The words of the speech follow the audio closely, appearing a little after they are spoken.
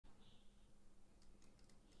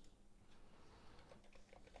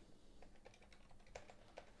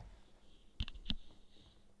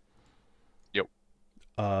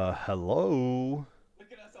Hello.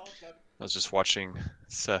 I was just watching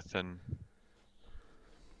Seth and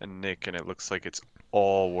Nick, and it looks like it's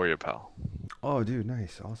all Warrior Pal. Oh, dude,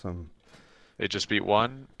 nice, awesome. They just beat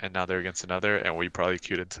one, and now they're against another, and we probably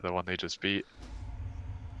queued into the one they just beat.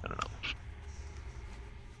 I don't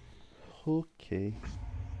know. Okay.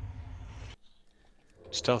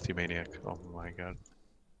 Stealthy Maniac. Oh my god.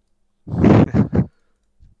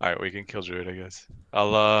 Alright, we can kill Druid, I guess.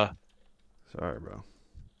 Sorry, bro.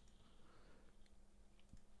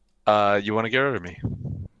 You want to get rid of me?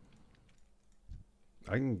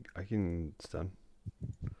 I can stun.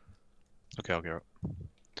 Okay, I'll Garrot.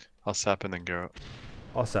 I'll sap and then Garrot.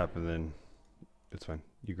 I'll sap and then it's fine.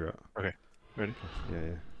 You grow up. Okay, ready? Yeah,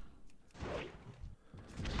 yeah.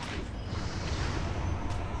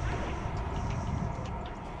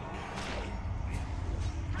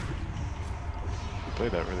 You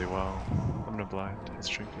played that really well. I'm gonna blind his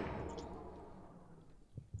trinket.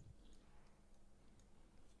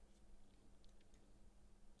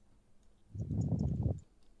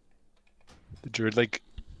 The Druid like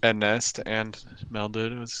a nest and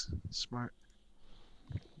melded. It was smart.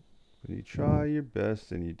 When you try your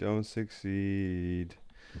best and you don't succeed.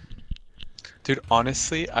 Dude,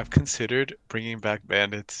 honestly, I've considered bringing back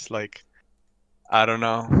bandits. Like, I don't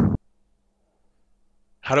know.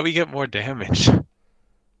 How do we get more damage?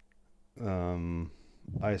 Um,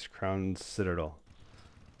 Ice Crown Citadel.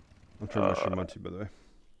 I'm trying mushroom Uh, on you, by the way.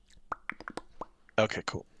 okay,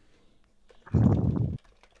 cool.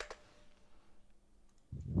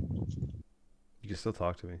 You can still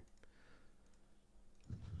talk to me.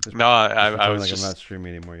 No, I, Just I, I pretend was like I'm not just,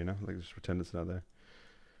 streaming anymore, you know? Like just pretend it's not there.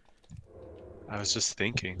 I was just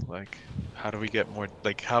thinking, like, how do we get more,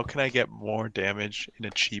 like, how can I get more damage in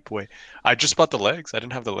a cheap way? I just bought the legs. I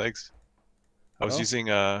didn't have the legs. I was Oh? using,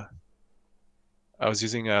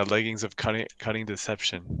 leggings of cutting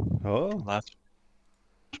deception Oh? from last.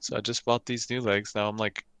 So I just bought these new legs. Now I'm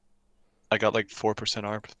like, I got like 4%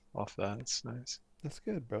 ARP off that. It's nice. That's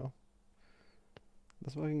good, bro.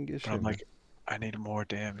 That's why I can get But I'm shit, man. like, I need more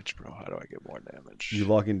damage, bro. How do I get more You damage?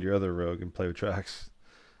 log into your other rogue and play with tracks.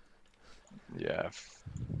 Yeah.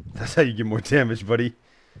 That's how you get more damage, buddy.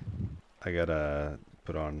 I gotta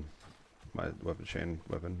put on my weapon chain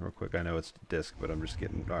weapon real quick. I know it's disc, but I'm just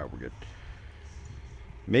getting. All right, we're good.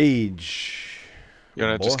 Mage. You Oh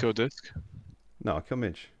wanna just boy. go disc? No, kill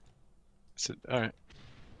mage. All right.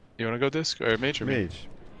 You wanna go disc or mage or me? Mage.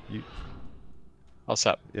 You. I'll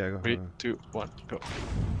sap. Yeah, go. 3, 2, 1, go.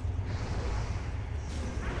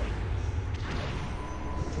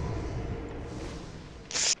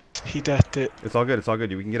 He deathed it. It's all good. It's all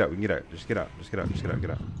good. We can get out. We can get out. Just get out. Just get out. Just get out.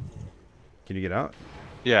 Get out. Can you get out?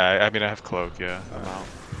 Yeah, I mean I have cloak. Yeah, All I'm right. out.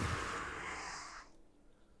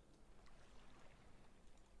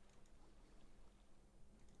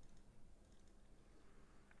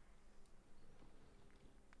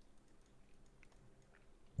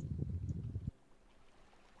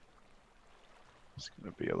 It's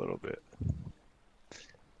gonna be a little bit.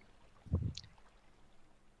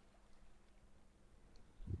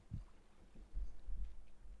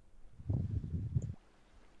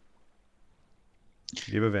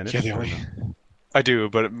 Do you have Yeah, advantage the or only no? I do,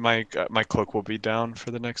 but my cloak will be down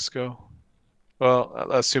for the next go. Well,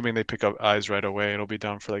 assuming they pick up eyes right away, it'll be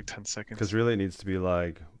down for like 10 Because seconds. really, it needs to be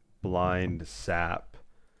like blind sap,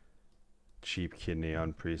 cheap kidney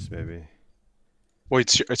on priest maybe.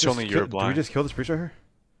 Wait, it's Just only kill. your Do we blind. just kill this priest right here?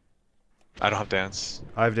 I don't have dance.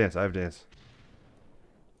 I have dance. I have dance.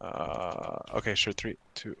 Okay, sure. 3,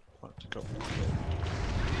 2, 1, go.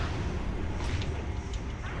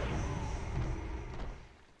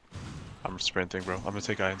 I'm sprinting, bro. I'm gonna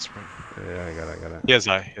take eye and sprint. Yeah, I got it. I got it. He has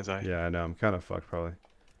eye. He has eye. Yeah, I know. I'm kind of fucked probably.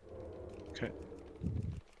 Okay.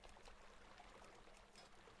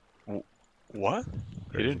 What? He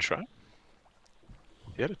Crazy. didn't try?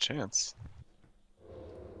 He had a chance.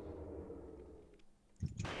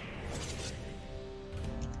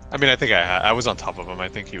 I mean, I think I was on top of him. I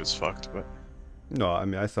think he was fucked, but No, I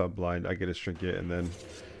mean I saw blind. I get his trinket, and then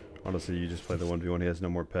honestly, you just play the 1v1. He has no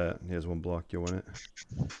more pet. He has one block. You'll win it.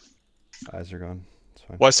 Eyes are gone. It's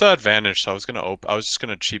fine. well, I saw advantage, so I was just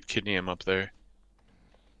gonna cheap kidney him up there.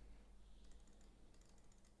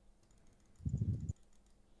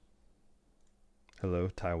 Hello,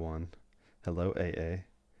 Taiwan. Hello, AA.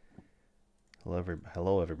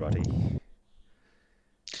 Hello, everybody.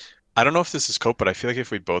 I don't know if this is cope, but I feel like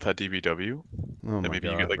if we both had DBW, Oh then my maybe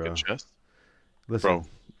you get god, like a bro. chest. Listen, Bro,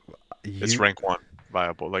 it's you. rank 1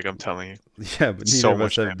 viable. Like I'm telling you, Yeah, but it's neither so of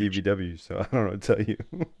us much have damage. DBW, so I don't know what to tell you.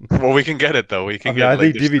 Well, we can get it though. We I can mean, get I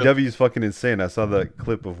like think there's still. DBW is fucking insane. I saw that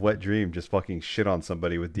clip of Wet Dream just fucking shit on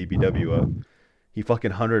somebody with DBW up. He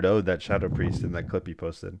fucking 100 0'd that Shadow Priest in that clip he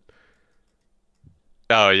posted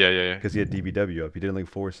Oh yeah, yeah, yeah. because he had DBW up. He did in like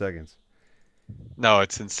 4 seconds. No,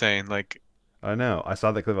 it's insane. Like, I know. I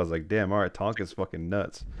saw that clip. I was like, damn, all right, Tonk is fucking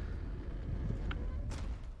nuts.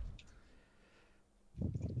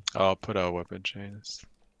 I'll put a weapon chains.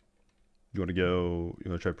 You want to go?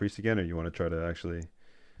 You want to try Priest again, or you want to try to actually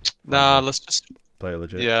find Nah, more? let's just. Play it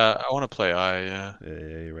legit. Yeah, I want to play I. Yeah. Yeah,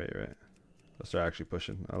 yeah, you're right, you're right. Let's start actually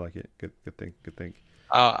pushing. I like it. Good, good think, good think.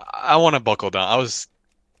 I want to buckle down. I was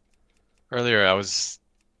earlier. I was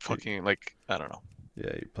Y- fucking like I don't know.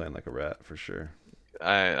 Yeah, you're playing like a rat for sure.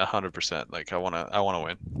 100%. Like I wanna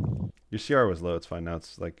win. Your CR was low. It's fine now.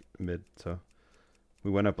 It's like mid, so we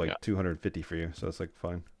went up Yeah. like 250 for you, so it's like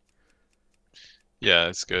fine. Yeah,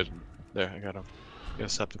 it's good. There, I got him. You gonna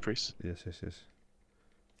stop the priest? Yes, yes, yes.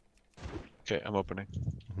 Okay, I'm opening.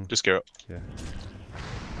 Mhm. Just Garrett. Yeah.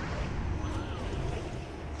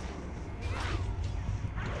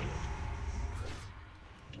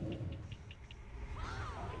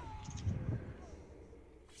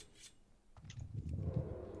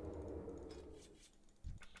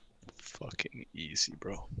 Fucking easy,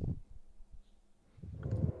 bro.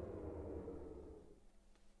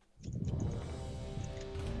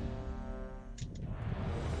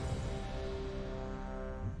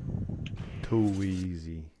 Too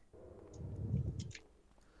easy.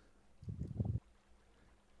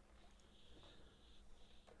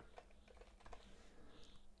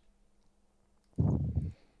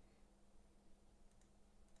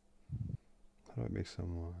 How do I make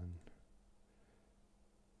someone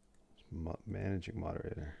managing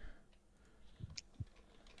moderator?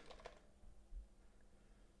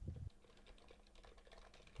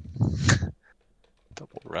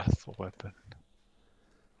 Double wrathful weapon.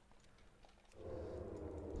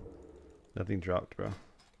 Nothing dropped, bro.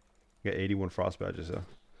 You got 81 frost badges though.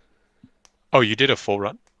 Oh, you did a full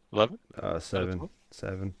run? 11? Out of Seven, 12?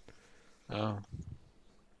 seven. Oh.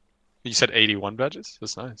 You said 81 badges?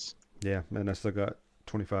 That's nice. Yeah, man. I still got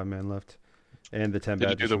 25 man left, and the 10 Did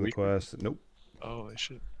you do badges the from the weekly? quest. Nope, Oh, they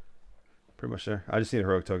should. pretty much there. I just need a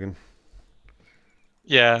heroic token.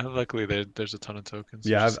 Yeah, luckily there's a ton of tokens.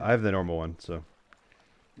 You Yeah, just I have the normal one, so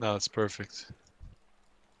No, that's perfect.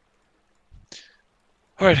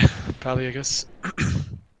 All right, Pally, I guess.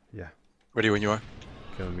 yeah. Ready when you are.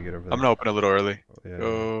 Okay, let me get over I'm there. gonna open a little early. Oh, yeah, yeah.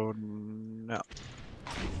 Go now.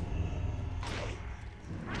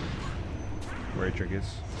 Ray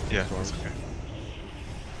trinkets. Yeah, Storms. that's okay.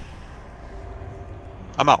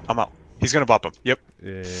 I'm out. I'm out. He's gonna bop him. Yep.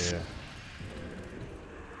 Yeah, yeah, yeah.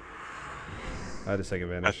 I had a second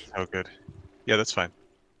That's vanish. so good. Yeah, that's fine.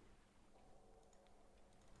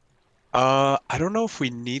 I don't know if we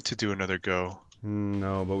need to do another go.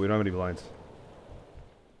 No, but we don't have any blinds.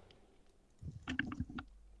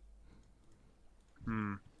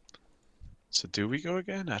 Hmm. So do we go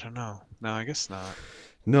again? I don't know. No, I guess not.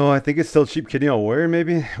 No, I think it's still cheap kidney on warrior.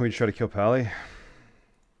 Maybe we just try to kill Pally.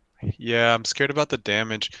 Yeah, I'm scared about the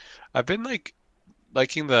damage. I've been like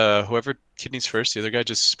liking the whoever kidneys first, the other guy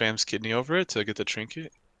just spams kidney over it to get the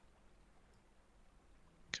trinket.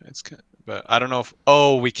 Okay, but I don't know if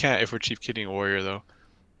we can't if we're chief kidney warrior though.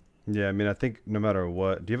 Yeah, I mean, I think no matter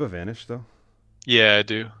what, do you have a vanish though? Yeah, I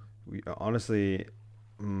do. We honestly,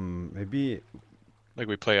 maybe Like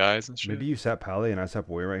we play eyes and shit. you sap Pally and I sap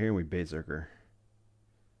warrior right here, and we bait Zerker.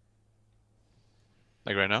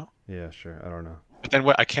 Like right now. Yeah, sure. I don't know. But then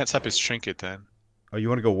what? I can't sap his trinket then. Oh, you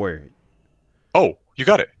want to go warrior? Oh, you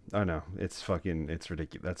got it. I know. It's fucking. It's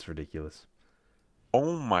ridiculous. That's ridiculous.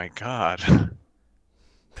 Oh my god.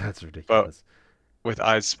 That's But ridiculous. with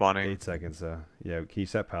eyes spawning. 8 seconds. Yeah. Can you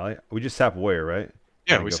sap Pally? We just sap warrior, right? And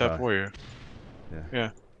Yeah, then we go sap Pally. warrior. Yeah. Yeah.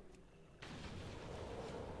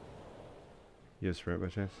 You have sprint by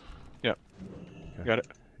chance? Yeah. Okay. Got it.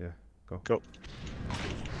 Yeah. Go. Go.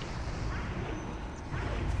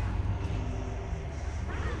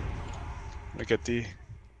 I get the.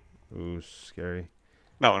 Ooh, scary.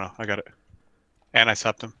 No, no, I got it. And I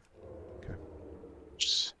sapped him. Okay.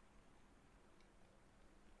 Just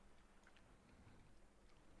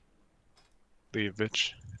leave,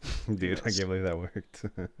 bitch. Dude, I can't believe that worked.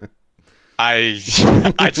 I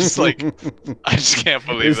I just like I just can't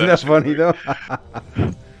believe Isn't that. that funny though?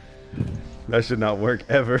 That should not work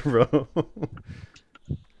ever, bro.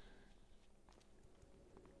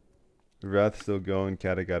 Wrath still going.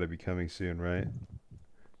 Kata gotta be coming soon, right?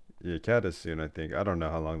 Yeah, Kata's soon, I think. I don't know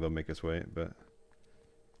how long they'll make us wait, but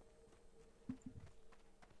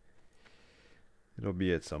it'll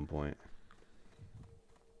be at some point.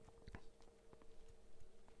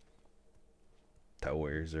 That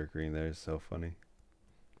warrior Zerkering there is so funny.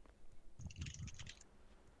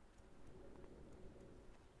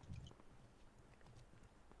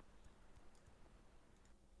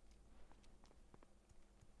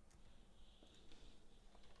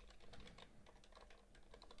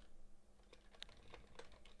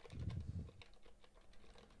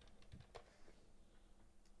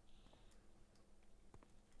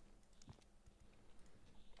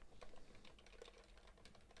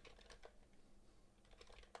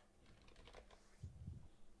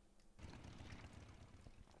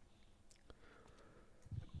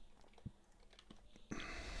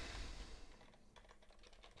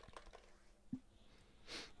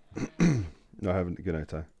 No, I haven't. Good night,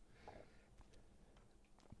 Ty.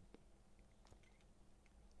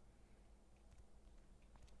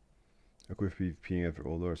 I quit PvPing after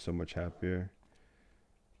Oldor. So much happier.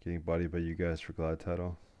 Getting bodied by you guys for Glad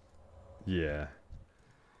title. Yeah.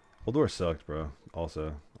 Oldor sucked, bro.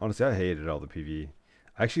 Also, honestly, I hated all the PvE.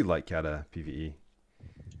 I actually like Kata PvE.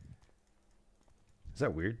 Is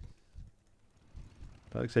that weird?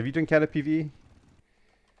 Alex, have you done Kata PvE?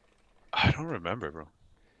 I don't remember, bro.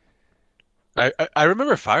 I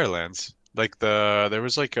remember Firelands. Like there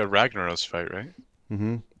was like a Ragnaros fight, right?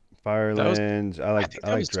 Mm-hmm. That was Firelands. I think I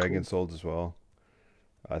that like was Dragon cool. Souls as well.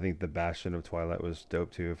 I think the Bastion of Twilight was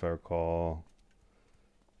dope too, if I recall.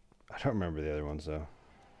 I don't remember the other ones though.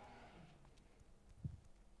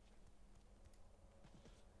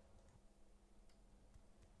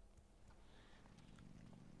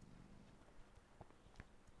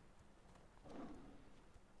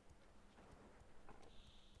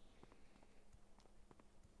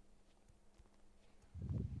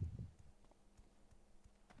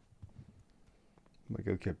 My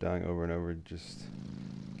go kept dying over and over. Just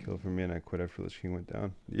kill for me, and I quit after Lich King went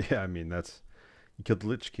down. Yeah, I mean that's you killed the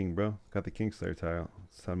Lich King, bro. Got the Kingslayer tile.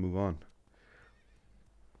 It's time to move on.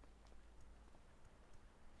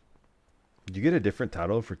 Did you get a different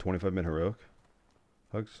title for 25-minute heroic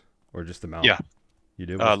hugs, or just the mount? Yeah, You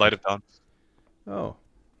did. What's the? Light of Dawn. Oh,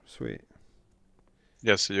 sweet.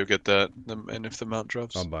 Yeah, so you'll get that, and if the mount I'm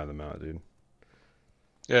drops. buying the mount, dude.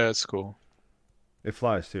 Yeah, it's cool. It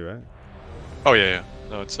flies too, right? Oh yeah, yeah.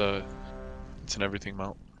 No, it's an everything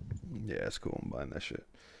mount. Yeah, it's cool. I'm buying that shit.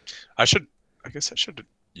 I should, I guess I should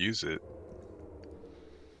use it.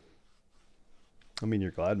 I mean,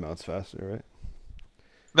 your glide mount's faster, right?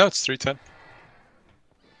 No, it's 310.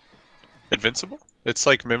 Invincible? It's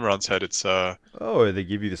like Mimron's head. It's Oh, they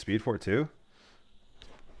give you the speed for it too?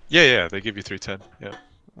 yeah, yeah. They give you 310. Yeah.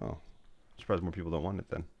 Oh, surprised more people don't want it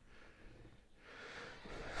then.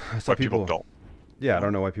 I saw Why people people. don't Yeah, I want don't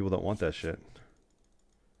it? know why people don't want that shit.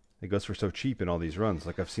 It goes for so cheap in all these runs.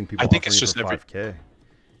 Like I've seen I people think offering it's it for just 5K.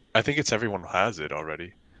 I think it's everyone has it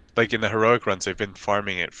already. Like in the heroic runs, they've been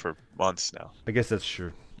farming it for months now. I guess that's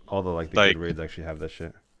true. All the good Like, raids actually have that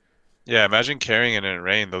shit. yeah, imagine carrying it in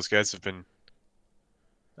rain. Those guys have been.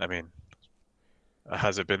 I mean,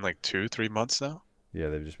 has it been like 2, 3 months now? Yeah,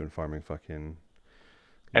 they've just been farming fucking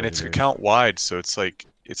And it's legendaries. account wide, so it's like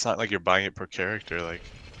it's not like you're buying it per character. Like,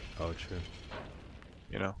 Oh, true.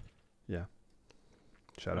 you know. Yeah.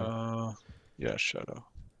 Shadow. Uh, yeah, Shadow.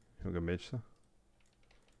 You want to go mage though?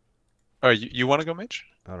 Oh, you want to go mage?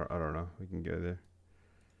 I don't know. We can go there.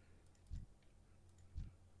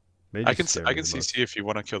 Mages scare I me can the most. CC if you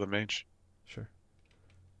want to kill the mage. Sure.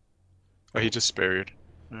 Oh, he just spared.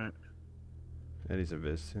 Alright. And he's a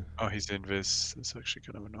Viz too. Oh, he's invis. That's actually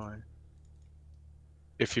kind of annoying.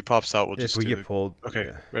 If he pops out, we'll If just we do get the. pulled, Okay,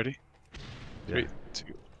 yeah. ready? Yeah. 3,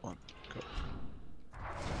 2, 1, go.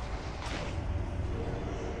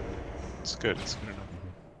 It's good. It's good enough.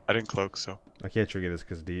 I didn't cloak, so I can't trigger this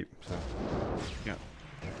because deep, so. yeah.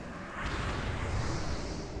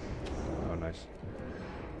 Oh, nice.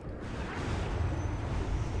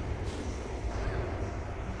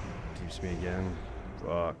 Deeps me again.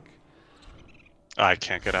 Fuck. I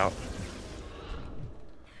can't get out.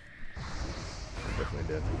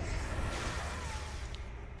 Definitely dead.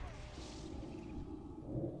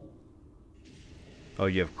 Oh,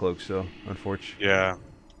 you have cloak still, unfortunately. Yeah,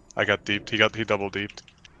 I got deeped. He double deeped.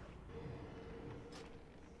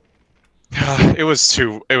 It was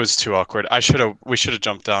too awkward. We should have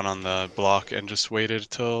jumped down on the block and just waited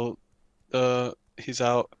till he's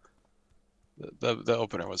out. The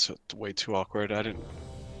opener was way too awkward. I didn't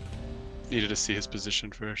needed to see his position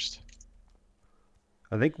first.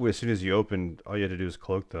 I think as soon as you open, all you had to do is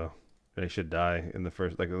cloak though, and he should die in the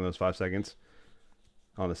first, like in those 5 seconds.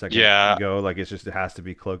 On the second Yeah, go, like it's just it has to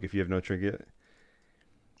be cloak if you have no trinket.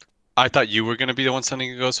 I thought you were gonna be the one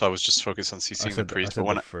sending a go, so I was just focused on CCing the I priest. But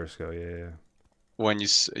said the first go, yeah,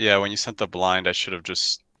 yeah. when you sent the blind, I should have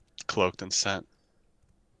just cloaked and sent.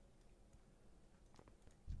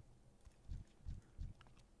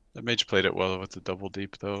 The mage played it well with the double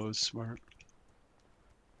deep though. It was smart.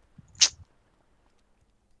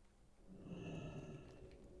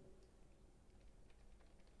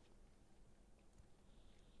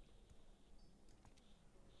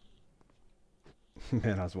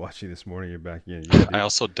 Man, I was watching this morning. You're back in. Yeah, I dude.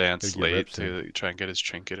 also Gotta danced get late reps in. to try and get his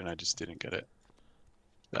trinket, and I just didn't get it.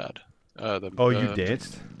 Bad. Oh, you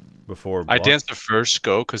danced before I block? danced the first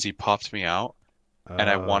go because he popped me out, and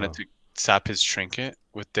I wanted Oh, to sap his trinket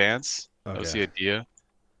with dance. That was okay. the idea.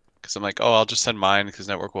 Because I'm like, oh, I'll just send mine because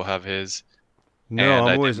network will have his. No, and I'm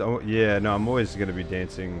I always. didn't. Yeah, no, I'm always gonna be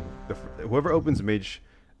dancing. Whoever opens mage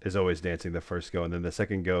is always dancing the first go, and then the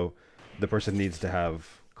second go, the person needs to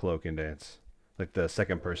have cloak and dance. Like the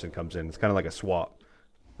second person comes in. It's kind of like a swap.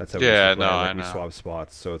 That's how we used to Yeah, no, play. I Like we know. swap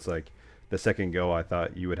spots. So it's like the second go, I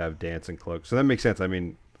thought you would have dance and cloak. So that makes sense. I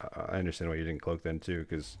mean, I understand why you didn't cloak then too,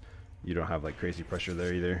 because you don't have like crazy pressure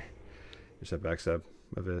there either. Just a backstab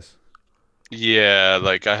of this. Yeah,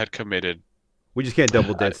 like I had committed. We just can't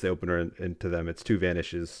double I, dance the opener into them. It's two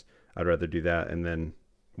vanishes. I'd rather do that, and then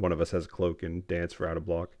one of us has cloak and dance for out of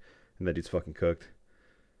block, and that dude's fucking cooked.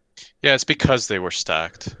 yeah, it's because they were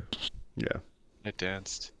stacked. Yeah. I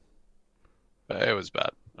danced. But it was bad.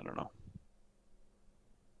 I don't know.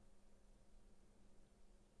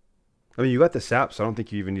 I mean, you got the sap, so I don't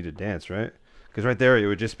think you even need to dance, right? Because right there, it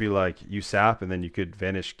would just be like you sap, and then you could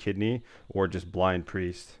vanish kidney or just blind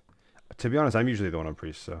priest. To be honest, I'm usually the one on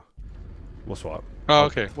priest, so we'll swap. Oh, I'll,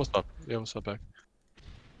 okay. What's up? Yeah, what's up, back?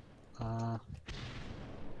 Uh,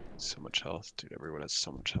 so much health, dude. Everyone has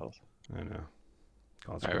so much health. I know.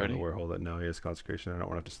 All right, Consecrate on the ready? warhole that now he has consecration. I don't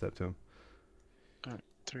want to have to step to him. All right,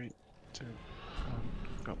 3, 2, 1,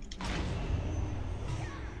 go.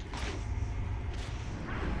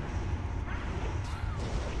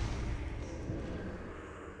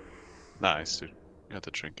 Nice, dude. You got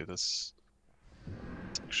the trinket. That's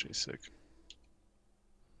actually sick.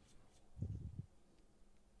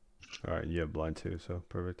 All right, you have blind too, so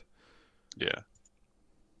perfect. Yeah.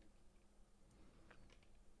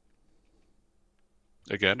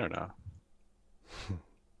 Again or no?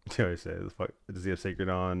 I always say, the fuck, does he have sacred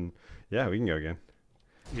on? Yeah, we can go again.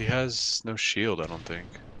 He has no shield, I don't think.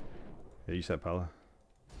 Yeah, you said Pala.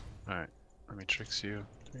 All right, let me tricks you.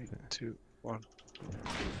 3, 2, 1.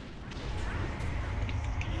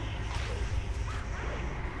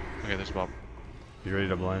 Okay, there's Bob. You ready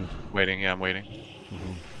to blind? Waiting. Yeah, I'm waiting.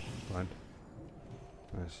 Blind.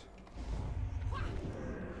 Nice. I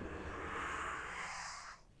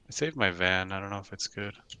saved my van. I don't know if it's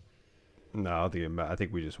good. No, I don't think I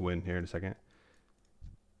think we just win here in a second.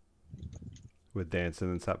 With dance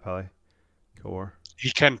and then sap Pally. Core.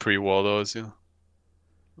 He can pre-wall though, is the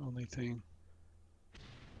only thing.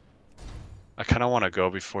 I kind of want to go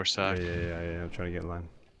before Yeah, sack. yeah. I'm trying to get in line.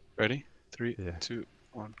 Ready? 3, Yeah. 2,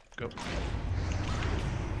 1, go.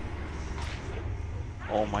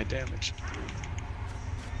 Oh, my damage.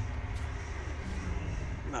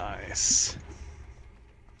 Nice.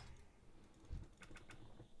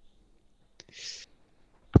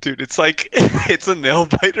 Dude, it's like it's a nail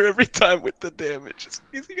biter every time with the damage.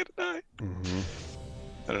 Is he gonna die? Mm-hmm.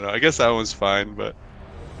 I don't know. I guess that one's fine, but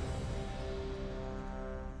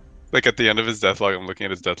like at the end of his death log, I'm looking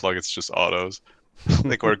at his death log. It's just autos.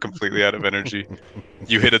 Like we're completely out of energy.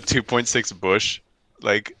 You hit a 2.6 bush.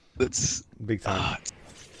 Like that's Big time.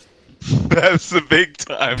 that's the big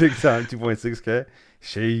time. Big time. 2.6k.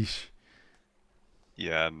 Sheesh.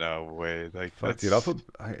 Yeah, no way. Like Fuck, dude. that's.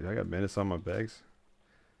 I got bandits on my bags.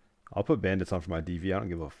 I'll put bandits on for my DV. I don't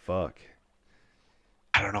give a fuck.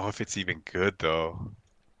 I don't know if it's even good though.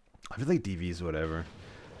 I feel like DV's whatever.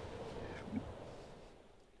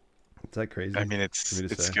 Is that I crazy mean, for me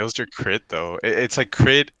to it say? scales your crit though. It's like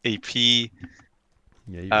crit AP.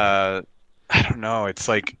 Yeah, you're right. Uh, I don't know. It's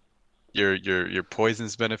like your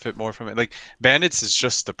poisons benefit more from it. Like bandits is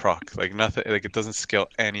just the proc. Like nothing. Like it doesn't scale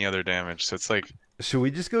any other damage. So it's like Should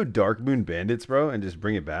we just go Dark Moon Bandits, bro, and just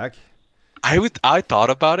bring it back? I thought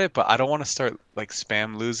about it, but I don't want to start like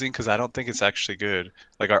spam losing because I don't think it's actually good.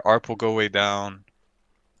 Like our ARP will go way down.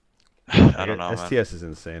 I I don't guess know, man. STS is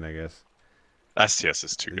insane, I guess. STS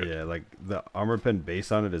is too good. Yeah, like the armor pen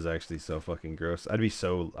base on it is actually so fucking gross. I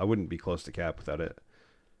wouldn't be close to cap without it.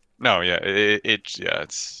 No, yeah, yeah,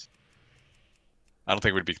 it's. I don't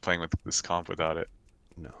think we'd be playing with this comp without it.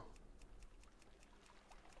 No.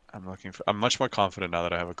 I'm much more confident now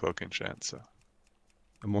that I have a cloak enchant. So,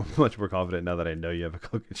 Much more confident now that I know you have a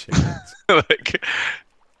cloak and chance. like,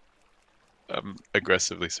 I'm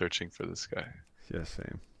aggressively searching for this guy. Yeah,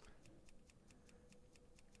 same.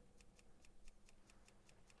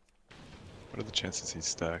 What are the chances he's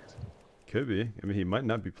stacked? Could be. I mean, he might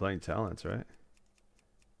not be playing talents, right?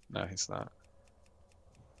 No, he's not.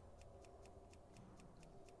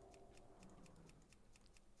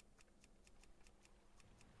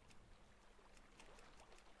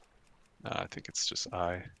 No, I think it's just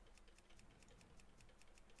I.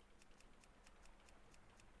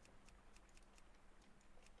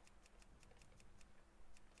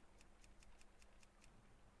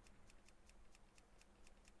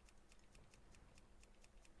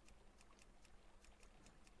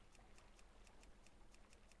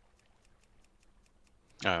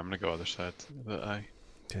 Alright, I'm gonna go other side to the I.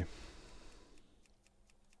 Okay.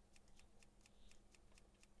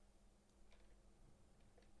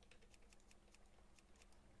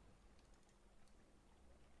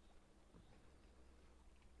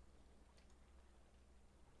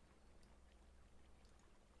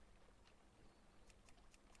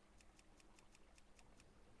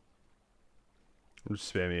 I'm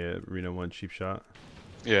just spamming a Reno 1 cheap shot.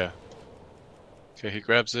 Yeah. Okay, he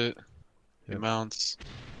grabs it. He Yep. mounts.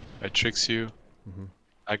 I tricks you. Hmm.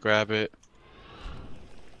 I grab it.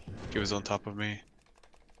 He was on top of me.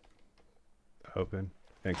 Open.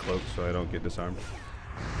 And cloak so I don't get disarmed.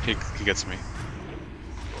 He gets me.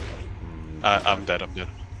 Mm, I'm dead. I'm dead.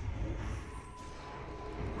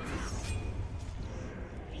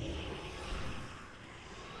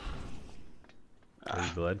 are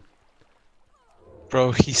you bled?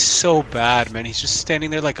 Bro, he's so bad, man. He's just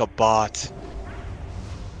standing there like a bot.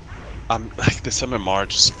 I'm like this MMR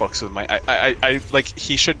just fucks with my. I like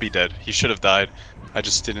he should be dead. He should have died. I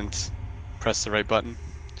just didn't press the right button.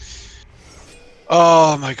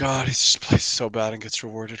 Oh my god, he just plays so bad and gets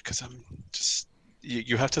rewarded because I'm just.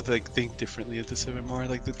 You have to like think differently at this MMR.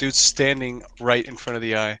 Like the dude's standing right in front of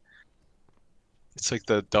the eye. It's like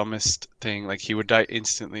the dumbest thing. Like he would die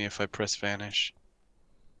instantly if I press vanish.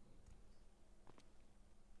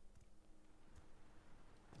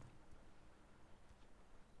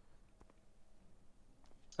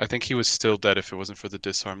 I think he was still dead if it wasn't for the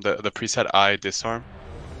disarm. The priest had eye disarm.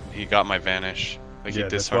 He got my vanish. Like he Yeah,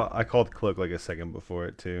 that's disarmed. why I called cloak like a second before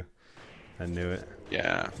it too. I knew it.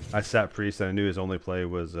 Yeah. I sat priest and I knew his only play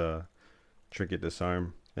was trinket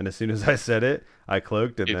disarm. And as soon as I said it, I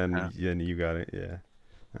cloaked and Yeah. then you got it. Yeah,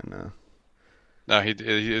 I know. No,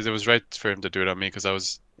 it was right for him to do it on me because I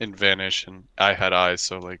was in vanish and I had eyes.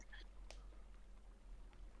 So like,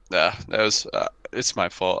 yeah, that was. It's my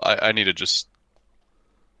fault. I need to just.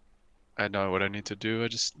 I know what I need to do. I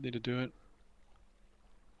just need to do it.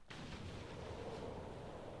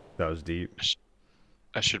 That was deep.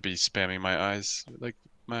 I should be spamming my eyes like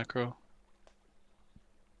macro.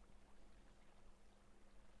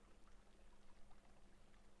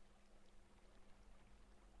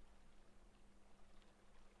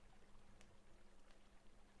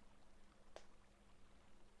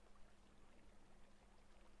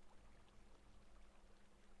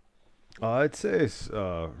 I'd say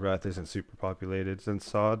Wrath isn't super populated since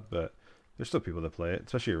SOD, but there's still people that play it,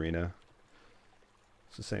 especially Arena.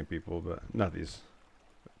 It's the same people, but not these.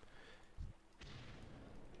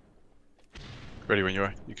 Ready when you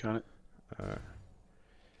are. You count it. Alright.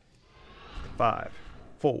 5,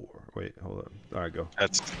 4. Wait, hold up. Alright, go.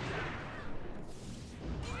 That's.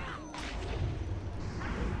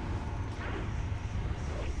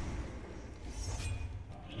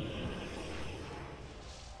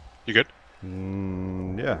 You good?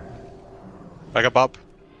 Yeah. I got Bob.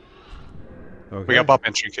 Okay. We got Bob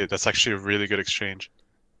and Trinket. That's actually a really good exchange.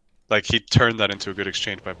 Like he turned that into a good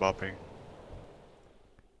exchange by bopping.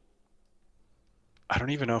 I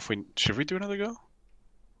don't even know if we should we do another go?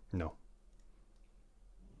 No.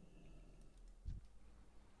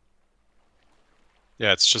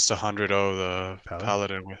 Yeah, it's just 100-0 the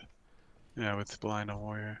Paladin? paladin with blind on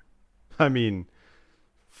warrior. I mean,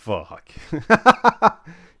 fuck.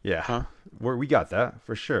 Yeah. Huh? We got that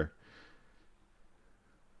for sure.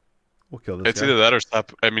 We'll kill this It's guy. either that or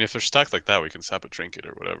sap. I mean, if they're stacked like that, we can sap a trinket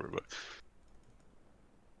or whatever. But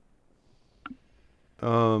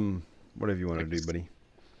Whatever you want to like, do, buddy.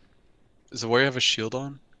 does the warrior have a shield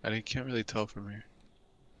on? Can't really tell from here.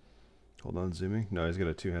 Hold on, zooming. No, he's got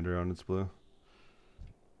a two-hander on. It's blue.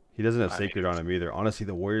 He doesn't have Sacred on him either. Honestly,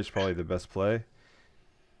 the Warrior's probably the best play.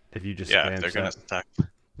 If you just Yeah, spam they're gonna sack.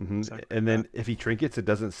 stack. And then if he trinkets, it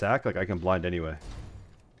doesn't sack. Like I can blind anyway.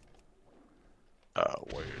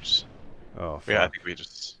 Warriors. Oh, fuck. Yeah, I think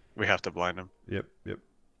we have to blind him. Yep.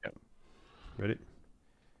 Ready?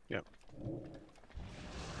 Yep.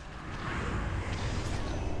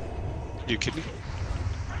 You kidding me?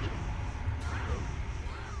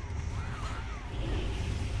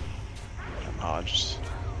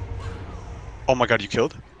 Oh my god, you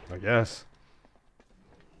killed? I guess.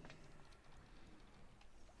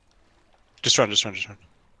 Just run.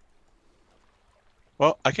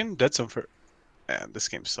 Well, I can dead some for. Man, this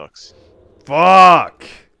game sucks. Fuck!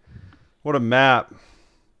 What a map.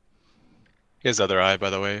 He has other eye, by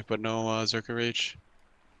the way, but no Zerker Rage.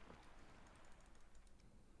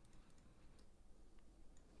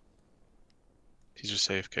 He's just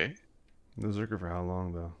AFK. No Zerker for how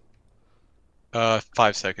long though?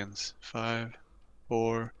 5 seconds. 5,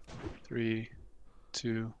 4, 3,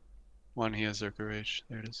 2, 1. He has Zerker Rage.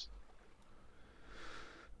 There it is.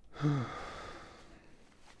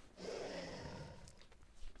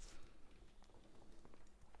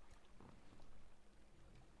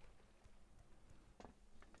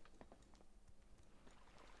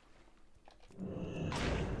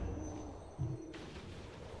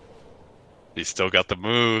 He's still got the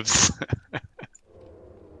moves.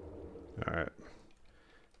 Alright.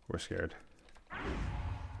 We're scared.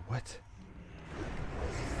 What?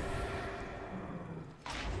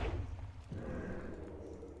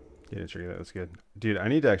 Didn't trigger that. That's good. Dude, I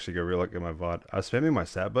need to actually go relook at my VOD. I was spamming my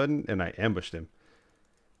sat button and I ambushed him.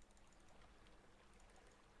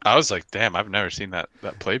 I was like, damn, I've never seen that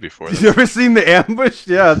play before. You ever seen the ambush?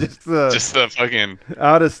 Yeah, just Just the fucking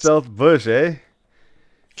out of stealth bush, eh?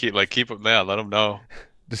 keep him there, let him know.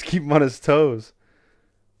 Just keep him on his toes.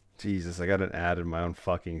 Jesus, I got an ad in my own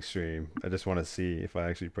fucking stream. I just want to see if I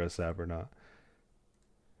actually press sap or not.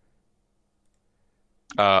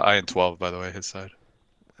 I in 12, by the way, his side.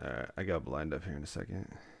 Alright, I got blind up here in a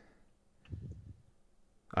second.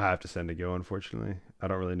 I have to send a go, unfortunately. I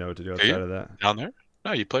don't really know what to do outside of that. Down there?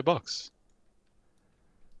 No, you play box.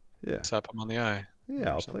 Yeah. Sap him on the eye.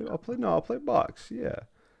 Yeah, I'll play box. Yeah.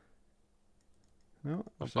 No,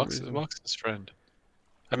 for some Box reason. is his friend.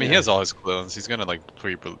 I mean, Yeah. he has all his clones. He's gonna like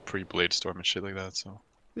pre-blade storm and shit like that. So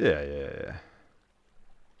Yeah.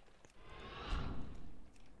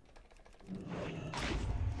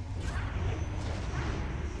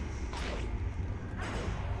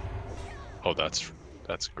 oh, that's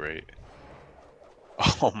great.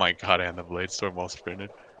 Oh my god, and the blade storm well sprinted.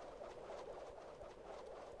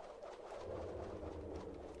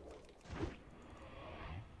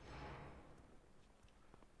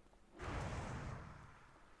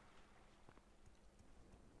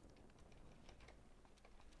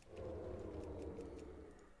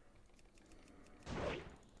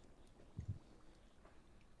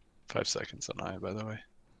 Five seconds on eye, by the way.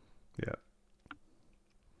 Yeah.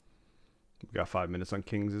 We got 5 minutes on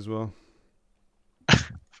Kings as well.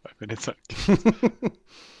 5 minutes on.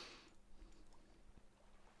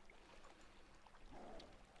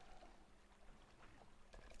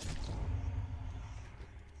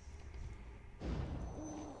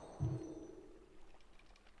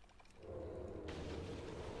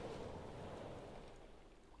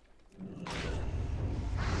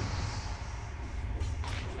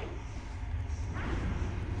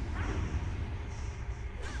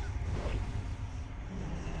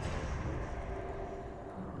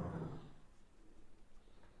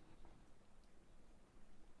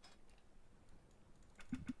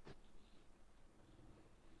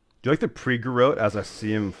 Do you like the pre-garrote as I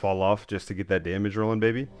see him fall off just to get that damage rolling,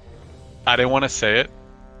 baby? I didn't want to say it.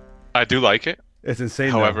 I do like it. It's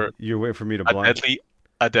insane. However, though. You're waiting for me to blind.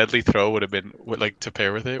 A deadly throw would have been like to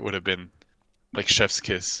pair with it would have been like chef's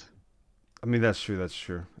kiss. I mean, that's true. That's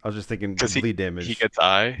true. I was just thinking Because bleed damage. he gets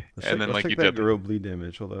eye, Let's and then let's like check you that deadly. garrote bleed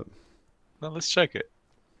damage. Hold up. No, let's check it.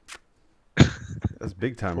 That's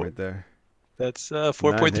big time right there. That's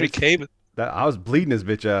 4.3k. That I was bleeding his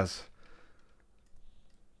bitch ass.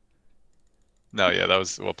 No, yeah, that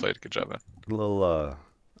was well played. Good job, man. A little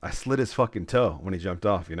I slid his fucking toe when he jumped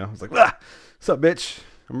off, you know? I was like, ah, what's up, bitch?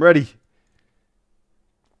 I'm ready.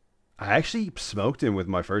 I actually smoked him with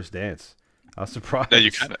my first dance. I was surprised. Yeah,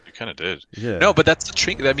 you kind of did. Yeah. No, but that's the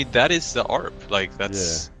trick. I mean, that is the ARP. Like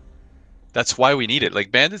that's why we need it. Like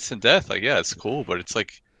bandits and death. Like yeah, it's cool, but it's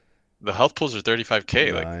like the health pools are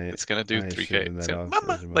 35k. Like it's gonna do 3k. It's gonna,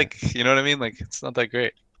 mama! Like you know what I mean? Like it's not that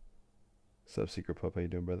great. What's up, Secret Pup? How you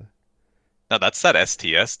doing, brother? No, that's that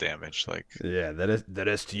STS damage. Like yeah,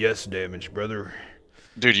 that STS damage, brother.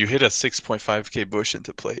 Dude, you hit a 6.5k bush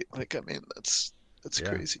into plate. Like I mean, that's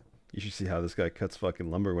crazy. You should see how this guy cuts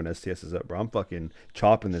fucking lumber when STS is up, bro. I'm fucking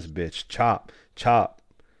chopping this bitch. Chop.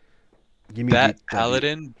 Give me that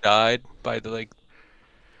paladin died by the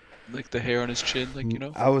like the hair on his chin, like you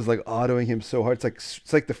know. I was like autoing him so hard.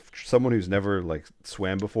 It's like someone who's never like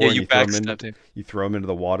swam before. Yeah, and you backstabbed him. You throw him into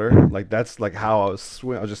the water. Like that's like how I was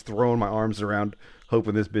I was just throwing my arms around,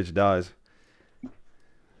 hoping this bitch dies.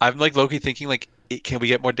 I'm like low-key thinking like, can we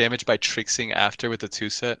get more damage by tricksing after with the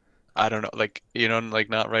 2-set? I don't know, like you know, like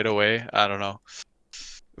not right away. I don't know.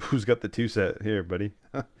 Who's got the 2-set here, buddy?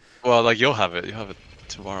 Well, like you'll have it. You'll have it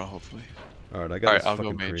tomorrow, hopefully. All right, I got. I'll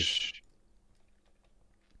go mage. Priest.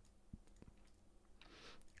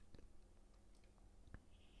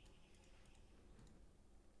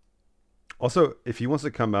 Also, if he wants to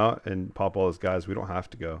come out and pop all his guys, we don't have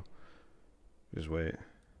to go. Just wait.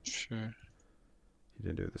 Sure. He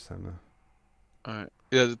didn't do it this time though. Alright.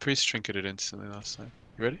 Yeah, the priest trinketed instantly last time.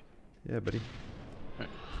 You ready? Yeah, buddy. Alright.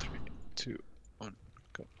 3, 2, 1,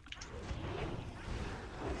 go.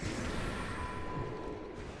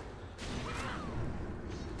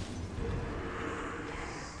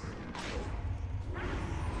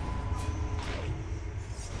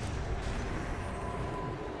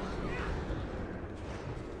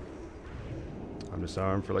 I'm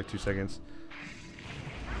disarmed for like 2 seconds.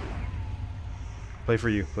 Play for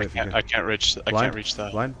you. Play for you. I can't reach. I can't reach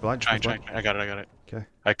that. Blind. Try. I got it. Okay.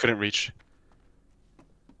 I couldn't reach.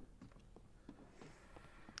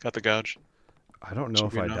 Got the gouge. I don't know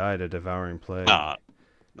if I died a devouring plague. Nah.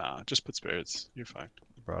 Nah, just put spirits. You're fine.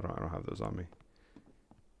 Bro, I don't have those on me.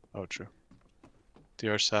 Oh, true.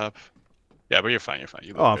 DR sap. Yeah, but you're fine. You're fine.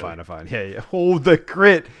 You Oh, live I'm barely. fine. I'm fine. Yeah, yeah. Oh, the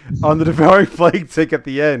crit on the devouring plague tick at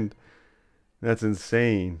the end. That's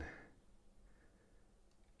insane.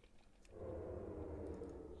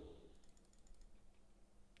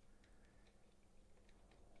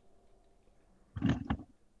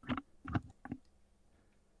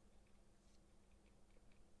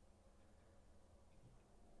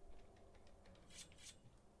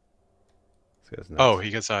 This guy's Oh, nuts.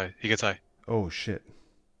 he gets high. He gets high. Oh shit.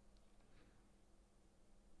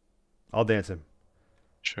 I'll dance him.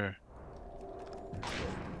 Sure.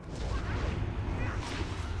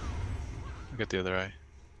 I'll get the other eye.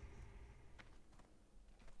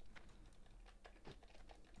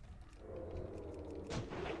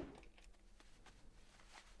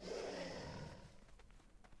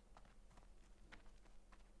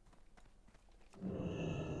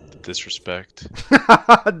 The disrespect.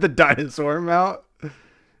 The dinosaur mount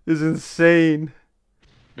is insane.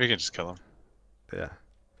 We can just kill him. Yeah.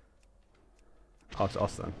 I'll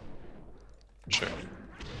stun. Sure.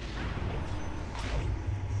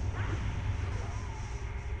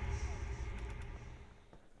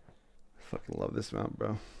 Fucking love this mount,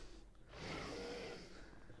 bro.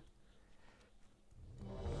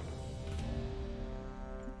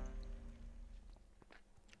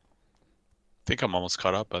 I think I'm almost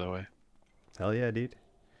caught up, by the way. Hell yeah, dude.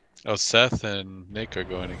 Oh, Seth and Nick are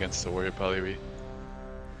going against the warrior poly we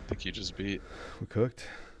think you just beat. We cooked.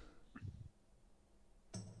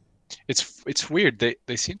 It's weird.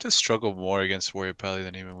 They seem to struggle more against warrior poly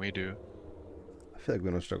than even we do. I feel like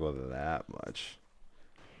we don't struggle that much.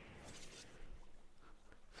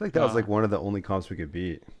 I feel like that was like one of the only comps we could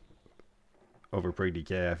beat over Preg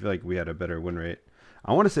DK. I feel like we had a better win rate.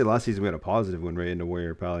 I want to say last season we had a positive win rate into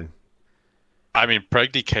Warrior Pally. I mean,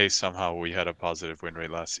 Preg DK somehow we had a positive win rate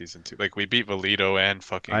last season too. Like we beat Valito and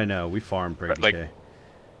fucking. I know we farmed Preg DK. Like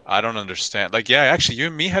I don't understand. Like yeah, actually you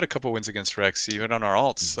and me had a couple wins against Rex even on our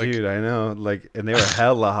alts. Like Dude, I know. Like, and they were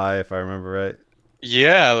hella high if I remember right.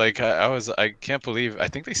 yeah, like I can't believe. I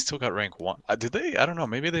think they still got rank 1. Did they? I don't know.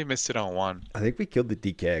 Maybe they missed it on 1. I think we killed the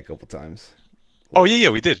DK a couple times. Oh yeah,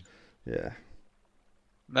 we did. Yeah.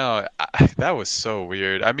 No, that was so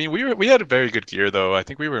weird. I mean, we had a very good gear though. I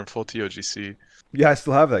think we were in full TOGC. Yeah, I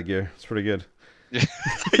still have that gear. It's pretty good. Yeah.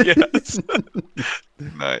 Yes.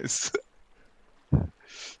 Nice.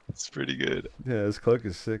 It's pretty good. Yeah, this cloak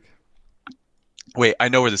is sick. Wait, I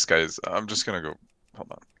know where this guy is. I'm just gonna go.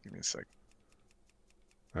 Hold on. Give me a sec.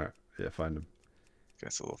 All right. Yeah, find him. This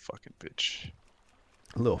guy's a little fucking bitch.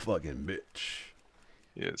 A little fucking bitch.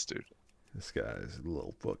 He is, dude. This guy is a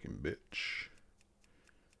little fucking bitch.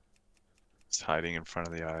 He's hiding in front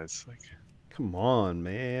of the eyes. Like, Come on,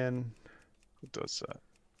 man. who does that?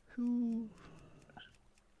 Who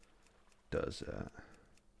does that?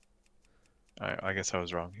 I guess I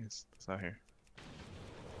was wrong. He's not here.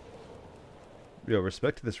 Yo,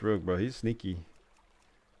 respect to this rogue, bro. He's sneaky.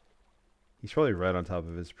 He's probably right on top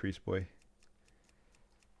of his priest boy.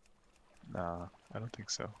 Nah, I don't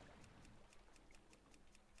think so.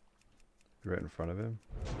 Right in front of him.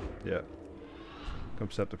 Yeah.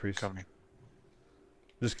 Come step the priest. Coming.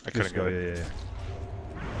 Just couldn't go. get Yeah, yeah, yeah.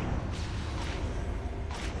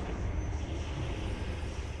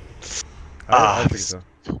 I think so.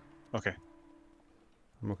 Okay.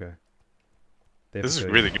 I'm okay. This is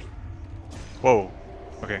really good. Whoa.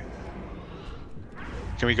 Okay.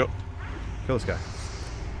 Can we go? Kill this guy.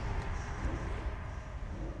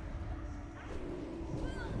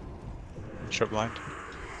 Short blind.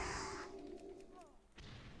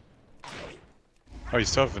 Oh, you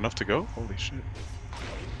still have enough to go? Holy shit.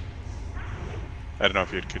 I don't know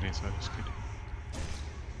if you had kidneys, so I just kidding.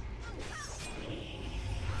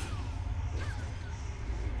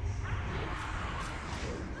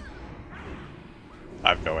 I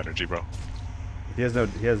have no energy, bro. He has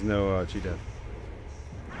no cheat death.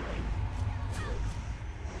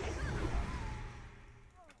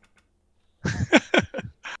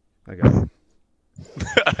 I got him.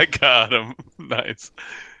 I got him. Nice.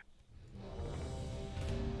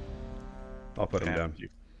 I'll put him Damn, down.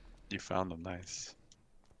 You found him. Nice.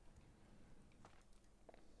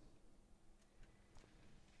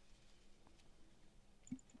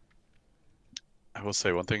 I will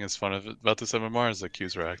say one thing is fun about this MMR is the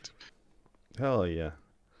Qs are active. Hell yeah.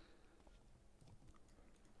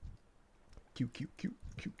 Q.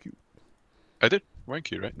 I did. We're in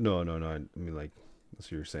Q, right? No. I mean, like, that's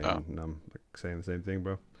what you're saying. Oh. And I'm like, saying the same thing,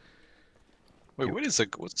 bro. Wait, what's the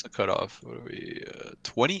cutoff? What are we?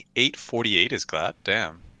 2848 is glad.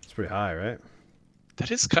 Damn. It's pretty high, right?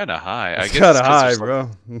 That is kind of high. I It's guess kind it's of 'cause high, bro.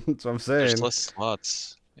 That's what I'm there's saying. less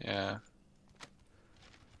slots. Yeah.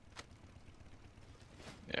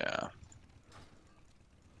 Yeah.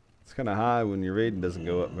 It's kind of high when your rating doesn't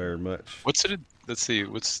go up very much. What's it? Let's see.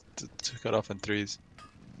 What's to cut off in threes?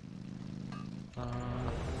 Uh,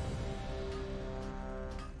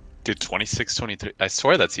 dude, 26, 23. I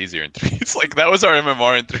swear that's easier in threes. Like that was our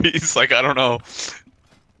MMR in threes. Like I don't know.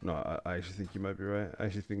 No, I actually think you might be right. I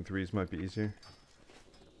actually think threes might be easier.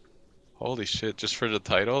 Holy shit! Just for the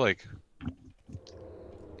title, like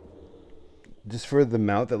Just for the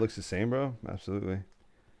mount that looks the same, bro. Absolutely.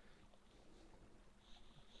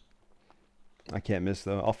 I can't miss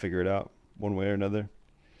though. I'll figure it out one way or another.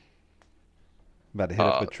 About to hit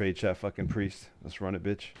up uh, the trade chat fucking priest. Let's run it,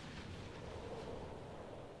 bitch.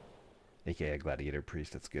 AKA gladiator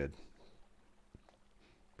priest. That's good.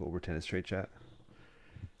 But over tennis trade chat.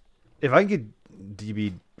 If I can get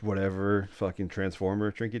DB whatever fucking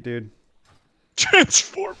transformer trinket, dude.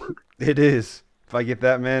 Transformer. It is. If I get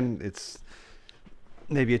that, man, it's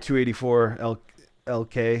maybe a 284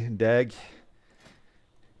 LK dag.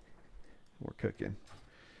 We're cooking.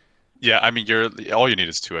 Yeah, I mean, you're all you need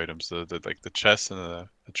is two items: the like the chest and the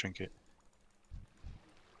trinket.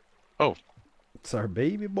 Oh, It's our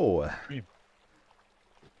baby boy.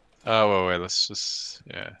 oh wait, let's just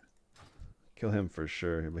Kill him for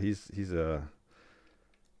sure. But he's a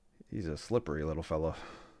slippery little fella.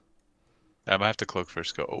 I might have to cloak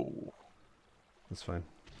first. Go. Oh, That's fine.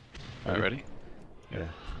 all right, ready? Yeah.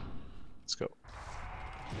 Let's go.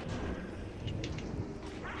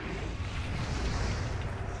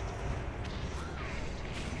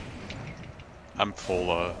 I'm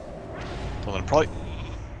full. Probably. Do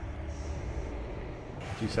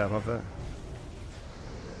you sap off that?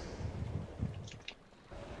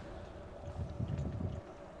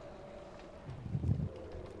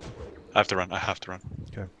 I have to run. I have to run.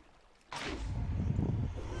 Okay.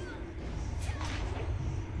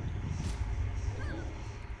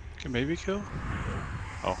 Can maybe kill.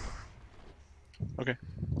 Oh. Okay.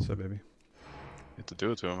 What's up, baby? Have to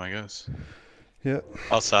do it to him, I guess. Yep.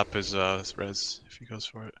 I'll sap his res if he goes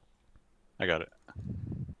for it. I got it.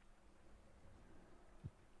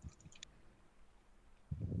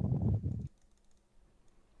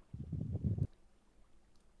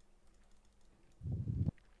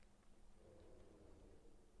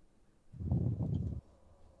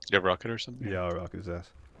 You have rocket or something? Yeah, I'll rock his ass.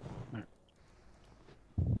 Alright.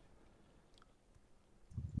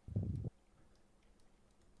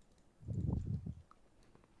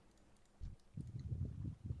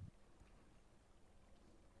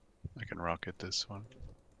 I can rocket this one.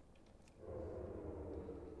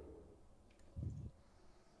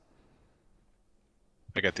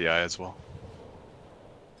 I got the eye as well.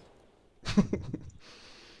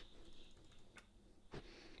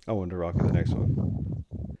 I wanted to rocket the next one.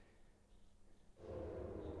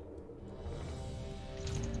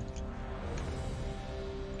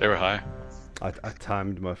 They were high. I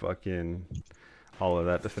timed my fucking all of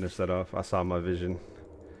that to finish that off. I saw my vision.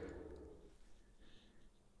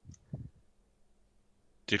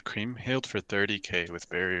 Dude, Cream healed for 30k with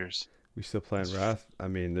barriers. We still playing Wrath? I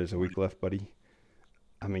mean, there's a week left, buddy.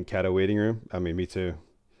 I'm in Cato waiting room. I mean, me too.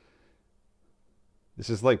 This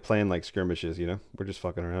is like playing like skirmishes, you know? We're just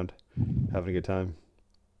fucking around, having a good time.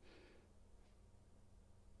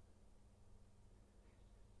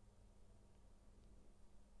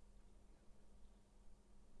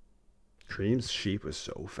 Cream's sheep was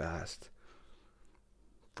so fast.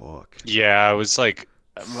 Fuck. Yeah, I was like,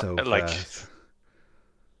 So like, fast.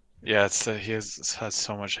 yeah, he has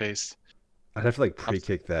so much haste. I'd have to like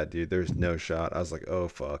pre-kick that, dude. There's no shot. I was like, oh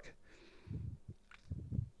fuck.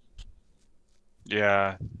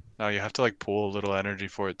 Yeah, no, you have to like pull a little energy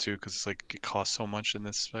for it too, because it's like it costs so much in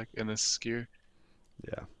this gear.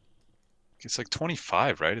 Yeah. It's like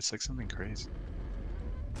 25, right? It's like something crazy.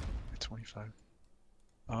 Like 25.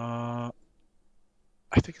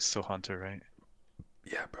 I think it's still Hunter, right?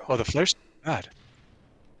 Yeah, bro. Oh, the flare's bad.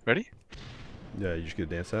 Ready? Yeah, you just get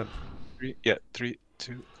a dance that. 3, yeah, 3,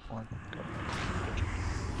 2, 1, go.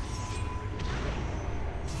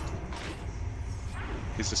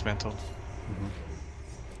 He's dismantled.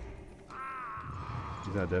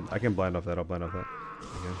 He's not dead. I can blind off that. I'll blind off that.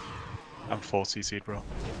 Okay. I'm full CC'd, bro.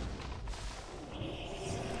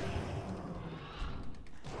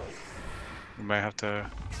 We might have to.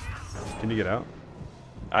 Can you get out?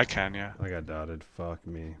 I can, yeah. I got dotted. Fuck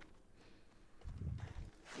me.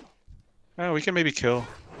 Oh, we can maybe kill.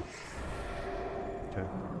 Okay.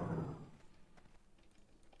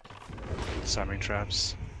 Summering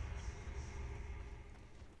traps.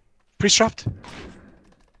 Priest dropped.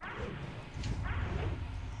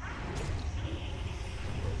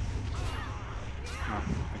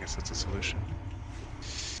 I guess that's a solution.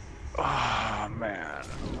 Oh man.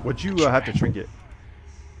 Would you have to trinket?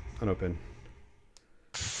 Unopen.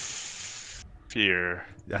 Fear.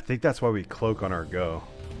 I think that's why we cloak on our go.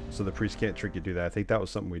 So the priest can't trinket do that. I think that was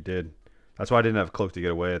something we did. That's why I didn't have cloak to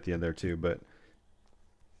get away at the end there too, but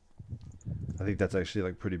I think that's actually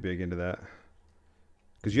like pretty big into that.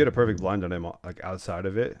 Because you had a perfect blind on him like outside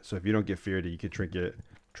of it. So if you don't get feared, you could trinket,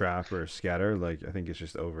 trap, or scatter. Like I think it's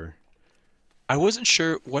just over. I wasn't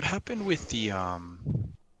sure what happened with the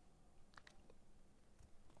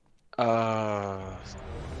uh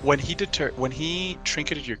when he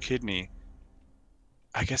trinketed your kidney.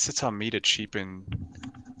 I guess it's on me to cheapen.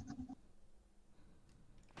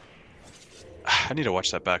 I need to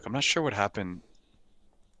watch that back. I'm not sure what happened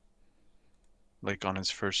like on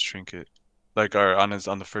his first trinket. Like or on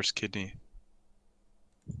the first kidney.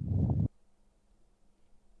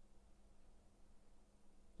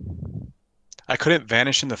 I couldn't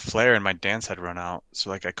vanish in the flare and my dance had run out. So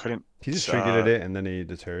like I couldn't He just trinketed it and then he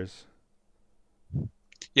deters.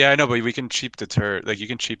 yeah, I know, but we can cheap deter. Like you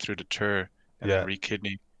can cheap through deter and then Yeah,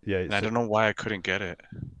 re-kidney. yeah. And I So don't know why I couldn't get it.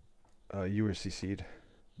 you were CC'd.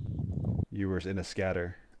 You were in a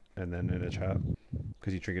scatter and then in a trap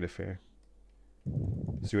because you trinketed fair.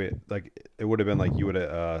 So wait, like it would have been like you would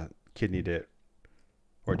have kidneyed it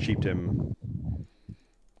or cheaped him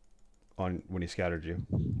on when he scattered you.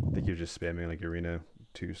 I think he was just spamming like arena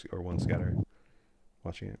 2 or 1 scatter,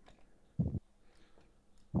 watching it.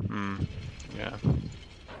 Hmm. Yeah.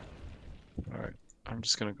 All right. I'm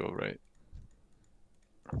just gonna go right.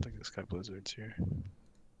 I don't think this guy blizzards here.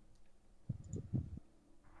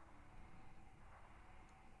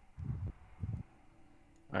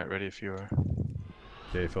 All right, ready if you are.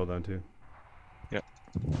 Yeah, he fell down too. Yep.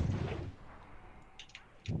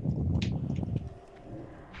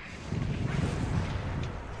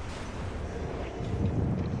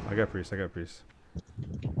 I got priest. I got priest.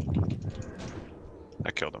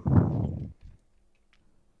 I killed him.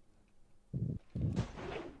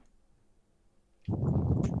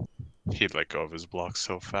 He'd let go of his block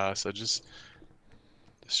so fast. I just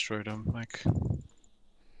destroyed him. Like.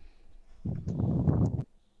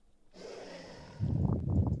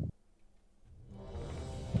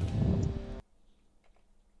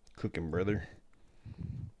 Cooking, brother.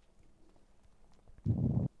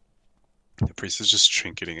 The priest is just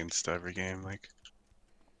trinketing into every game. Like.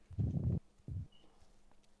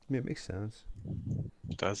 I mean, it makes sense.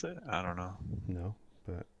 Does it? I don't know. No,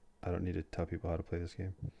 but I don't need to tell people how to play this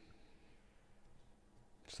game.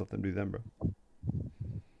 Just let them do them, bro.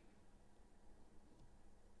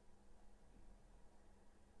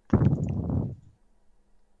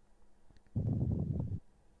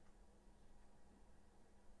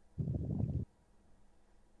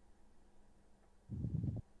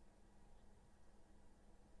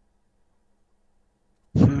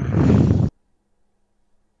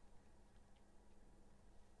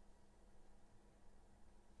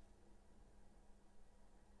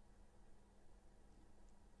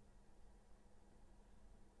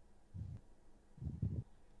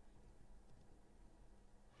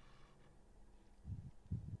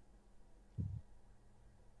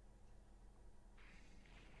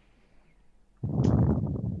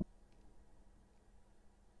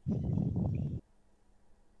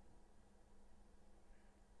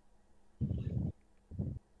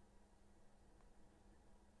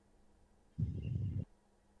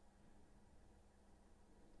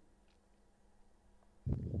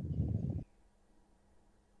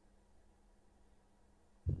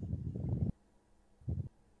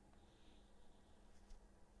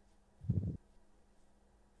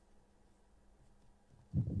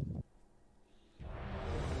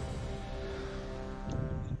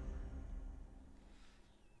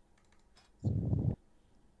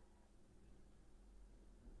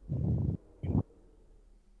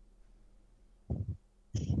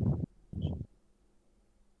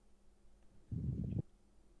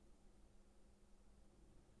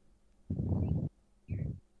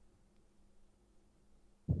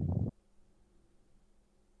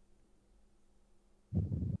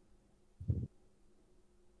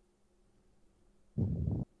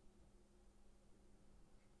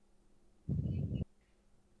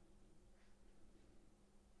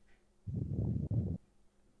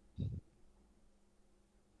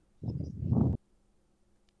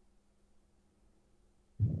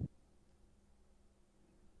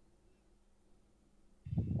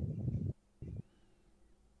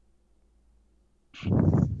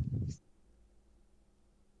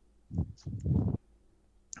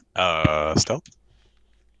 Stealth?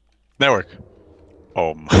 Network.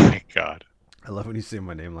 Oh my god. I love when you say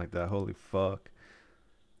my name like that. Holy fuck.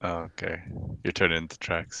 Oh, okay. You're turning into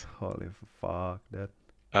tracks. Holy fuck, that.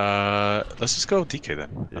 Let's just go DK then.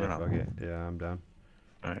 I Yeah, don't fuck it. know. Yeah, I'm down.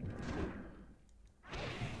 All right.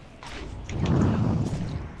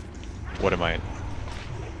 What am I?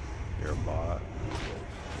 You're a bot.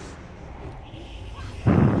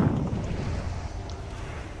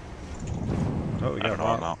 Oh, we I got don't know.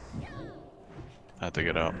 I'm bot. out. I have to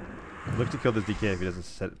get out. Look to kill this DK if he doesn't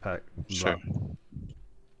set it pack. Sure.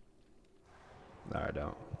 No, I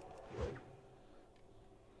don't.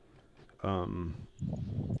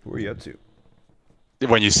 What are you up to?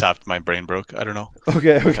 When you sapped, my brain broke. I don't know.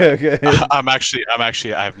 Okay. I'm actually.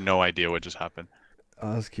 I have no idea what just happened.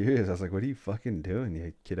 I was curious. I was like, what are you fucking doing,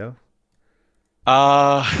 you kiddo?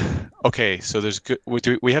 Okay. So there's good.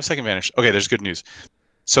 We have second vanish. Okay. There's good news.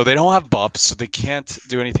 So they don't have buffs, so they can't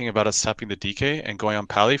do anything about us tapping the DK and going on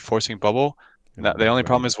Pally, forcing bubble. Now, the only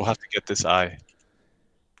problem is we'll have to get this eye.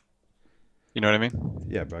 You know what I mean?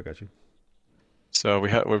 Yeah, bro, I got you. So we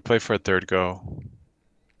play for a third go.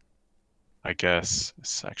 I guess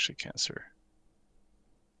it's actually cancer.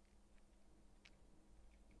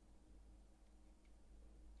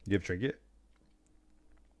 You have trinket?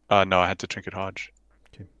 No, I had to trinket Hodge.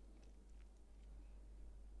 Okay.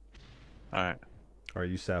 All right. Or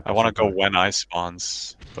you sap. I want to go when eye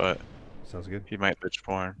spawns, but sounds good. he might Lich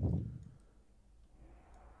Born.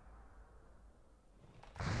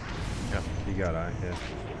 Yeah, he got eye. Yeah.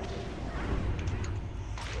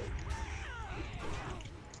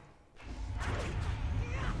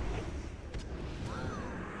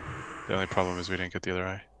 The only problem is we didn't get the other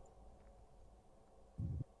eye.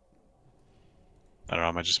 I don't know.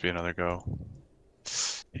 It might just be another go.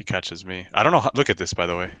 He catches me. I don't know. Look at this, by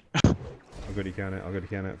the way. I'll go to count it. I'll go to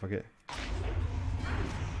count it. Fuck it.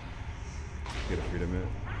 Get a freedom it.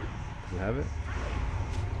 Doesn't have it.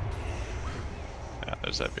 Yeah,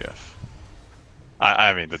 there's FBF.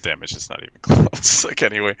 I mean, the damage is not even close. Like,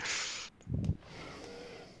 anyway.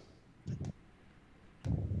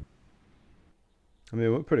 I mean, it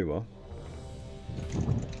went pretty well.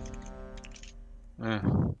 Yeah,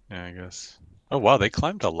 I guess. Oh, wow, they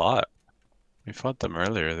climbed a lot. We fought them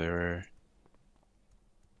earlier. They were...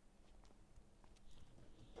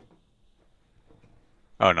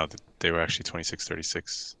 Oh, no, they were actually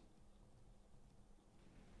 26-36.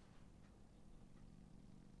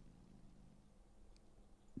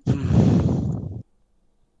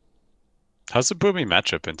 How's the Boomy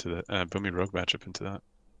matchup into the Boomy Rogue matchup into that?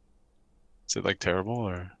 Is it like terrible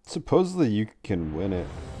or? Supposedly you can win it.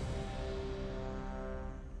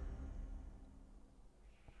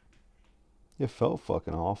 It felt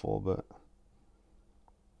fucking awful, but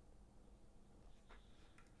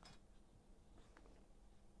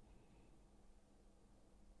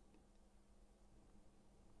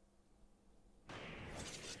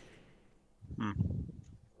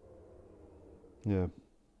yeah.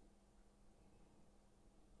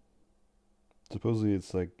 Supposedly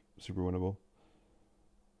it's like super winnable.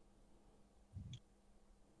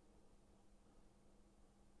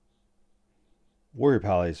 Warrior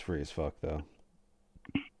Pally is free as fuck though.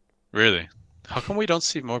 Really? How come we don't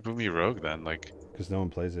see more Boomy Rogue then? Like, because no one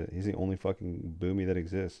plays it. He's the only fucking Boomy that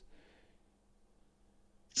exists.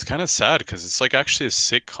 it's kind of sad because it's like actually a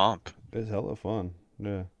sick comp. It's hella fun.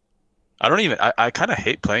 Yeah. I kind of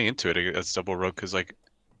hate playing into it as double rogue because like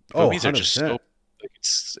Boomies are just so like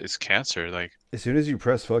it's cancer. Like as soon as you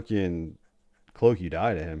press fucking cloak, you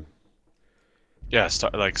die to him. yeah,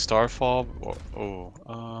 Starfall.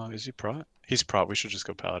 Is he prot? He's prot. We should just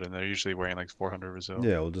go paladin. They're usually wearing like 400 Brazil.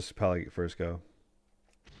 Yeah, we'll just probably first go.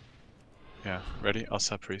 Yeah, ready? I'll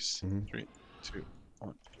set priest. 3, 2,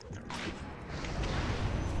 1.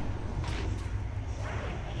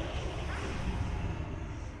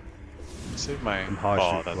 Save my.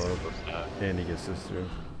 Oh, that's so sad. And he gets this through.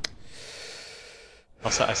 I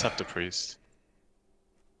set the priest.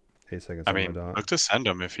 8 seconds. I mean, look to send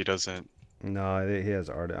him if he doesn't. No, he has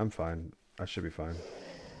art. I'm fine. I should be fine.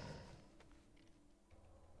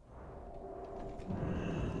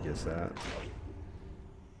 Guess that.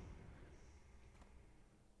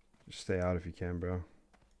 Just stay out if you can, bro.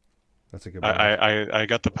 That's a good. I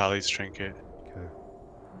got the Pally's trinket. Okay.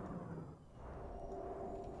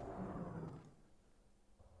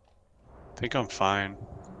 I think I'm fine.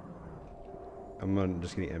 I'm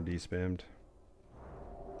just getting MD spammed.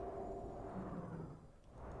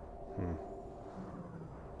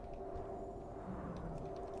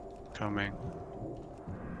 Coming.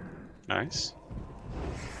 Nice.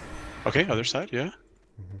 Okay, other side, yeah.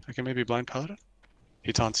 I can maybe blind paladin.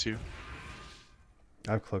 He taunts you.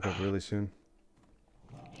 I have cloak up really soon.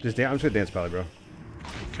 I'm just gonna dance Pally, bro.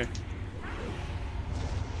 Okay.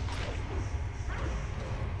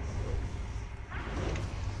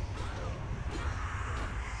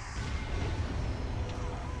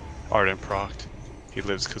 Arden procced. He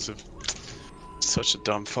lives because of such a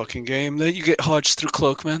dumb fucking game that you get hodged through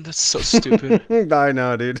cloak, man. That's so stupid. I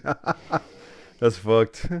know, dude. That's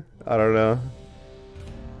fucked. I don't know.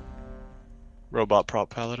 Robot prop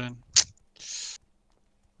paladin.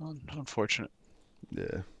 Unfortunate.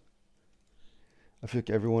 Yeah. I feel like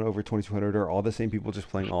everyone over 2200 are all the same people just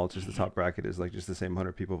playing alts. Just the top bracket is like just the same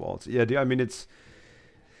 100 people of alts. Yeah, dude. I mean, it's.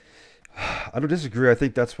 I don't disagree. I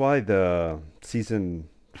think that's why the season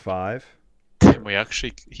 5 We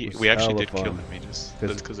actually was we actually hella did kill fun. him. He just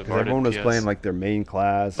Because because of everyone Arden was PS. playing like their main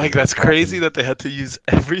class. Like and that's crazy fucking- that they had to use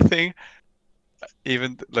everything,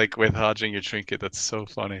 even like with hodging your trinket. That's so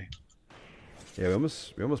funny. Yeah, we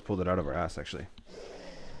almost pulled it out of our ass actually.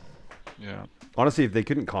 Yeah. Honestly, if they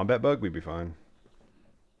couldn't combat bug, we'd be fine.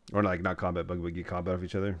 Or like not combat bug, we'd get combat off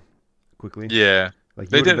each other quickly. Yeah. Like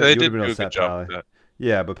They did. They you would did have been do a upset, good job Pally. with that.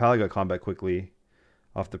 Yeah, but Pally got combat quickly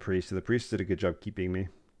off the priest. So the priest did a good job keeping me.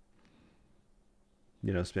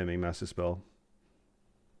 You know, spamming master spell.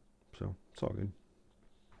 So it's all good.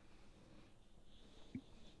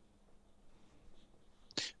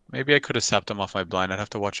 Maybe I could have sapped him off my blind. I'd have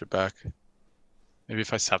to watch it back. Maybe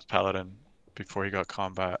if I sapped Paladin before he got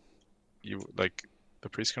combat, you like the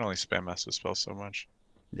priest can only spam master spell so much.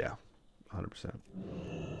 Yeah, 100%.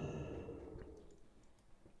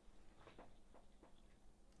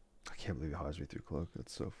 I can't believe he hodged me through cloak.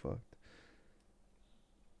 That's so fucked.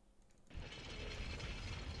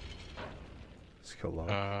 Let's kill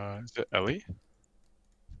Log. Is it Ellie?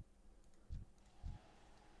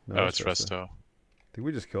 No, Oh, that's it's Resto. Resto. I think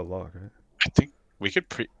we just killed Log, right? I think we could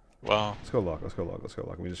well. Let's go Log. Let's go Log. Let's go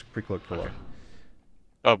Log. We just pre-cloak for Okay. Log.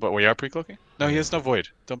 Oh, but we are pre-cloaking? No, he Yeah. has no void.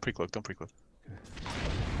 Don't pre-cloak. Don't pre-cloak.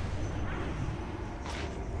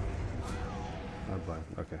 I'm blind.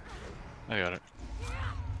 Okay. I got it.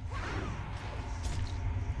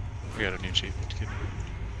 We got a new chief. Just kidding.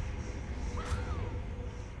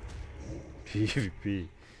 PvP.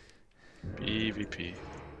 EVP.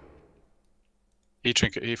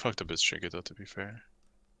 He fucked up his trinket though, to be fair.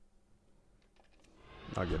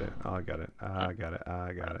 I'll get it. I got it. I got it.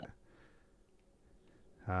 I got it.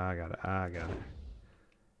 I got it. I got it.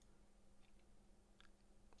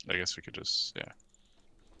 I guess we could just, yeah.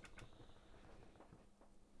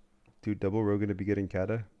 Dude, double row gonna be getting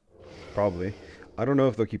Kata? Probably. I don't know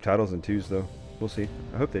if they'll keep titles in 2s though. We'll see.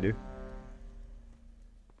 I hope they do.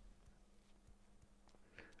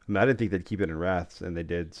 I mean, I didn't think they'd keep it in Wraths, and they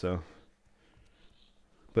did, so.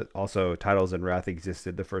 But also, titles in Wrath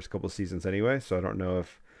existed the first couple seasons anyway, so I don't know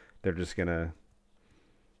if they're just gonna.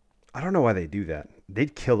 I don't know why they do that.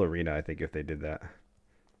 They'd kill Arena, I think, if they did that.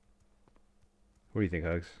 What do you think,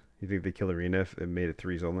 Hugs? You think they kill Arena if it made it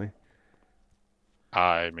 3s only?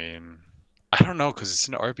 I mean, I don't know, because it's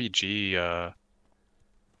an RPG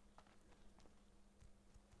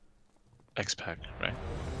X-Pack, right?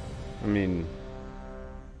 I mean,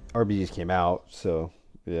 RBGs came out, so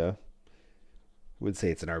yeah. Would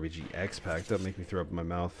say it's an RPG X pack. That'd make me throw up in my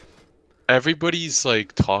mouth. Everybody's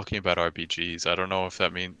like talking about RPGs. I don't know if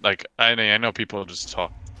that means like I know people just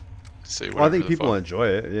talk, say whatever. Well, I think the people fuck. enjoy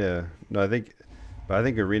it. Yeah. No, I think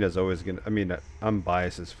Arena's always gonna. I mean, I'm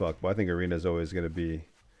biased as fuck, but I think Arena's always gonna be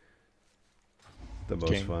the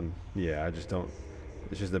most King. fun. Yeah, I just don't.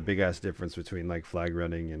 It's just a big ass difference between like flag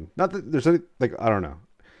running and not that there's any like I don't know.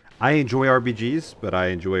 I enjoy RPGs, but I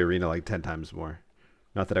enjoy Arena like 10 times more.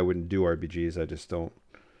 Not that I wouldn't do RPGs, I just don't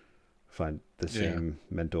find the same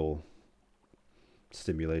mental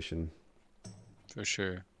stimulation. For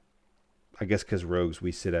sure. I guess because rogues,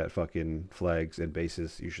 we sit at fucking flags and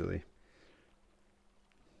bases usually.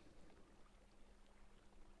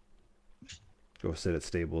 Go sit at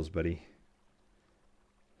stables, buddy.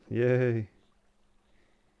 Yay.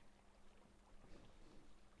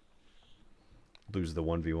 Lose the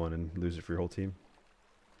 1v1 and lose it for your whole team.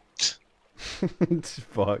 It's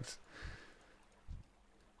fucked.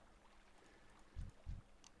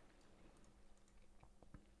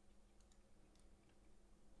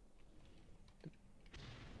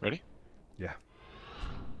 Ready? Yeah.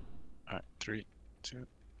 All right, 3, 2,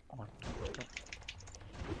 1,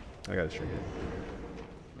 go. I gotta shrink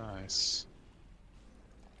it. Nice.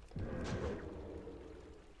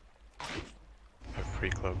 I have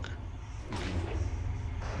pre-cloak.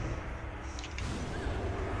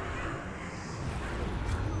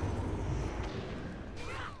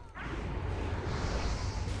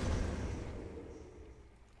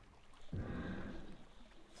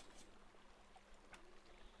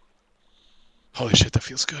 Holy shit, that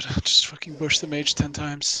feels good. Just fucking bush the mage 10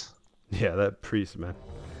 times. Yeah, that priest, man.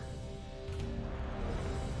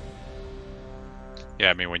 Yeah,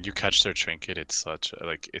 I mean when you catch their trinket, it's such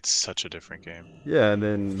a different game. Yeah, and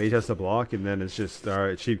then mage has to block, and then it's just all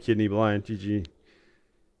right. Cheap kidney blind. GG.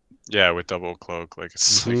 Yeah, with double cloak, like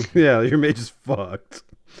it's like Yeah, your mage is fucked.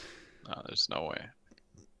 no, there's no way.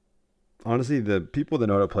 Honestly, the people that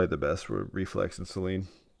know how to play the best were Reflex and Celine.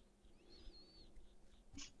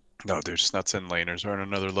 No, dude, Snuts and laners are on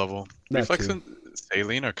another level. That Reflex too. and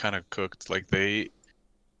Saline are kind of cooked. Like they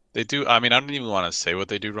do. I mean, I don't even want to say what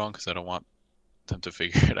they do wrong because I don't want them to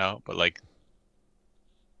figure it out. But like,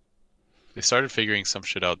 they started figuring some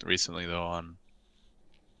shit out recently though on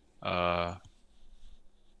uh,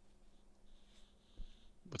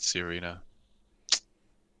 what's the arena?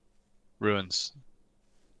 Ruins.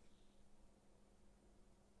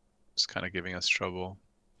 It's kind of giving us trouble.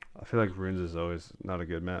 I feel like Runes is always not a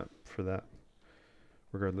good map for that.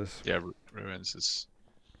 Regardless. Yeah, Ruins is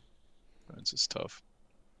tough.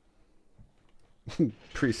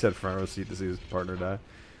 Preset front row seat to see his partner die.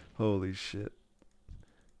 Holy shit.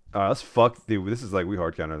 Alright, let's fuck, dude. This is like, we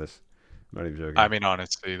hard counter this. I'm not even joking. I mean,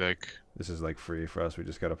 honestly, like This is like free for us. We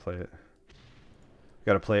just gotta play it.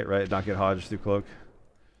 Gotta play it right, not get hodged through cloak.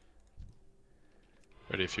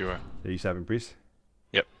 ready if you are. Are you saving priest?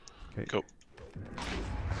 Yep. Okay. Go.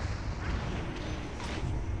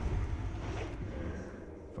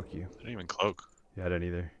 Fuck you. I didn't even cloak. Yeah, I didn't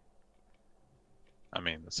either. I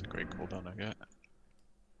mean, that's a great cooldown I get.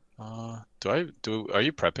 Are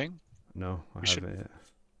you prepping? No, I We should- haven't yet.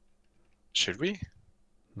 Should we?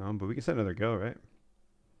 No, but we can set another go, right?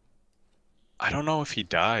 I don't know if he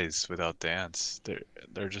dies without dance.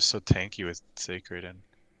 They're just so tanky with sacred and.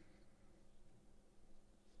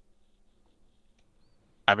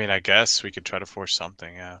 I mean, I guess we could try to force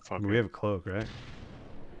something. Yeah, I fuck mean, it. we have a cloak, right?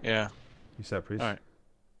 Yeah. You set priest? Alright.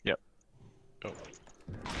 Yep. Go.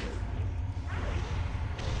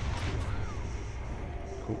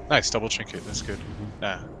 Cool. Nice double trinket. That's good.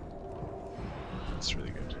 Nah. That's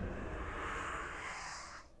really good.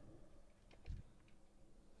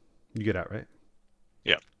 You get out, right?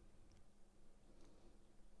 Yep.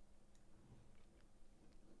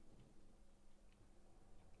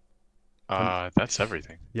 That's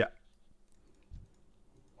everything. Yeah.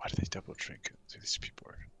 Why do they double trinket? These people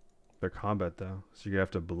are. They're combat though, so you have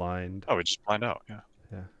to blind. Oh, we just blind out. Yeah.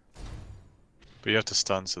 Yeah. But you have to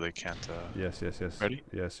stun so they can't. Yes, yes, yes. Ready?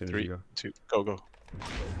 Yeah, as soon as 3, you go. 2, go.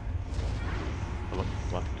 Oh, look,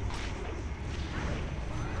 blind.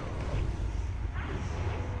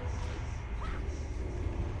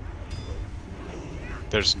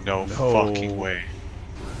 There's no fucking way.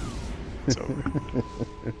 It's over.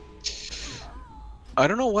 I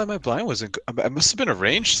don't know why my blind wasn't. It must have been a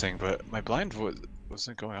range thing, but my blind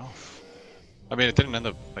wasn't going off. I mean, it didn't end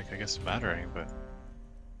up, like, I guess, mattering, but.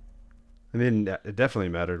 I mean, it definitely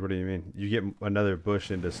mattered. What do you mean? You get another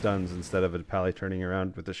bush into stuns instead of a pally turning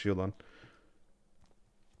around with the shield on.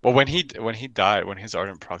 Well, when he died, when his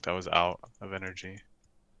ardent proc, I was out of energy.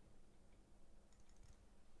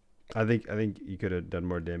 I think you could have done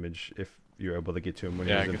more damage if you were able to get to him when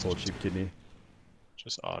he was in full cheap kidney.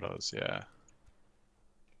 Just autos, yeah.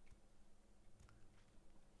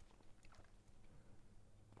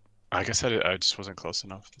 I guess I just wasn't close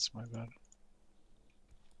enough. That's my bad.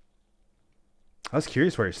 I was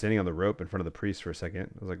curious why you're standing on the rope in front of the priest for a second.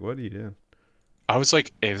 I was like, what are you doing? I was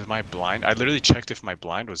like, is my blind? I literally checked if my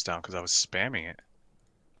blind was down because I was spamming it.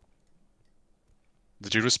 The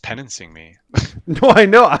dude was penancing me. No, I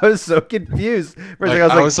know. I was so confused. For a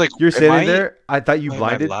second, I was like, you're standing there. I thought you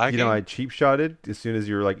blinded. You know, I cheap shotted as soon as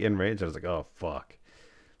you were like in range. I was like, oh fuck.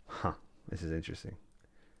 Huh. This is interesting.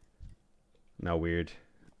 Now weird.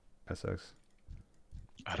 That sucks.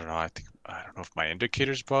 I don't know. I don't know if my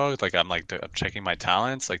indicator's bugged. Like I'm checking my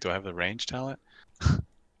talents. Like, do I have the range talent?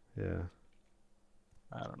 Yeah.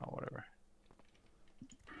 I don't know. Whatever.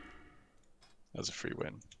 That was a free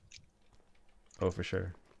win. Oh, for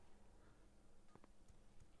sure.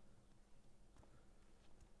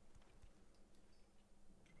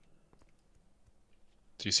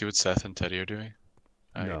 Do you see what Seth and Teddy are doing?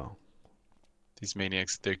 No. These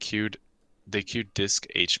maniacs, they queued disc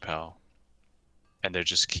HPAL, and they're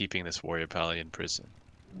just keeping this warrior pally in prison.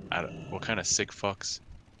 What kind of sick fucks?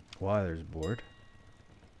 Why? There's board?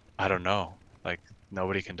 I don't know. Like,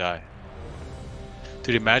 nobody can die.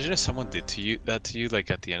 Dude, imagine if someone did that to you, like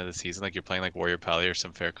at the end of the season, like you're playing like warrior pally or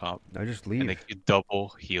some fair comp. I just leave. And they queue double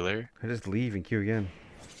healer. I just leave and queue again.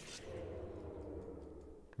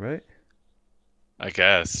 Right? I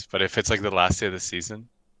guess, but if it's like the last day of the season,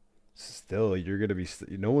 still you're gonna be.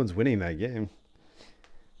 No one's winning that game.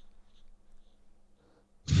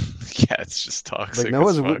 yeah, it's just toxic. Like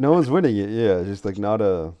no one's winning it. Yeah, it's just like not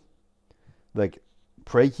a like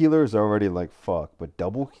Prey healer is already like fuck, but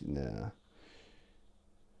double nah.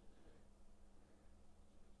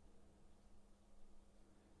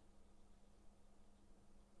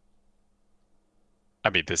 I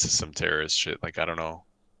mean, this is some terrorist shit. Like, I don't know.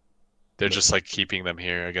 They're Look, just like keeping them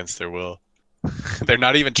here against their will. They're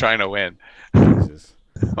not even trying to win. Jesus.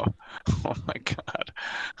 Oh my god.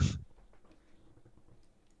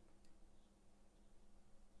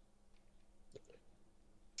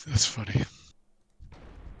 That's funny.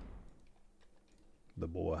 The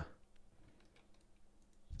boy.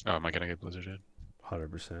 Oh, am I gonna get blizzarded?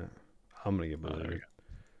 100%. I'm gonna get Oh, there we blizzarded. go.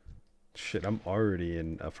 Shit, I'm already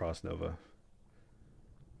in a Frost Nova.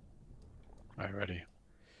 Alright, ready.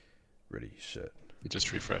 Ready, shit. It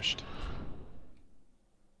just refreshed.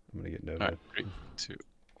 I'm gonna get Alright, Nova. 3, 2,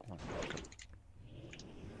 1,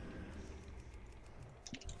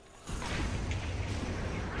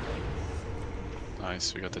 go.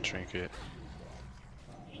 Nice, we got the trinket.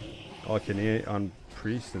 I'll kidney on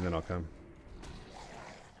Priest and then I'll come.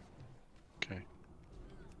 Okay.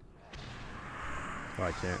 Oh,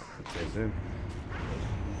 I can't. Okay, soon.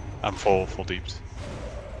 I'm full deeped.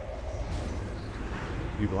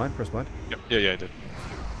 You blind? Press blind? Yep. Yeah, I did.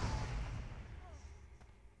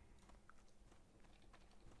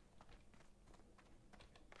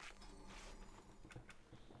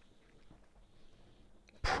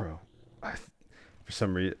 Bro. For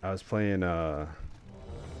some reason, I was playing, I'm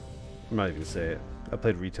not even gonna say it. I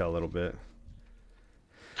played retail a little bit.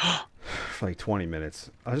 For like 20 minutes.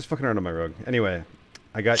 I was just fucking around on my rogue. Anyway,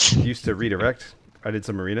 I got used to redirect. I did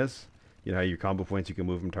some arenas. You know how your combo points, you can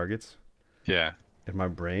move them targets? Yeah. In my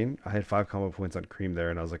brain, I had 5 combo points on Cream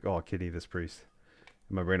there, and I was like, oh, I'll kidney this Priest.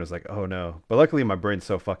 And my brain was like, oh no. But luckily, my brain's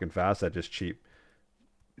so fucking fast, I just cheap.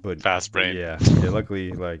 Fast But brain. yeah,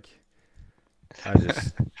 luckily, like,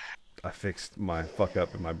 I fixed my fuck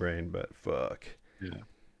up in my brain, but fuck. Yeah.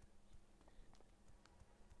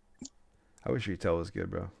 I wish retail was good,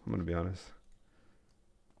 bro. I'm gonna be honest.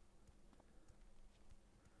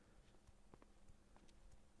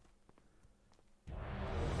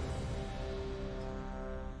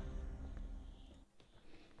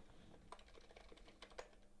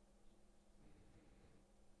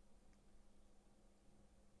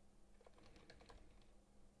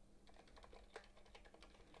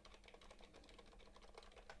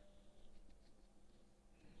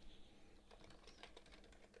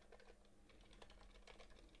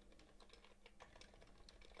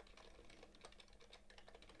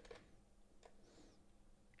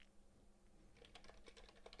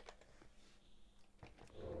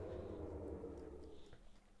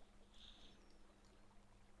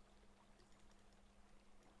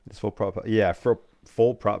 This full prop, yeah, for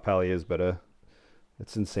full prop pally is better.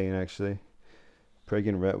 It's insane, actually. Preg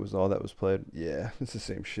and Ret was all that was played. Yeah, it's the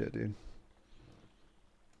same shit, dude.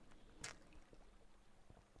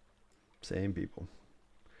 Same people.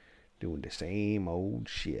 Doing the same old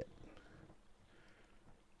shit.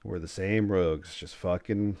 We're the same rogues, just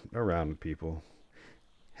fucking around with people.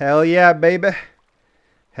 Hell yeah, baby.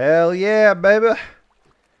 Hell yeah, baby.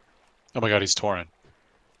 Oh my god, he's Tauren.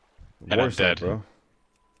 And I'm War's up, dead. bro.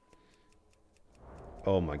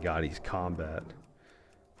 Oh my god, he's combat.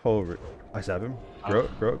 Holy, I stab him. Grow,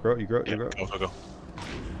 you grow, Yeah, you grow. go.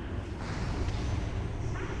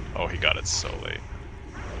 Oh, he got it so late.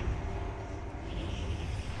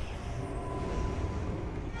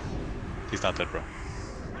 He's not dead, bro.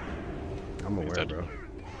 I'm He's aware, dead. bro.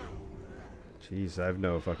 Jeez, I have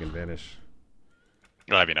no fucking vanish.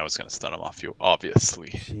 No, I mean, I was gonna stun him off you, obviously.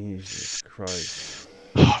 Jesus Christ.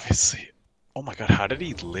 Obviously. Oh my god, how did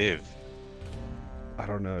he live? I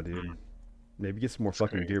don't know, dude. Maybe get some more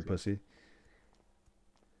fucking crazy. gear, pussy.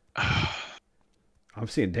 I'm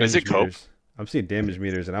seeing Is it damage cope? meters. I'm seeing damage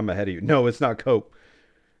meters, and I'm ahead of you. No, it's not cope.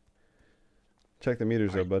 Check the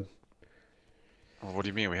meters, though, bud. Well, what do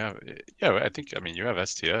you mean? We have. Yeah, I mean, you have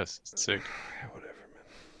STS. It's sick. Whatever, man.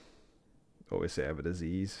 Always say I have a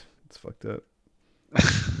disease. It's fucked up.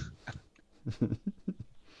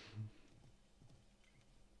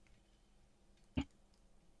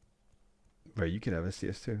 Bro, you can have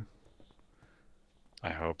STS too. I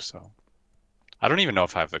hope so. I don't even know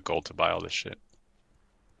if I have the gold to buy all this shit.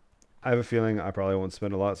 I have a feeling I probably won't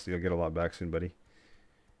spend a lot, so you'll get a lot back soon, buddy.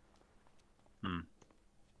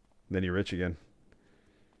 Then you're rich again.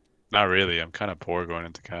 Not really. I'm kind of poor going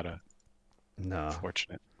into Kata. Nah.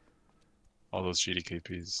 Fortunate. All those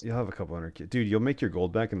GDKPs. You'll have a couple hundred. Dude, you'll make your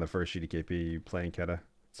gold back in the first GDKP playing Keta.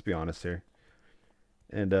 Let's be honest here.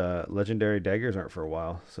 And legendary daggers aren't for a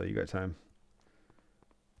while, so you got time.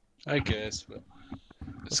 I guess, but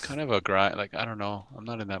it's kind of a grind. Like, I don't know. I'm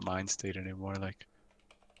not in that mind state anymore. Like,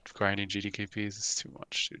 grinding GDKPs is too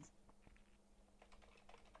much, dude.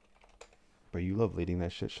 But you love leading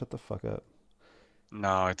that shit. Shut the fuck up.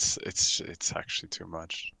 No, it's actually too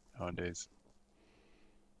much nowadays.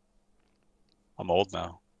 I'm old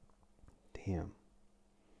now. Damn.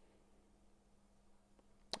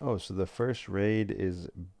 Oh, so the first raid is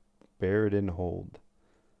Barrett Hold.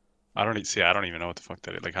 I don't see. I don't even know what the fuck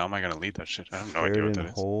that is. Like, how am I gonna lead that shit? I have no idea what Barrett that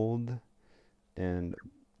is. Hold and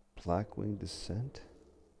Blackwing Descent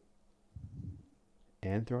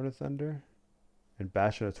and Throne of Thunder and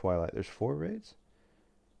Bastion of Twilight. There's 4 raids?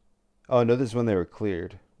 Oh, no, this is when they were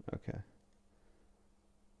cleared. Okay.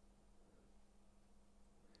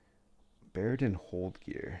 Barrett Hold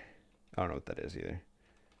gear. I don't know what that is either.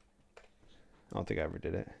 I don't think I ever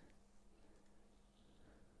did it.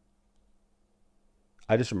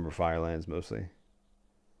 I just remember Firelands mostly.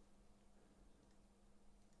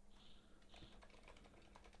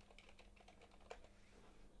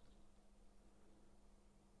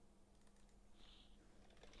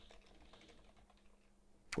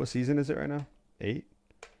 What season is it right now? 8?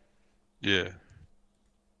 Yeah.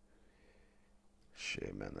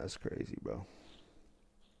 Shit, man, that's crazy, bro.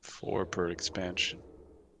 4 per expansion.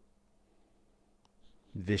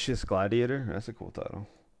 Vicious Gladiator? That's a cool title.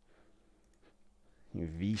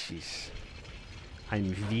 Vicious.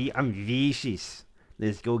 I'm vicious.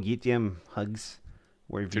 Let's go get them hugs.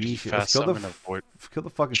 We're Dude, he vicious. fast Let's kill summon kill the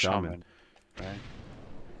fucking shaman. shaman. Right?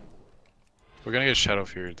 We're gonna get Shadow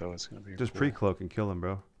Fury though. It's gonna be Just cool. pre-cloak and kill him,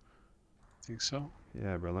 bro. Think so?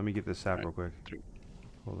 Yeah, bro. Let me get this sap Right. real quick.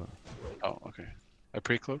 Hold on. Oh, okay. I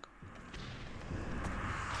pre-cloak.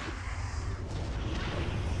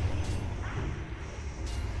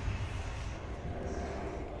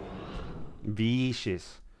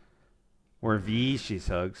 Vicious. We're vicious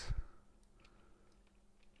hugs.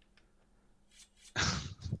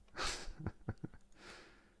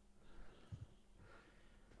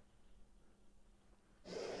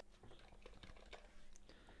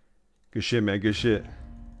 Good shit, man. Good shit.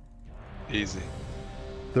 Easy.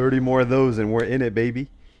 30 more of those and we're in it, baby.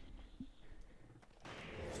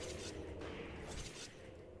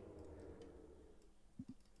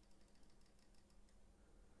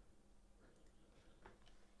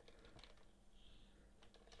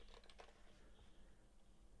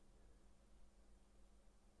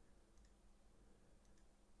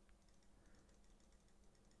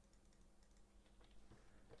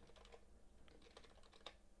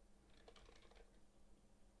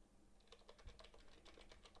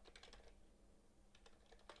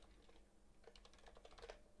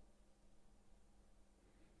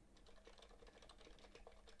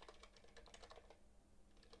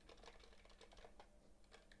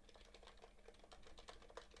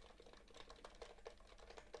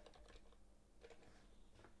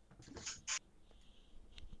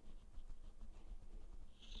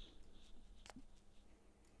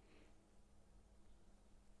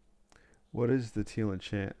 What is the teal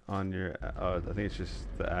enchant on your... I think it's just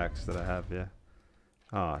the axe that I have, yeah.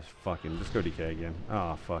 Ah, oh, fucking... Just go DK again.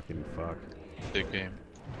 Ah, oh, fucking fuck. Big game.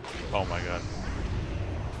 Oh my god.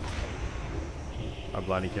 I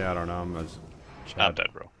blind DK, I don't know. I'm dead,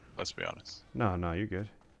 bro. Let's be honest. No, you're good.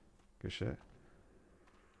 Good shit.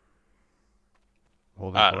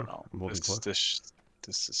 I don't know. I'm holding cloak. This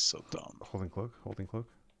is so dumb. Holding cloak. Holding cloak.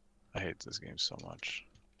 I hate this game so much.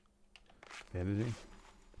 Bandaging.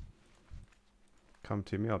 Come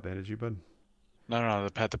to me, I'll bandage you, bud. No,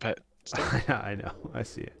 the pet. I know, I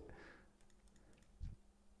see it.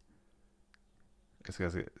 This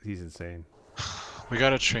guy's, he's insane. We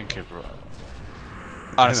got a trinket, bro.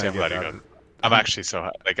 Honestly, I'm glad you got it. I'm actually so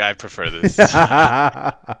happy. Like, I prefer this.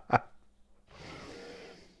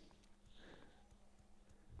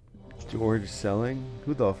 George selling?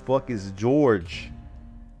 Who the fuck is George?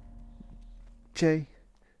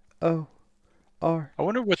 J-O-R. I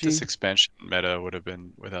wonder what this expansion meta would have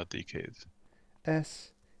been without DKs.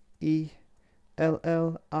 S-E-L-L-I-N-G-G.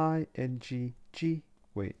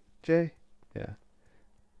 Wait, J? Yeah.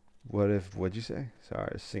 What'd you say? Sorry,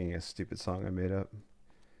 I was singing a stupid song I made up.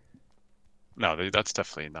 No, that's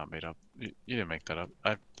definitely not made up. You didn't make that up.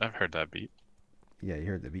 I've heard that beat. Yeah, you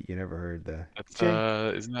heard the beat. You never heard the... That's,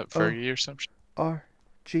 isn't that Fergie or some shit?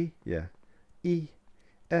 R-G? Yeah.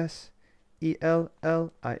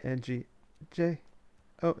 E-S-E-L-L-I-N-G-J.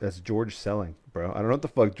 Oh, that's George Selling, bro. I don't know what the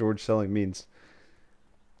fuck George Selling means.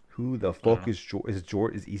 Who the fuck is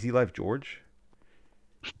George? Is Easy Life George?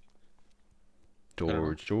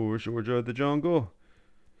 George of the jungle.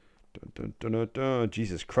 Dun, dun, dun, dun, dun.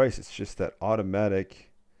 Jesus Christ, it's just that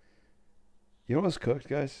automatic. You know what's cooked,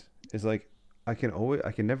 guys? Is like I can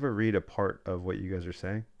never read a part of what you guys are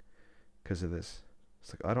saying because of this.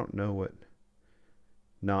 It's like, I don't know what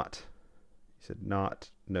not. He said, not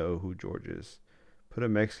know who George is. Put a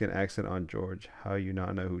Mexican accent on George. How you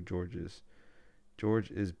not know who George is?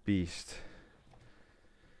 George is beast.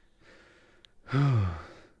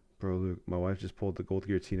 Bro, Luke, my wife just pulled the gold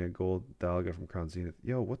Giratina gold Dalga from Crown Zenith.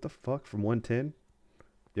 Yo, what the fuck? From 110?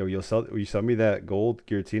 Yo, will you sell me that gold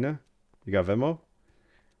Giratina? You got Venmo?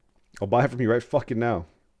 I'll buy it from you right fucking now.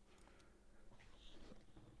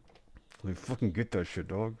 Let me fucking get that shit,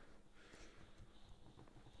 dog.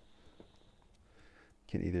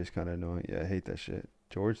 Can't either is kind of annoying. Yeah, I hate that shit.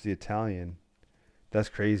 George the Italian. That's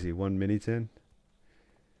crazy. One mini tin.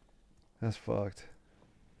 That's fucked.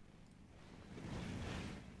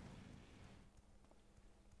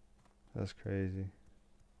 That's crazy.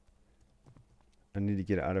 I need to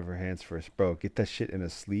get it out of her hands first. Bro, get that shit in a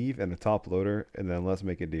sleeve and a top loader, and then let's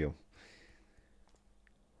make a deal.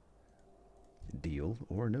 Deal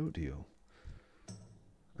or no deal?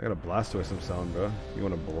 I got a Blastoise I'm selling, bro. You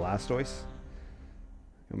want a Blastoise?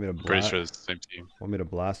 You want me to I'm pretty sure it's the same team. Want me to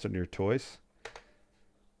blast on your toys?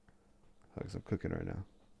 Hugs, I'm cooking right now.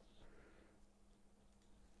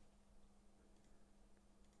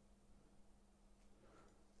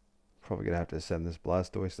 Probably gonna have to send this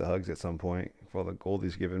Blastoise to Hugs at some point for all the gold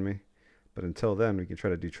he's given me. But until then, we can try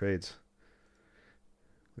to do trades.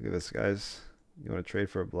 Look at this, guys. You want to trade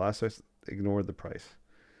for a Blastoise? Ignore the price.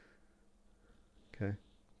 Okay,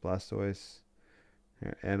 Blastoise.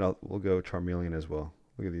 Here, and we'll go Charmeleon as well.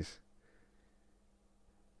 Look at these.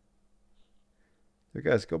 Hey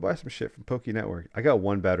guys, go buy some shit from Poke Network. I got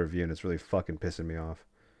one bad review and it's really fucking pissing me off.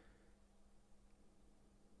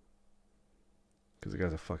 Because the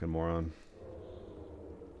guy's a fucking moron.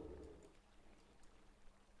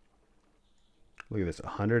 Look at this,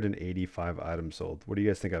 185 items sold. What do you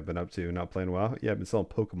guys think I've been up to? Not playing WoW? Yeah, I've been selling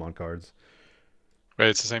Pokemon cards. Wait,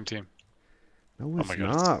 it's the same team. No, Oh it's my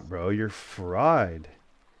God, not, bro. You're fried.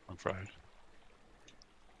 I'm fried.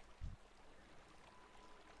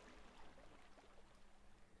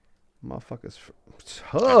 Motherfuckers.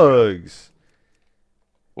 Hugs.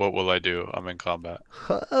 What will I do? I'm in combat.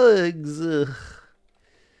 Hugs. Ugh.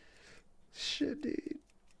 Shit, dude.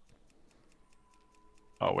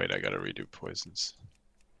 Oh wait, I gotta redo poisons.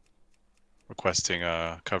 Requesting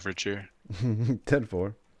coverage here.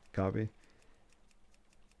 10-4. Copy.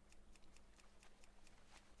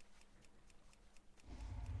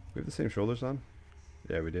 We have the same shoulders on?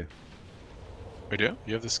 Yeah, we do. We do?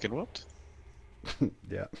 You have the skin whooped?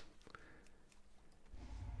 Yeah.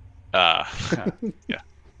 Yeah.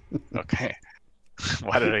 Okay.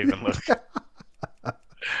 Why did I even look?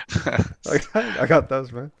 I got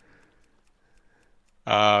those, man.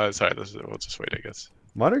 Sorry, we'll just wait, I guess.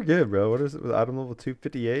 Mine are good, bro. What is it? With item level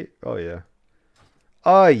 258? Oh, yeah.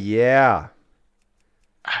 Oh, yeah.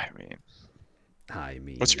 I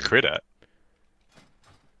mean, what's your crit at?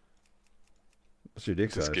 What's your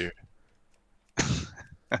dick Just size? gear.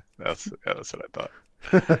 That's what I thought.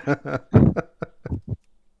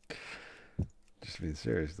 Just being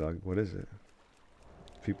serious, dog. What is it?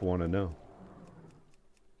 People want to know.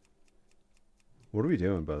 What are we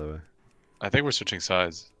doing, by the way? I think we're switching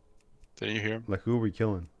sides. Didn't you hear him? Like, who are we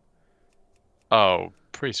killing? Oh,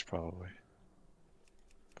 priest probably.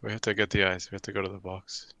 We have to get the eyes. We have to go to the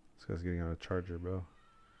box. This guy's getting on a charger, bro.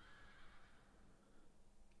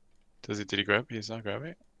 Did he grab? He's not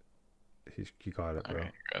grabbing? He caught it, bro. Okay,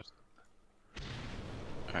 he grabs.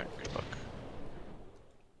 Alright, good luck.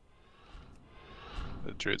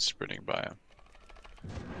 The druid's sprinting by him.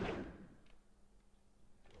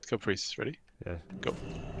 Let's go, priest. Ready? Yeah. Go.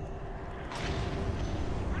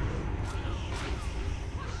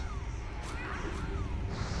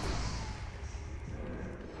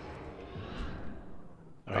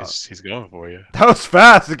 Oh, he's going for you. That was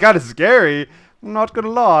fast. It got scary. I'm not gonna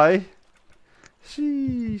lie.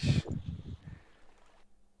 Sheesh.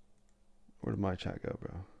 Where did my chat go,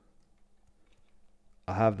 bro?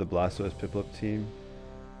 I have the Blastoise Piplup team.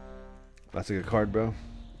 That's a good card, bro.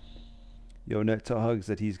 Yo, Net tell Hugs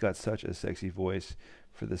that he's got such a sexy voice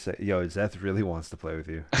for the Yo, Zeth really wants to play with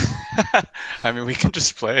you. I mean, we can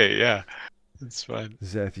just play. Yeah, it's fine.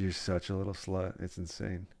 Zeth, you're such a little slut. It's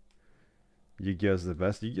insane. Yu-Gi-Oh's the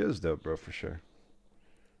best. Yu-Gi-Oh's dope, bro, for sure.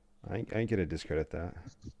 I ain't gonna discredit that.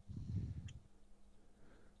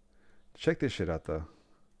 Check this shit out, though.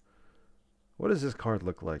 What does this card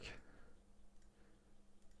look like?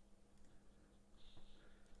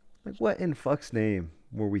 Like, what in fuck's name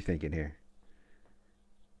were we thinking here?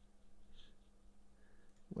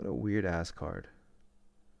 What a weird ass card.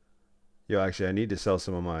 Yo, actually, I need to sell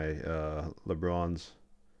some of my LeBrons.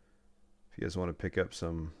 If you guys want to pick up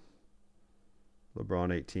some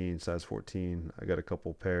LeBron 18, size 14. I got a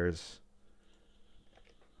couple pairs.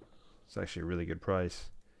 It's actually a really good price.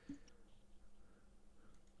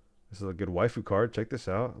 This is a good waifu card. Check this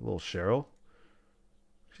out. A little Cheryl.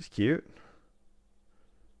 She's cute.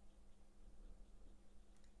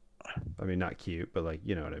 I mean, not cute, but like,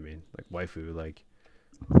 you know what I mean. Like waifu, like,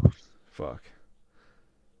 fuck.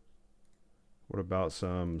 What about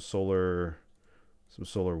some solar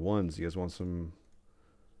ones? You guys want some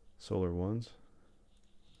solar ones?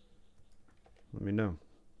 Let me know.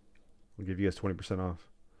 We'll give you guys 20% off.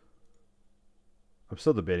 I'm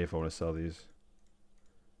still debating if I want to sell these.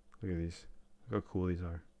 Look at these. Look how cool these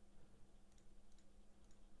are.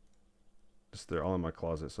 Just they're all in my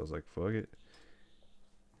closet, so I was like, fuck it.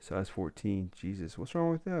 Size 14. Jesus, what's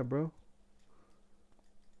wrong with that, bro?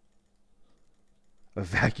 A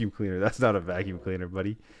vacuum cleaner. That's not a vacuum cleaner,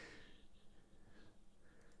 buddy.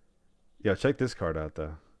 Yo, check this card out,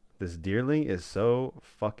 though. This Deerling is so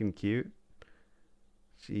fucking cute.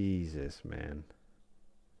 Jesus, man.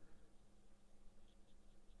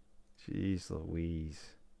 Jeez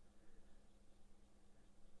Louise.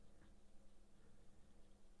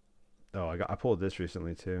 Oh, I pulled this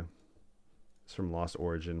recently, too. It's from Lost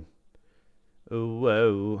Origin. Oh,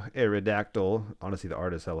 whoa. Aerodactyl. Honestly, the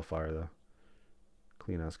art is hella fire, though.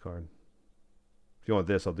 Clean ass card. If you want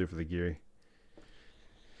this, I'll do it for the Geary.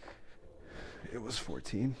 It was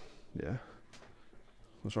 14. Yeah.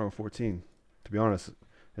 What's wrong with 14? To be honest,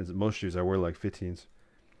 as most shoes I wear like 15s.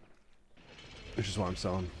 Which is why I'm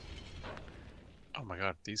selling. Oh my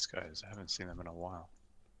god, these guys. I haven't seen them in a while.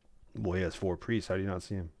 Well, he has 4 priests. How do you not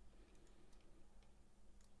see him?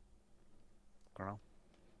 I don't know.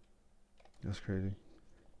 That's crazy.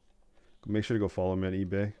 Make sure to go follow me on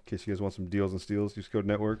eBay in case you guys want some deals and steals. Use code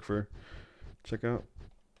network for checkout.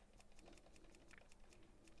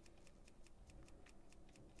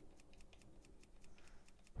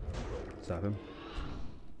 Stop him.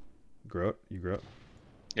 Grow it. You grow it.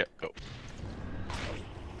 Yeah, go.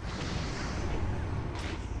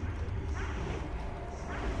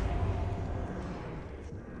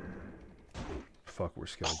 Fuck, we're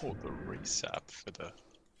scared. Oh, the race app for the.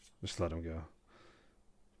 Just let him go.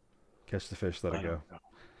 Catch the fish, let it go.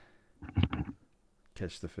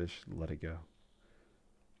 Catch the fish, let it go.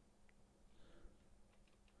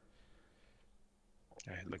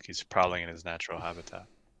 Alright, look, he's prowling in his natural habitat.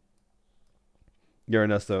 Yeah,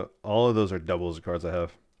 Ernesto, all of those are doubles of cards I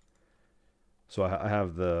have. So I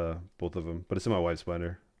have the both of them, but it's in my wife's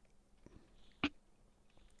binder.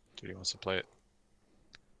 Dude, he wants to play it.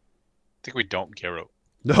 I think we don't Gyro.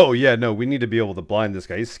 No, yeah, no, we need to be able to blind this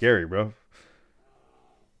guy. He's scary, bro.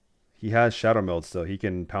 He has Shadow Meld still. He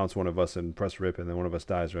can pounce one of us and press rip, and then one of us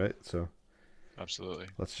dies, right? So Absolutely.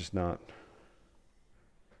 let's just not.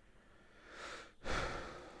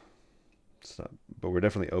 Stop. But we're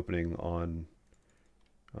definitely opening on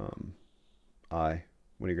I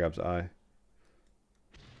when he grabs I.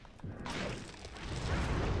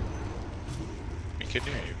 We can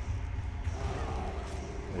hear you.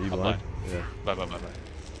 Are you I'm blind? blind. Yeah. Bye.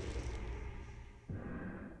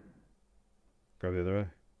 Grab the other way.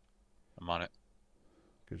 I'm on it.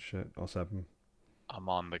 Good shit. I'll sap him. I'm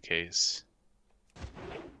on the case.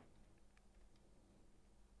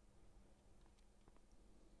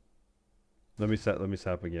 Let me sap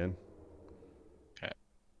again. Okay.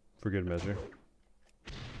 For good measure.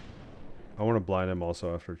 I want to blind him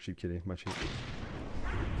also after cheap kitty. My cheap.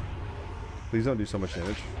 Please don't do so much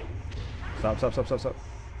damage. Stop.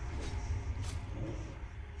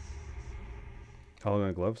 How long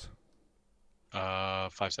on gloves?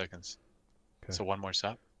 5 seconds. Okay. So one more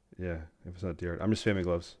sap. Yeah, if it's not deer. I'm just spamming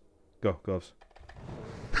gloves. Go, gloves.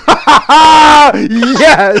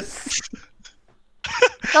 Yes!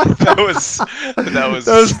 that was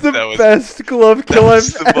the best glove kill I've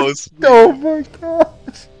the most Oh my god.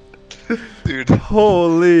 dude.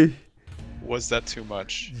 Holy. Was that too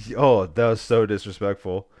much? Oh, that was so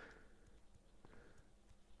disrespectful.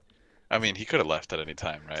 I mean, he could have left at any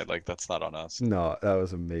time, right? Like, that's not on us. No, that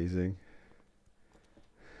was amazing.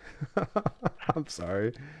 I'm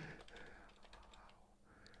sorry.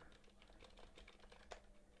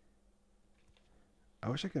 I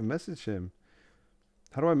wish I could message him.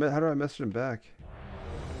 How do I message him back?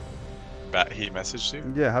 He messaged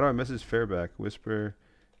you? Yeah, how do I message Fairback? Whisper.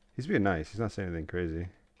 He's being nice. He's not saying anything crazy.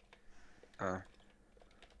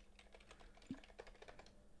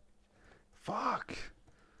 Fuck.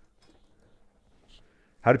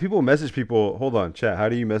 How do people message people? Hold on, chat. How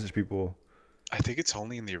do you message people? I think it's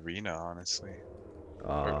only in the arena, honestly.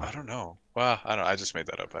 Or, I don't know. Well, I don't. I just made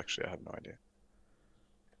that up. Actually, I have no idea.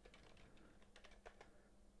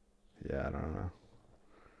 Yeah, I don't know.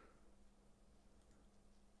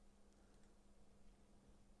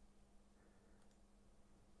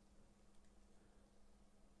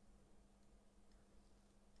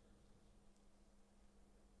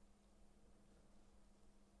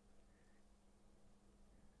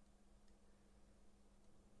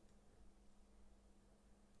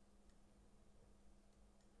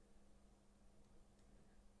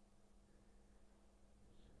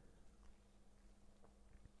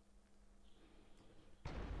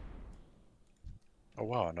 Oh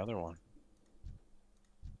wow, another one.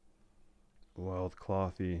 Wild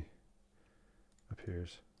Clothy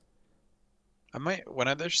appears. I might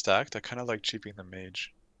when they're stacked. I kind of like cheaping the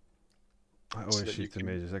mage I so always that you cheat the can.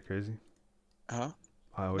 mage. Is that crazy? Huh?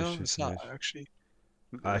 I always No, cheat it's the not mage. actually.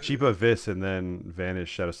 I cheap a Vis and then vanish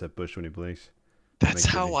Shadow Step Bush when he blinks. And That's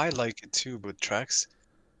then how gimme. I like it too. But Trax,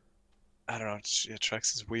 I don't know. Yeah,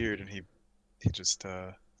 Trax is weird, and he just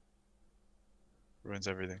ruins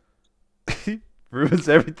everything. Ruins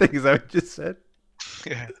everything. Is that what you just said?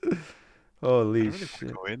 Yeah, I Holy don't really want to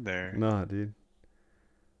shit. go in there. Nah, dude.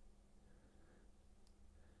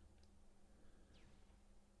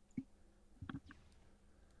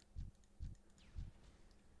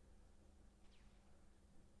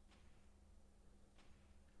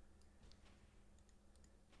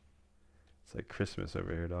 It's like Christmas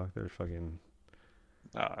over here, dog. They're fucking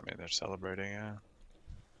No, I mean they're celebrating. Yeah.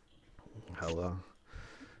 hella,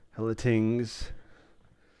 hella tings.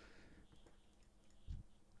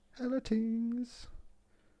 Hella tings.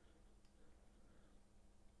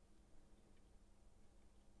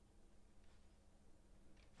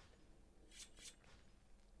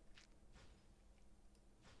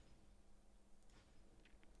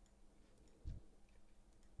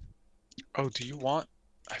 Oh, do you want?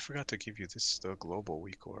 I forgot to give you this the global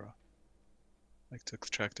week aura. Like to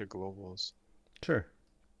track their globals. Sure.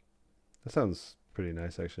 That sounds pretty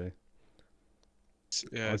nice, actually.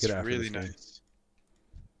 Yeah, I'll get it it's after the really stream. nice.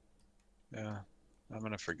 Yeah, I'm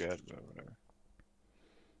gonna forget, but whatever.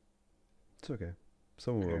 It's okay.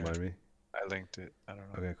 Someone will Here, remind me. I linked it. I don't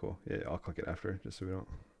know. Okay, cool. Yeah, I'll click it after, just so we don't.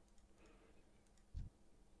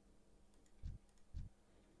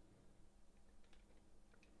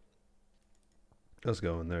 Let's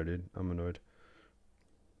go in there, dude. I'm annoyed.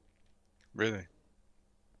 Really? I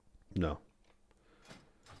No.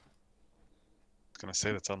 was gonna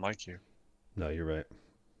say that's unlike you. No, you're right.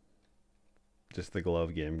 Just the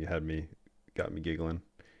glove game got me giggling.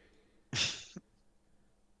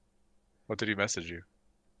 What did he message you?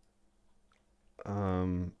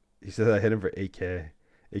 He said I hit him for 8K.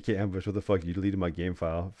 8K ambush. What the fuck? You deleted my game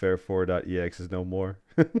file. Fair4.ex is no more.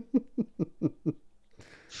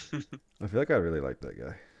 I feel like I really like that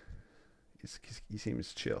guy. He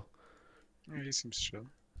seems chill. Yeah, he seems chill.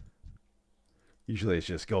 Usually it's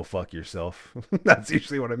just go fuck yourself. That's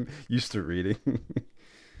usually what I'm used to reading.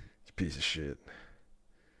 Piece of shit.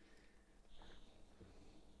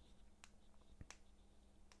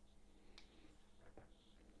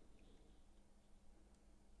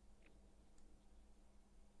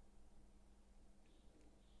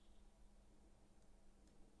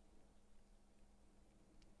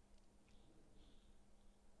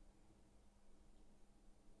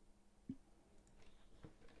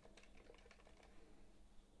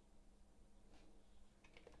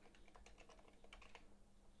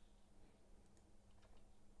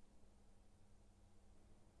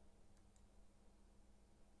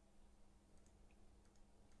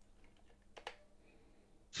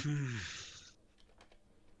 I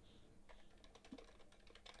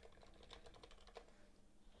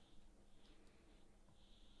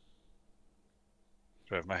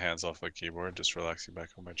have my hands off my keyboard, just relaxing back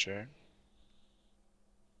on my chair.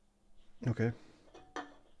 Okay.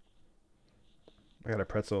 I got a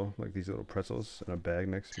pretzel, like these little pretzels, in a bag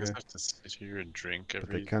next Do to you me. guys have to sit here and drink But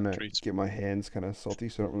they every kind of 3 get my hands kind of salty,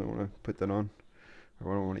 so I don't really want to put that on.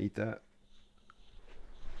 Or I don't want to eat that.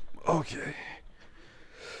 Okay.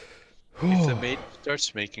 If the Can maid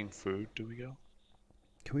starts making food, do we go?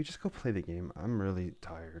 we just go play the game? I'm really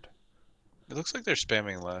tired. It looks like they're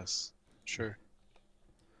spamming less. Sure.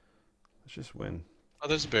 Let's just win. Oh,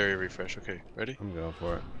 there's a barrier refresh. Okay, ready? I'm going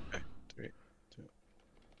for it. Okay, 3, 2.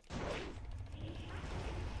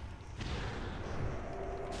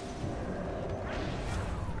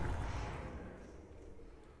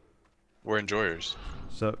 We're enjoyers.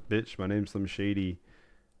 Sup, bitch? My name's Slim Shady.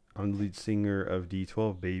 I'm the lead singer of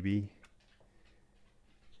D12, baby.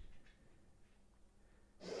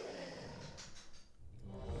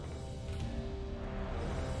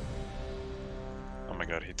 Oh my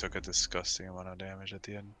god, he took a disgusting amount of damage at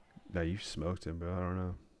the end. Now you smoked him, bro. I don't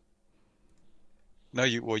know. No,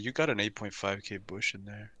 you got an 8.5k bush in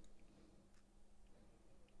there.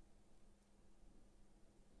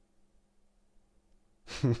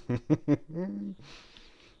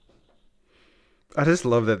 I just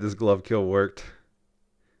love that this glove kill worked.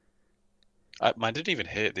 Mine didn't even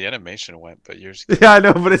hit. The animation went, but yours. Yeah, I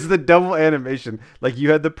know, but it's the double animation. Like you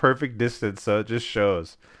had the perfect distance, so it just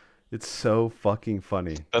shows. It's so fucking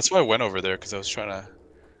funny. That's why I went over there because I was trying to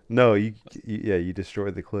No, yeah, you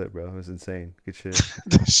destroyed the clip, bro. It was insane. Good shit.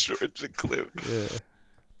 destroy the clip.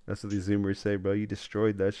 Yeah, That's what these Zoomers say, bro. You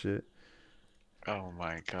destroyed that shit. Oh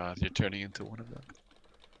my god, you're turning into one of them.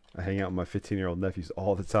 I hang out with my 15-year-old nephews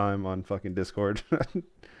all the time on fucking Discord.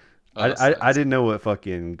 Oh, that's I nice. didn't know what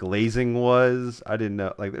fucking glazing was. I didn't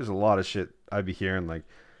know, like, there's a lot of shit I'd be hearing like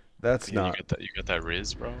that's Yeah, not. you got that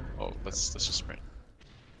Riz, bro. Oh, let's just sprint.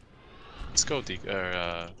 Let's go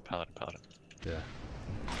Paladin, Paladin. Yeah.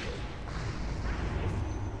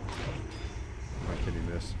 Why can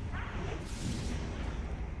you miss?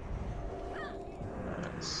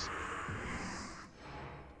 Nice.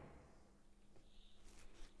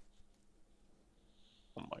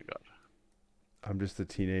 Oh my god. I'm just a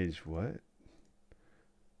teenage what?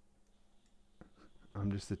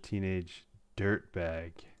 I'm just a teenage dirt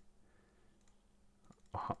bag.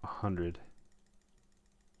 100.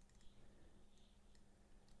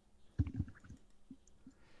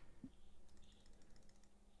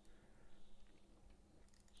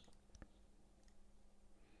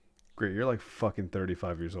 Great, you're like fucking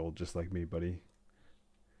 35 years old, just like me, buddy.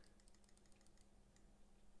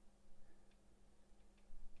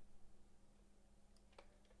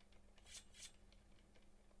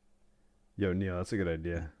 Yo, Neil, that's a good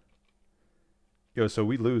idea. Yo, so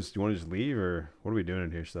we lose. Do you want to just leave, or what are we doing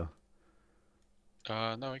in here still?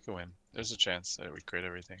 No, we can win. There's a chance that we create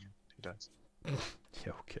everything. He does.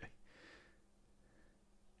 Yeah, okay.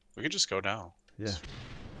 We could just go now. Yeah.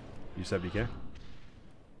 You said you can?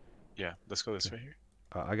 Yeah, let's go this Okay. way here.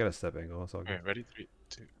 I got a step angle. That's all good. Okay, ready? 3,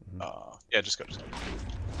 2. Mhm. Yeah, just go, just go.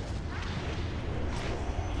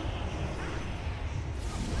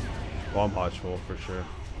 Well, I'm watchful for sure.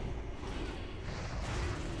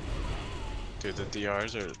 Dude, the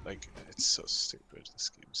DRs are like, it's so stupid. This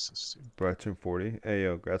game is so stupid. Bro, I turned 40. Hey,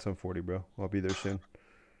 yo, congrats on 40, bro. I'll be there soon.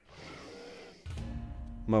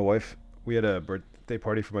 My wife, we had a birthday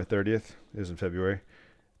party for my 30th. It was in February.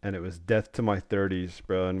 And it was death to my 30s,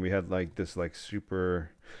 bro. And we had like this, like,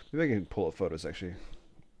 super. Maybe I can pull up photos actually. It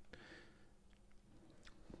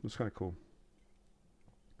was kind of cool.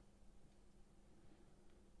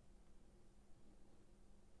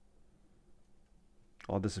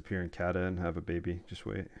 I'll disappear in Kata and have a baby. Just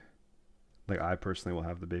wait. Like, I personally will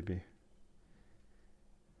have the baby.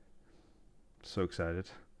 So excited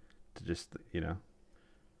to just, Oh,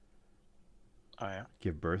 yeah?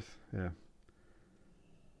 give birth. Yeah.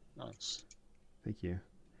 Nice. Thank you.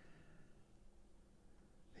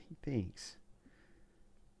 Thanks.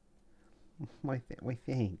 Why,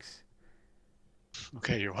 thanks.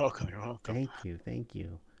 Okay, you're welcome, you're welcome. Thank you. Thank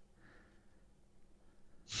you.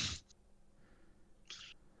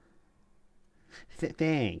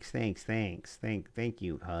 Thanks. Thank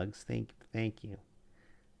you. Hugs. Thank you.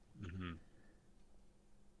 Mm-hmm.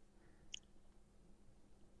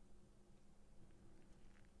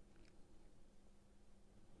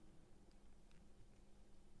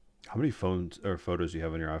 How many phones or photos do you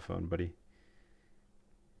have on your iPhone, buddy?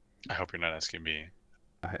 I hope you're not asking me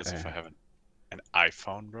as if I I have an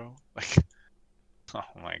iPhone, bro. Like, oh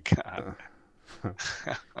my god.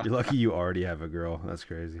 You're lucky you already have a girl. That's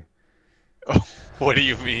crazy. Oh, what do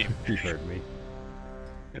you mean? You heard me.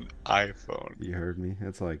 An iPhone. You heard me.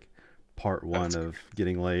 That's like part one That's, of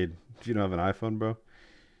getting laid. If you don't have an iPhone, bro.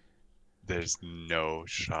 there's no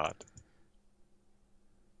shot.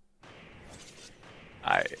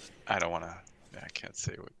 I I don't wanna. I can't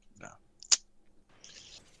say what. No,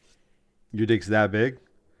 Your dick's that big?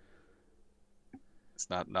 it's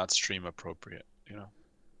not stream appropriate. You know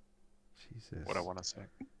Jesus. what I want to say.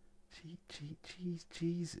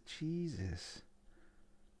 Jesus.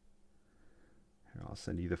 Here, I'll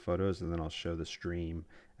send you the photos and then I'll show the stream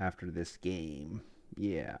after this game.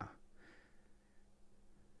 Yeah.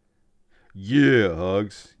 Yeah,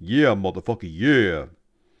 Hugs. Yeah, motherfucker. Yeah.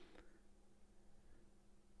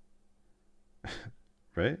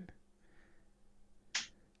 Right?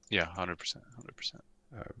 Yeah, 100%, 100%.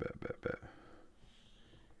 All right, bet.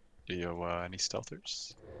 Do you any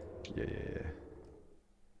stealthers? Yeah.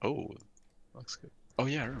 Oh, looks good. Oh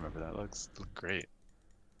yeah, I remember that. Look great.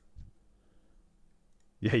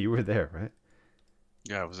 Yeah, you were there, right?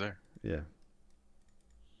 Yeah, I was there. Yeah.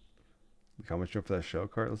 How much room for that shell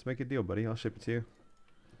cart? Let's make a deal, buddy. I'll ship it to you.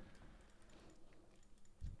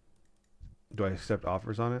 Do I accept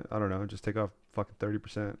offers on it? I don't know. Just take off fucking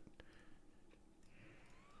 30%.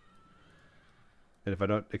 And if I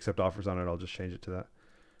don't accept offers on it, I'll just change it to that.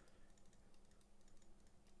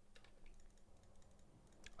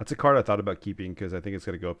 That's a card I thought about keeping because I think it's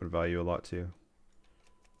going to go up in value a lot too.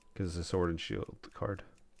 Because it's a sword and shield card.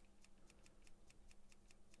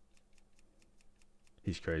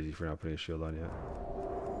 He's crazy for not putting a shield on yet.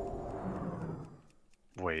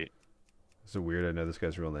 Wait. It's so weird. I know this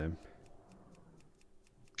guy's real name.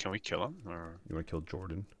 Can we kill him, or You want to kill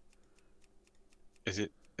Jordan? is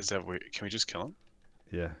that weird? Can we just kill him?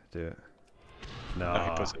 Yeah, do it. No, he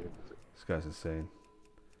Nah, puts it. this guy's insane.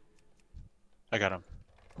 I got him.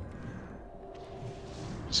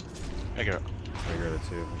 I got. I got it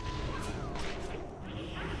too.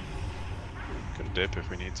 Could dip if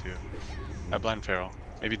we need to. I blind feral.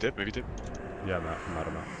 Maybe dip. Maybe dip. Yeah, I'm out.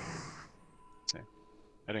 I'm out. Same.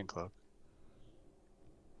 I didn't cloak.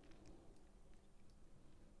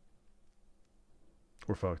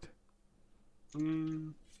 We're fucked.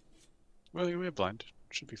 Well, we have blind.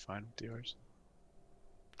 Should be fine with yours.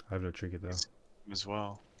 I have no trinket though. As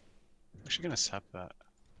well. I'm actually gonna sap that.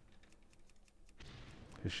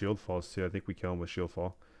 His shield falls too. I think we kill him with shield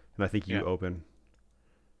fall. And I think you open.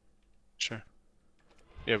 Sure.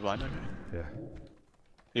 You have blind? Okay. Yeah.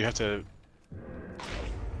 You have to.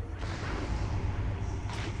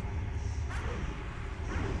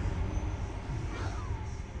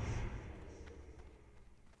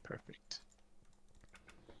 Perfect.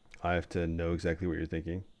 I have to know exactly what you're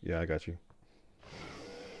thinking. Yeah, I got you.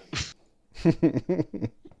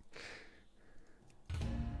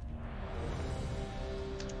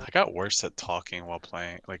 I got worse at talking while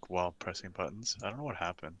playing, like while pressing buttons. I don't know what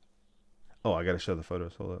happened. Oh, I gotta show the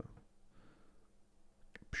photos. Hold up.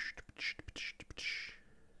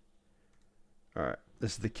 Alright,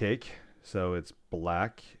 this is the cake. So it's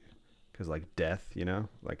black, because like death, you know?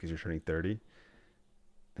 Like because you're turning 30.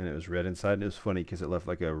 And it was red inside, and it was funny because it left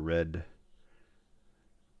like a red...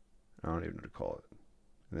 I don't even know what to call it.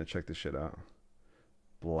 And then check this shit out.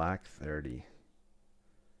 Black 30.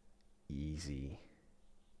 Easy.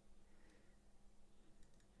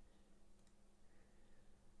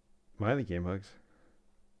 Am I in the game hugs?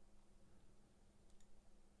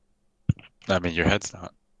 I mean, your head's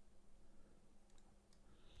not.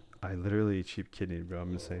 I literally cheap kidney, bro.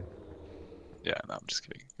 I'm insane. Yeah, no, I'm just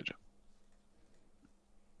kidding. Good job.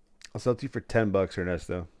 I'll sell it to you for $10,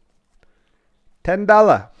 Ernesto.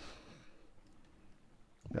 $10.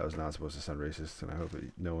 That was not supposed to sound racist, and I hope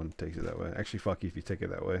no one takes it that way. Actually, fuck you if you take it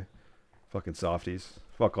that way. Fucking softies.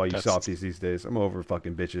 Fuck all you softies these days. I'm over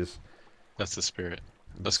fucking bitches. That's the spirit.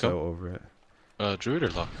 Let's so go. over it. Druid or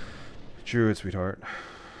luck? Druid, sweetheart.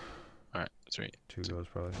 Alright, 3. Two goes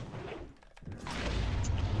probably.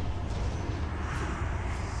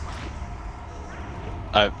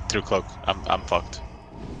 I threw cloak. I'm fucked.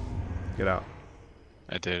 Get out.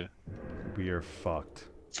 I did. We are fucked.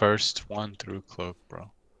 First one through cloak,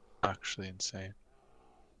 bro. Actually insane.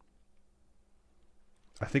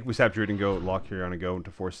 I think we sap Druid and go lock here on a go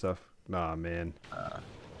into force stuff. Nah, man.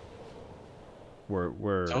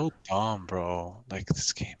 We're so dumb, bro. Like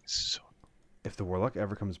this game is so. If the Warlock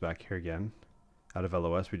ever comes back here again, out of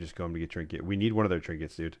LOS, we just go him to get trinket. We need one of their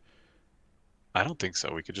trinkets, dude. I don't think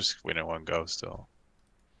so. We could just win in one go still.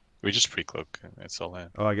 We just pre-cloak and it's all in.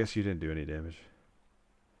 Oh, I guess you didn't do any damage.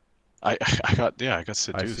 I got I got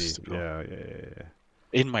seduced. I see. Still. Yeah.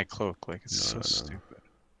 In my cloak, like it's No. stupid.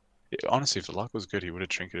 Honestly, if the lock was good, he would have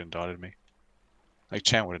trinketed and dotted me. Like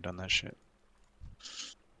Chan would have done that shit.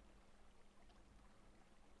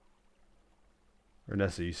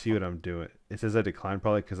 Ernesto, you see what I'm doing? It says I declined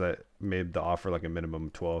probably because I made the offer like a minimum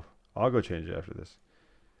of 12. I'll go change it after this.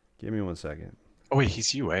 Give me 1 second. Oh wait,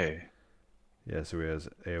 he's UA. Yeah, so he has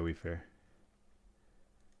AoE fair.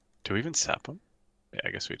 Do we even sap him? Yeah,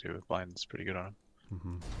 I guess we do. Blind's pretty good on him.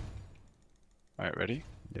 Mm-hmm. Alright, ready?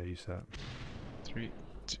 Yeah, you sap. 3,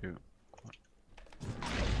 2, 1.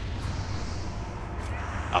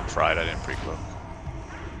 I'm fried, I didn't pre-cloak.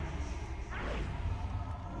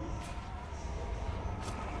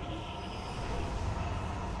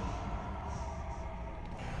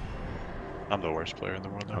 I'm the worst player in the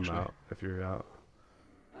world, actually. I'm out if you're out.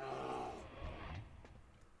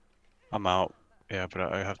 I'm out. Yeah, but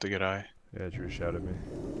I have to get eye. Yeah, Drew shouted me.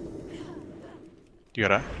 You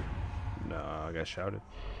got eye? No, I got shouted.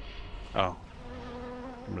 Oh.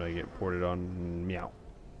 I'm gonna get ported on meow.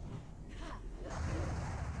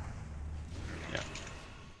 Yeah.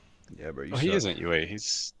 Yeah, bro, you He suck. isn't UA.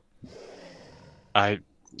 He's... I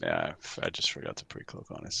just forgot to pre-cloak,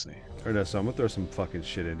 honestly. Ernesto, I'm gonna throw some fucking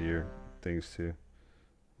shit into your things too.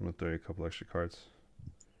 I'm gonna throw you a couple extra cards.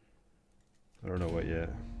 I don't know what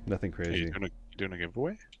yet. Nothing Hey, crazy. you doing a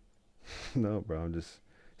giveaway? No, bro, I'm just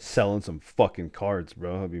selling some fucking cards,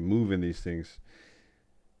 bro. I'll be moving these things.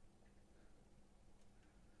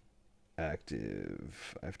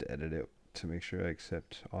 Active. I have to edit it to make sure I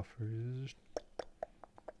accept offers.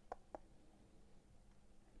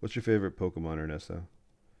 What's your favorite Pokemon, Ernesto?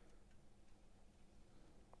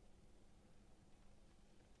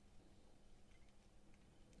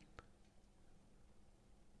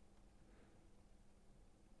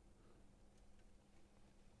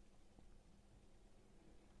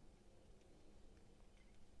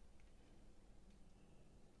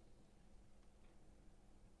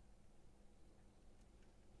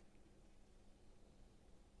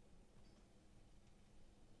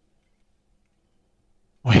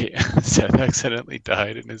 Wait, Seth accidentally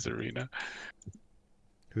died in his arena.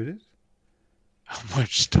 Who did? How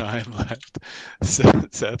much time left?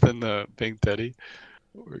 Seth and the Pink Teddy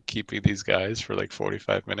were keeping these guys for like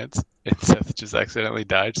 45 minutes, and Seth just accidentally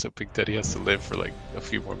died, so Pink Teddy has to live for like a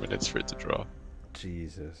few more minutes for it to draw.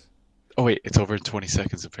 Jesus. Oh wait, it's over in 20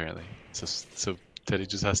 seconds apparently. So Teddy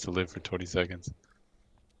just has to live for 20 seconds.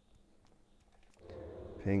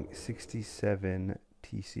 Paying 67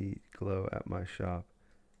 TC glow at my shop.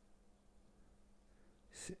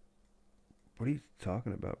 What are you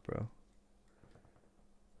talking about, bro?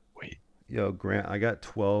 Wait, Yo, Grant, I got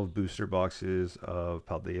 12 booster boxes of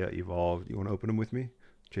Paldea Evolved. You want to open them with me?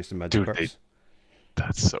 Chase some dude, Magikarps?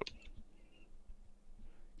 that's so.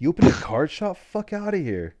 You open a card shop? Fuck out of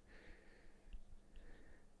here.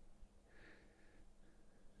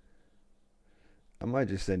 I might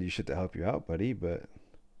just send you shit to help you out, buddy, but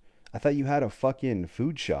I thought you had a fucking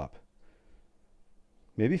food shop.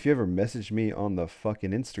 Maybe if you ever message me on the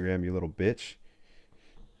fucking Instagram, you little bitch.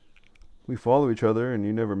 We follow each other and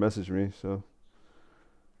you never message me, so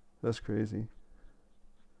that's crazy.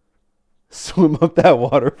 Swim up that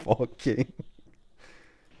waterfall, King.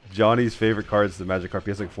 Johnny's favorite card is the Magikarp.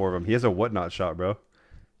 He has like 4 of them. He has a Whatnot shop, bro.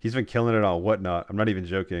 He's been killing it on Whatnot. I'm not even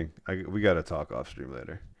joking. We gotta talk off stream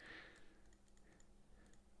later.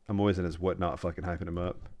 I'm always in his Whatnot fucking hyping him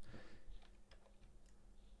up.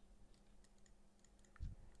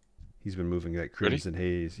 He's been moving like Ready? Crimson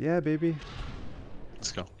Haze. Yeah, baby.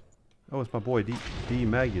 Let's go. Oh, it's my boy D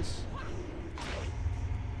Magus.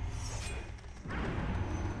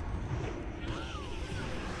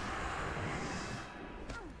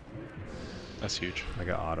 That's huge. I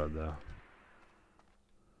got autoed though.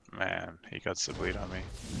 Man, he got the bleed on me.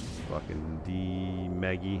 Fucking D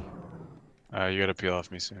Maggie. You gotta peel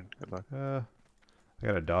off me soon. Good luck. I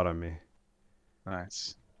got a dot on me.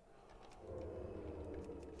 Nice.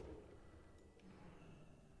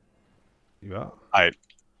 You out? I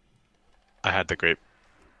had the grape.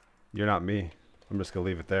 You're not me. I'm just gonna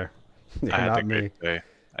leave it there. You're I had the not me. grape today,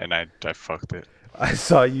 and I fucked it. I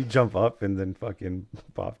saw you jump up and then fucking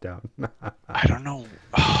pop down. I don't know.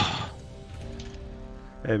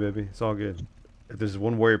 Hey, baby, it's all good. If there's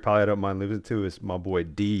one warrior probably I don't mind losing to, it's my boy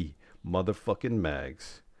D motherfucking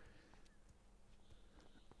Mags.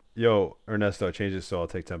 Yo, Ernesto, change it so I'll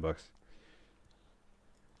take $10.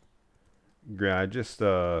 Grant, I just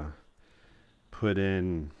put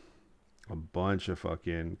in a bunch of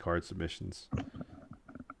fucking card submissions.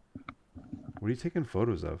 What are you taking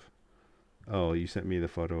photos of? Oh, you sent me the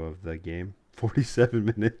photo of the game.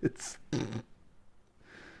 47 minutes.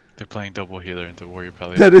 They're playing double healer into warrior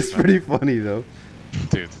pally. That is pretty funny though.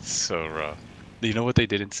 Dude, it's so raw. You know what they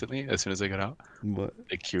did instantly as soon as they got out? What?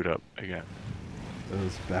 They queued up again.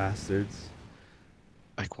 Those bastards.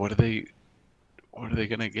 Like, what are they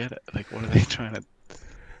gonna get? Like, what are they trying to?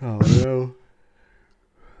 Oh no.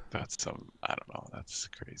 That's some. I don't know. That's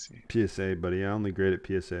crazy. PSA, buddy. I'm only great at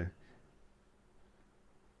PSA.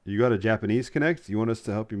 You got a Japanese connect? You want us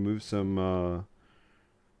to help you move some?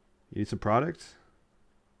 You need some products?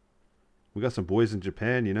 We got some boys in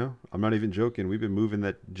Japan, you know? I'm not even joking. We've been moving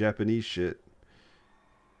that Japanese shit.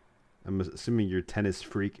 I'm assuming you're tennis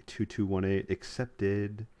freak 2218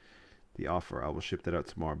 accepted the offer. I will ship that out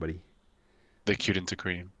tomorrow, buddy. They queued into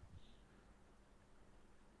cream.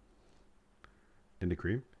 Into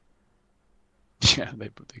cream? Yeah, they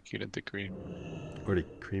queued into cream. Or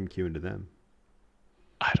did cream queue into them?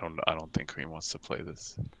 I don't think cream wants to play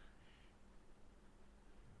this.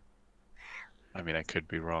 I mean, I could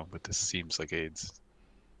be wrong, but this seems like AIDS.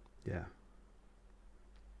 Yeah.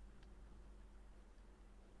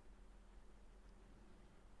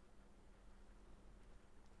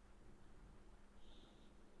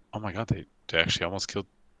 Oh my god, they actually almost killed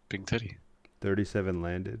Big Teddy. 37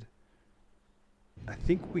 landed. I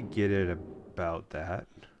think we get it about that.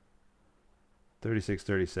 36,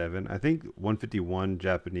 37. I think 151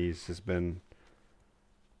 Japanese has been...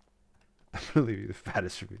 I'm going to leave you the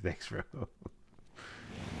fattest for me. Thanks, bro.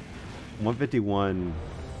 151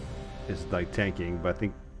 is like tanking, but I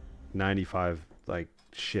think 95 like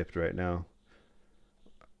shipped right now.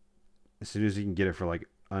 As soon as you can get it for like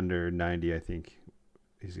under 90, I think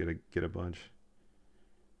he's going to get a bunch.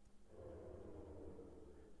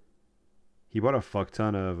 He bought a fuck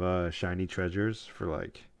ton of shiny treasures for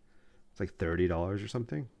like, it's like $30 or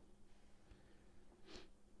something.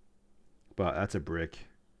 But that's a brick.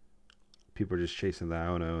 People are just chasing the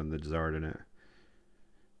Iono and the Zard in it.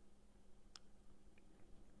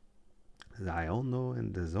 The Iono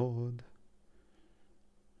and the Zord.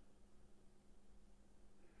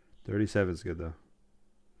 37 is good though.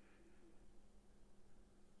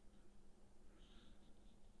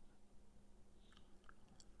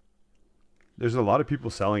 There's a lot of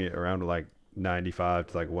people selling it around like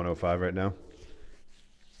 95 to like 105 right now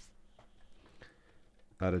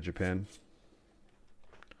out of Japan.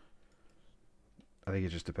 I think it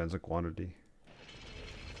just depends on quantity.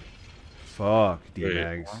 Fuck, Wait,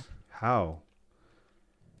 D-Mags. what? How?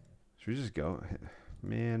 Should we just go?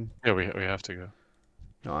 Man. Yeah, we have to go.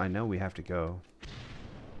 No, I know we have to go.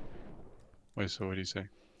 Wait, so what do you say?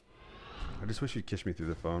 I just wish you'd kiss me through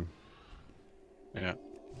the phone. Yeah.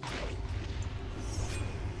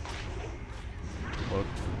 Look.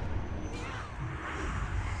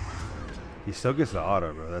 He still gets the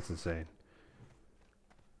auto, bro. That's insane.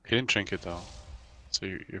 He didn't drink it though, so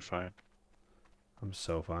you're fine. I'm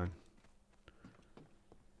so fine.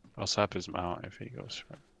 I'll sap his mount if he goes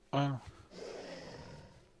for it. Oh.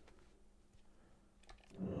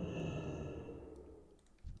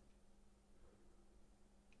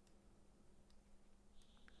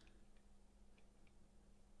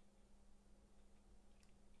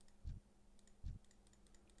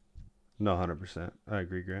 No, 100%. I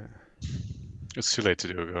agree, Grant. It's too late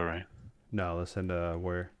to do a go, right? No, let's send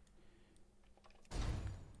where?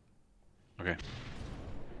 Okay.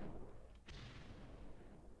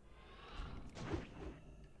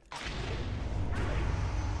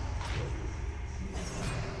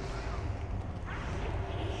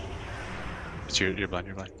 It's you're blind,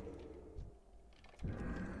 you're blind.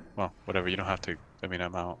 Well, whatever, you don't have to. I mean,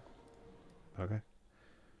 I'm out. Okay.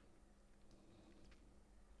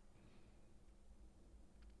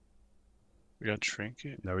 We got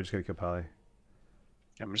Trinket. Now we're just gonna kill Pally.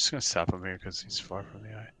 Yeah, I'm just gonna sap him here because he's far from the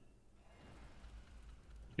eye.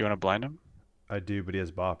 You wanna blind him? I do, but he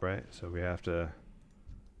has bop, right? So we have to.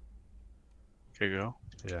 Okay, go.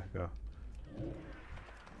 Yeah, go.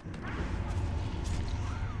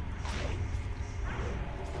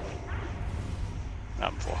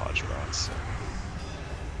 I'm full hodge, bro. It's,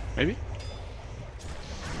 maybe?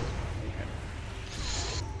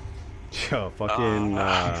 Yo, fucking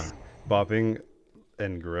bopping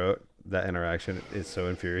and Groat, that interaction is so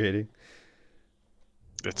infuriating.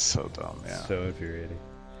 It's so dumb, yeah. So infuriating.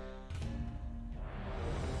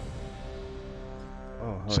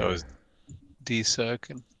 Oh, hell So yeah. is D-Sec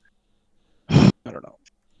and I don't know.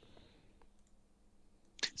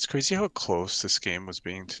 It's crazy how close this game was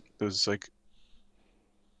being to those like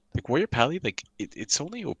Warrior Pally, like it's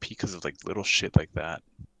only OP because of like little shit like that.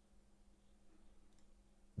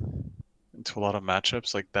 Into a lot of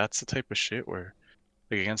matchups, like that's the type of shit where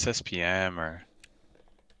like against SPM or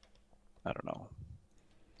I don't know.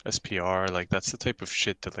 SPR, like that's the type of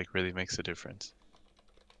shit that like really makes a difference.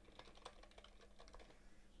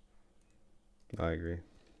 I agree.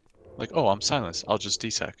 Like, oh, I'm silenced. I'll just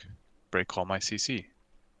D-Sec. Break all my CC.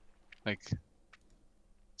 Like,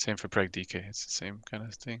 same for Preg DK. It's the same kind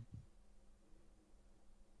of thing.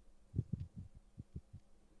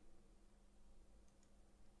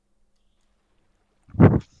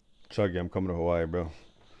 Chuggy, I'm coming to Hawaii, bro.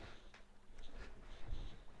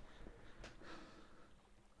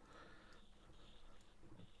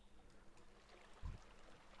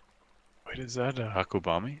 Wait, is that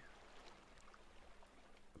Hakubami?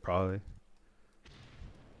 Probably.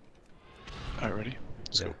 Alright, ready?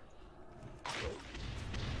 Let's Yeah. go.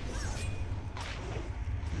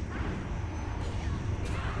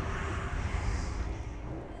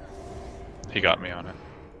 He got me on it.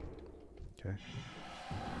 Okay.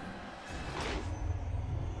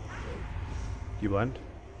 You blend?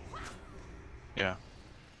 Yeah.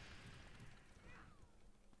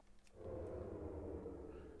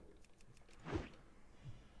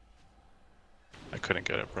 I couldn't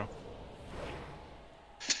get it, bro.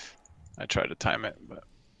 I tried to time it, but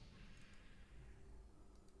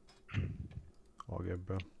All good,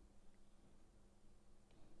 bro.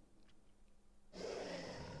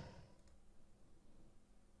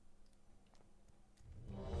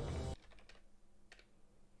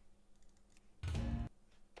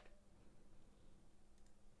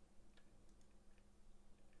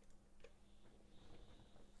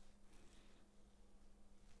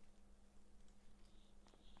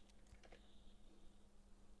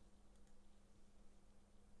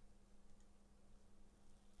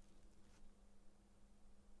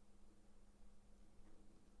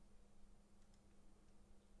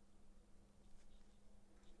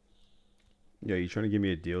 Yeah, you trying to give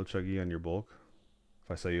me a deal, Chuggy, on your bulk?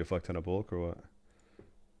 If I sell you a fuck ton of bulk or what?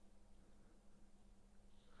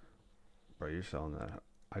 Bro, you're selling that.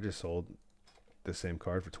 I just sold the same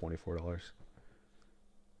card for $24.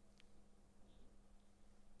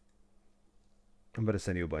 I'm about to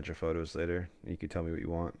send you a bunch of photos later. And you can tell me what you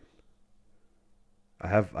want. I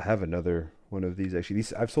have another one of these actually.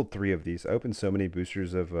 These I've sold 3 of these. I opened so many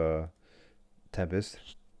boosters of Tempest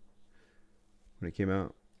when it came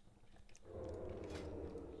out.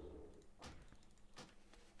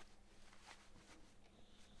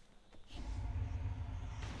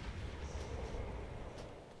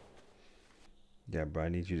 Yeah, bro, I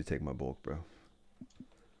need you to take my bulk, bro.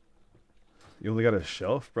 You only got a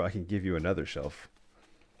shelf? Bro, I can give you another shelf.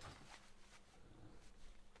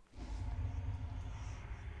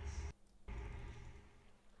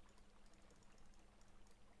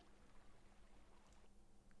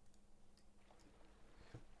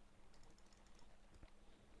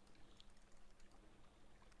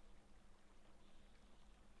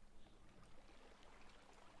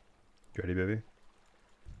 You ready, baby?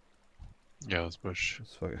 Yeah, let's push.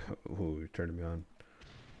 Let's fucking. Ooh, you're turning me on.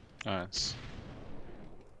 Nice.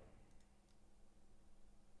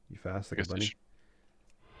 You fast I like a guess I bunny? should.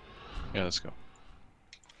 Yeah, let's go.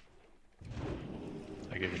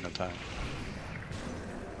 I gave you no time.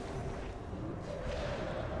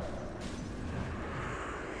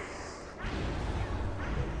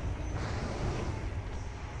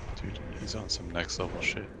 Dude, he's on some next level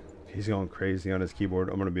shit. He's going crazy on his keyboard.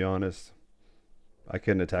 I'm gonna be honest. I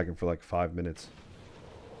couldn't attack him for like 5 minutes,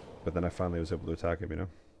 but then I finally was able to attack him. You know.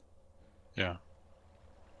 Yeah.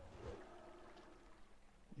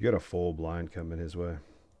 You got a full blind coming his way.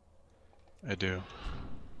 I do.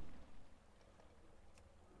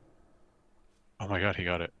 Oh my god, he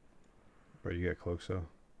got it. Bro, you got cloak, so.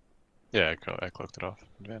 Yeah, I cloaked it off.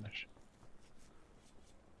 Advantage.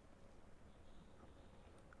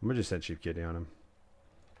 I'm gonna just send Chief Kitty on him.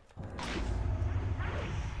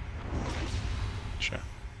 Sure.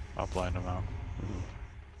 I'll blind him out.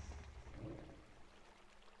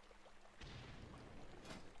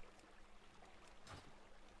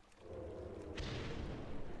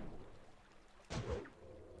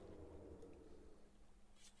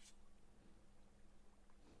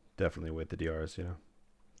 Definitely with the DRs, you know.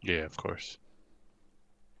 Yeah, of course.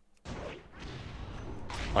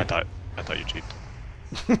 I thought you cheated.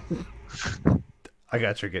 I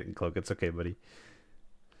got your getting cloak. It's okay, buddy.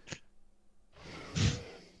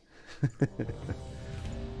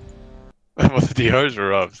 Well, the DRs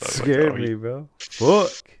were up, so I was like, Scared oh, me, bro.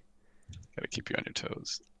 Fuck. gotta keep you on your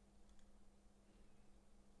toes.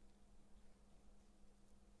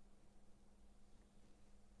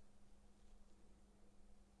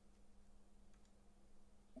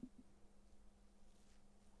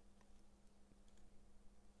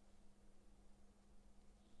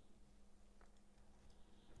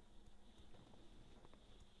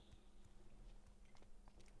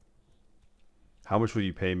 How much would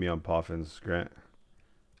you pay me on Poffins, Grant?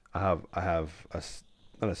 I have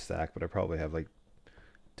not a stack, but I probably have like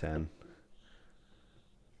 10.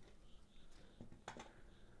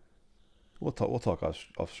 We'll talk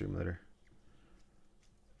off stream later.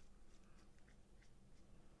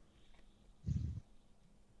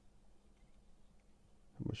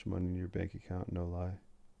 How much money in your bank account? No lie.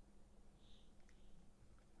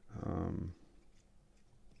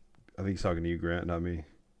 I think he's talking to you, Grant, not me.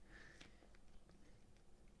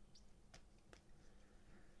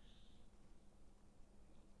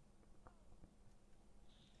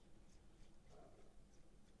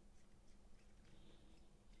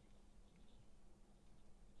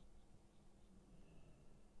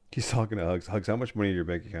 He's talking to Hugs. Hugs, how much money in your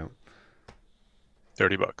bank account?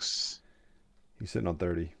 $30. He's sitting on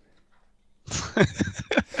 30.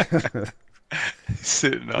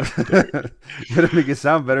 Sitting on 30. Better make it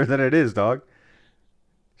sound better than it is, dog.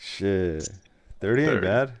 Shit. 30 ain't 30.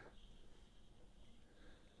 bad.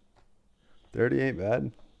 30 ain't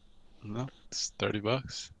bad. No, it's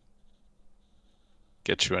 $30.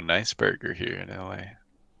 Get you a nice burger here in LA.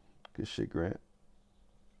 Good shit, Grant.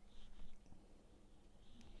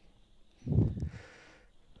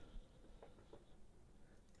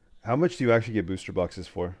 How much do you actually get booster boxes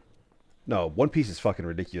for? No, One Piece is fucking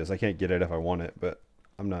ridiculous. I can't get it if I want it, but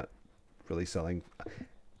I'm not really selling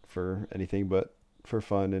for anything but for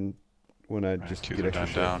fun and when I Right, just twos get are extra done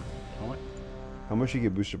shit. down. Oh, wait. How much do you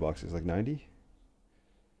get booster boxes? Like 90?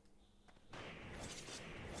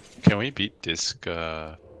 Can we beat Disc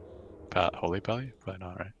Holy Pally? Probably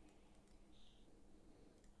not, right?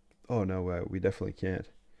 Oh no, we definitely can't.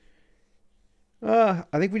 I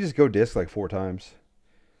think we just go disc like 4 times,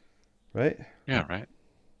 right? Yeah, right.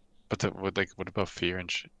 But what about fear and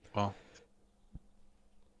shit? Well,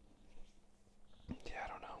 Yeah, I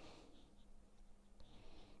don't know.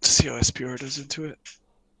 see how SPR does into it.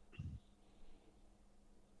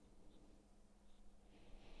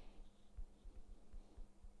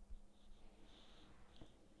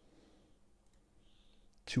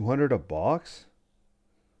 $200 a box?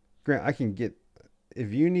 Grant, I can get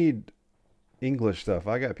if you need English stuff.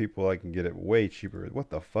 I got people I can get it way cheaper. What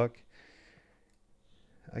the fuck?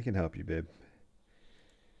 I can help you, babe.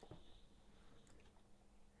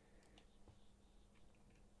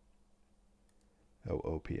 Oh,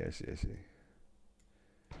 OP. I see. I see.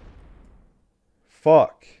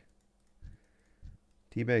 Fuck.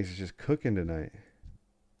 T-Bags is just cooking tonight.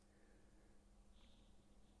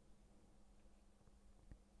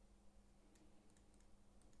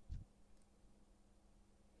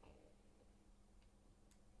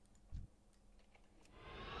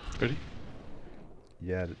 Ready?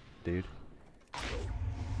 Yeah, dude.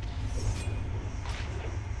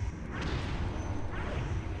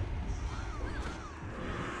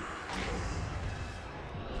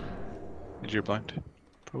 Did you blind?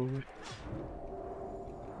 Probably.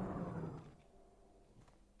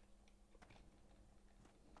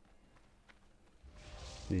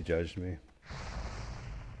 He judged me.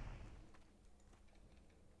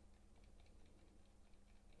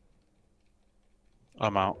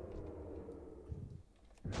 I'm out.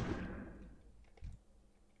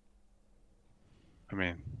 I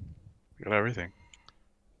mean, we got everything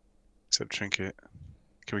except trinket.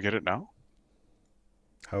 Can we get it now?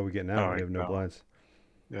 How are we getting out? Oh, We have no no. blinds.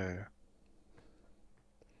 Yeah.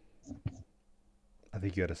 I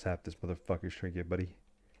think you gotta sap this motherfucker's trinket, buddy.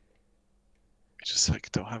 We just like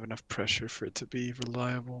don't have enough pressure for it to be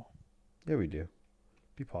reliable. Yeah, we do.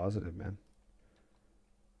 Be positive, man.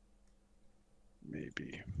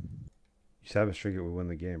 Maybe. You sap his trinket, we win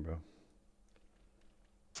the game, bro.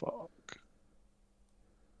 Fuck.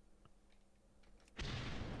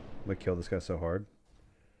 I'm gonna kill this guy so hard.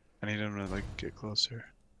 I need him to like get closer.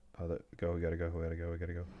 Oh, go. We gotta go. We gotta go. We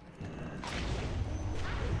gotta go.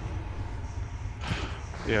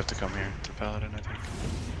 You have to come here to Paladin, I think.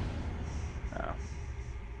 No.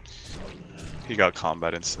 He got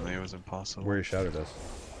combat instantly. It was impossible. Where he shouted us.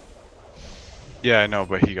 Yeah, I know,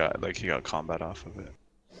 but he got combat off of it.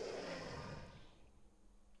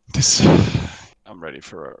 This. I'm ready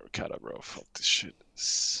for a kata, bro. Fuck this shit.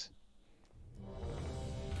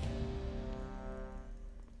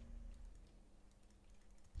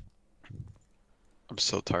 I'm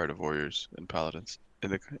so tired of warriors and paladins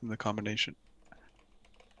in the combination.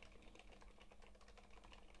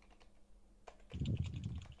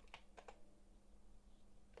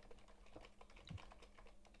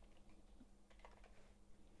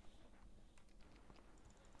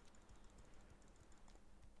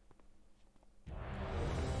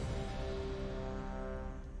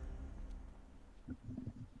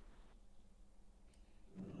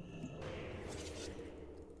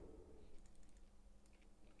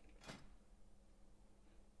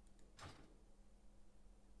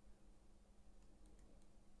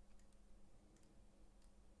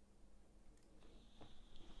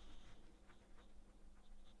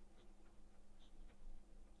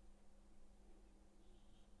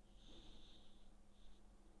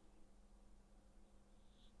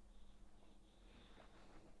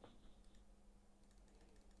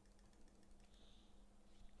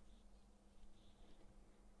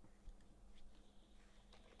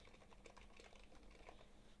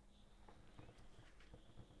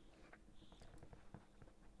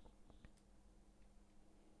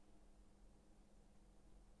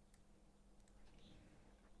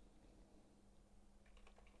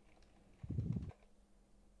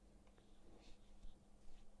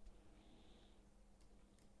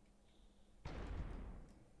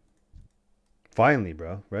 Finally,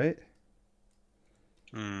 bro. Right?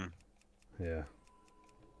 Hmm. Yeah.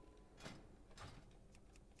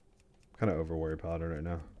 Kind of over warrior paladin right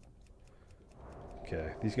now.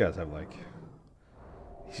 Okay. These guys have like.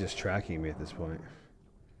 He's just tracking me at this point.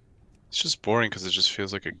 It's just boring because it just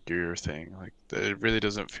feels like a gear thing. Like it really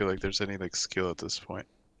doesn't feel like there's any like skill at this point.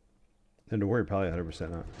 And the warrior paladin 100%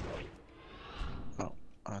 not.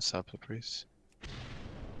 Oh, sap the priest.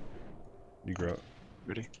 You grow.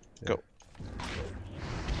 Ready? Yeah. Go.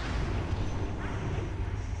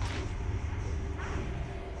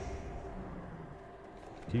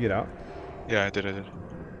 Can you get out? Yeah, I did.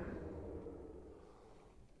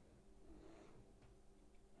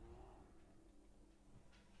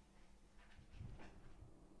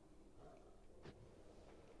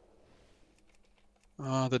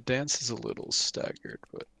 The dance is a little staggered,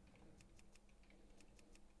 but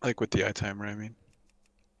like with the eye timer, I mean.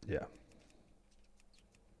 Yeah.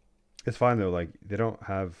 It's fine though. Like they don't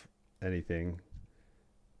have anything.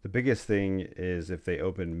 The biggest thing is if they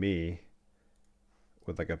open me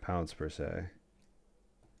with like a pounce per se.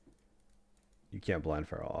 You can't blind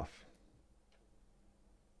fire off.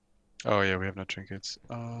 Oh yeah, we have no trinkets.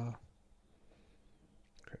 Correct.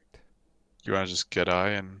 You wanna just get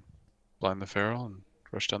eye and blind the feral and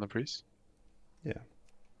rush down the priest? Yeah.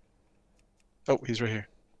 Oh, he's right here.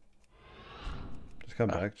 Just come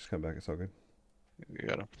Ah, back. Just come back. It's all good. you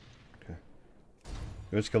got him. Okay.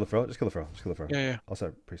 You just kill the fro. Just kill the fro. Just kill the fro. Yeah, yeah. I'll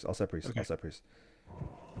set priest. I'll set priest. Okay. I'll set priest.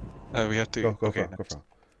 We have to. Go. Go Okay. fro. Go fro.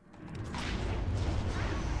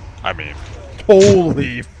 I mean,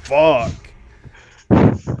 Holy fuck!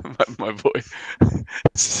 my boy.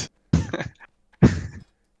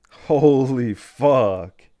 Holy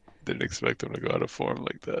fuck! Didn't expect him to go out of form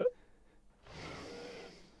like that.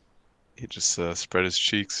 He just spread his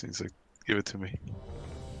cheeks. He's like, "Give it to me."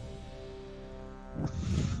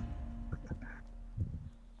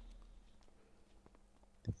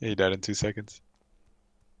 Yeah, he died in 2 seconds.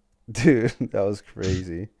 Dude, that was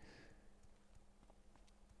crazy.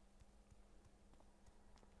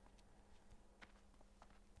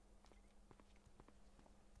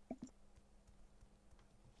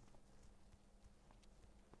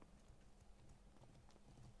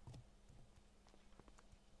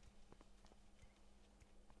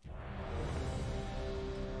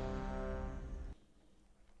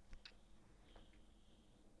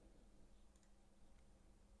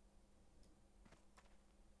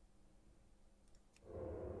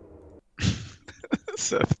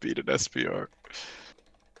 Seth beat an SPR.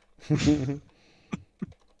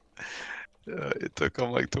 It took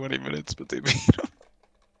him like 20 minutes, but they beat him.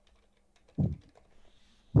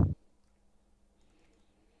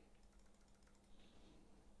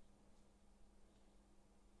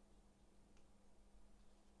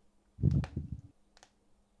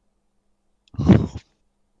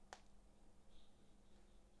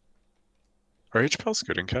 Are H-Pals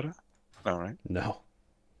good in Kata? No, right? No.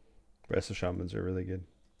 Rest of shamans are really good,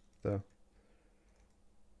 though.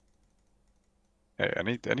 Hey,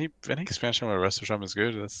 any expansion where Rest of Shaman is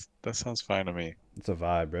good, that sounds fine to me. It's a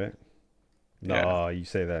vibe, right? Yeah. No, you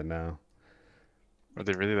say that now. Are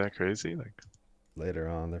they really that crazy? Like, Later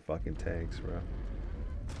on, they're fucking tanks, bro.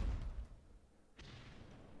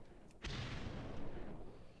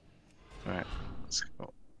 alright, let's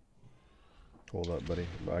go. Hold up, buddy.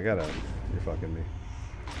 I gotta. You're fucking me.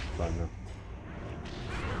 Fine now.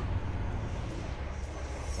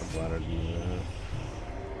 I'm flattered you that.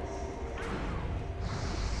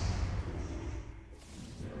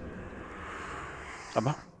 I'm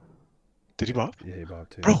out. Did he bop? Yeah, he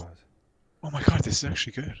bopped too. Bro! He bopped. Oh my god, this is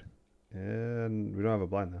actually good. And we don't have a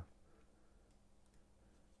blind though.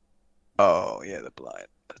 Oh, yeah, the blind.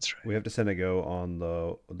 That's right. We have to send a go on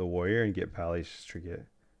the warrior and get Pally's trinket.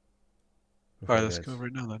 Alright, let's go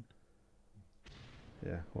right now then.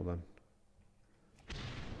 Yeah, hold on.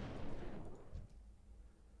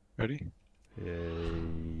 Ready? Yeah,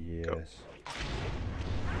 Go. yes.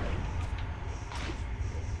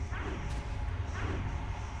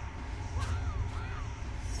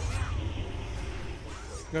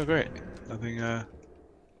 Oh, great. Nothing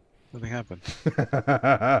happened.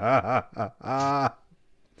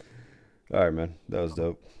 Alright, man. That was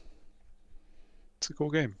dope. It's a cool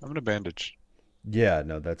game. I'm gonna bandage. Yeah,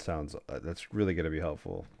 no, that sounds. That's really going to be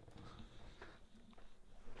helpful.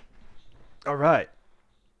 Alright.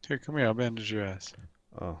 Here, come here, I'll bandage your ass.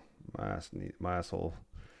 Oh, my asshole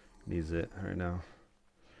needs it right now.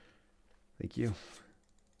 Thank you.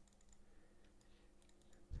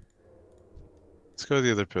 Let's go to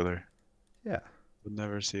the other pillar. Yeah. We'll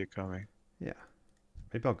never see it coming. Yeah.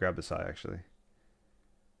 Maybe I'll grab the side actually.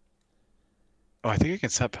 Oh, I think I can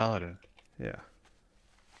set Paladin. Yeah.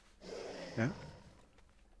 Yeah?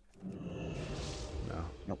 No.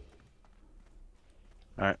 Nope.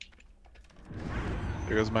 Alright.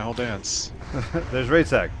 There goes my whole dance. There's raid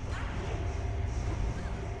sack.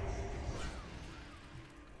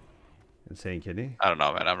 Insane kidney. I don't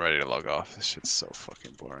know, man. I'm ready to log off. This shit's so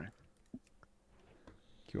fucking boring.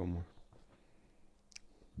 Kill one more.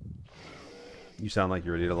 You sound like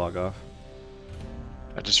you're ready to log off.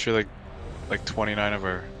 I just feel like 29 of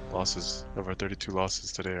our losses, of our 32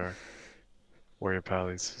 losses today are warrior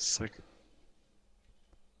pallies. It's like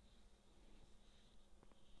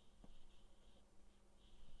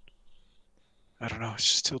I don't know. It's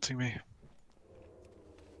just tilting me.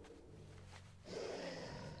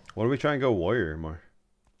 Why don't we try and go warrior more?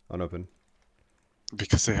 Unopened.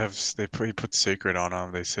 Because they put sacred on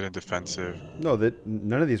them. They sit in defensive. No, that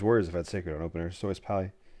none of these warriors have had sacred on openers, so it's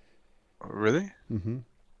Pally. Really? Mm-hmm.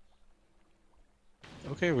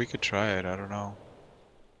 Okay, we could try it. I don't know.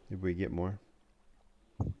 If we get more.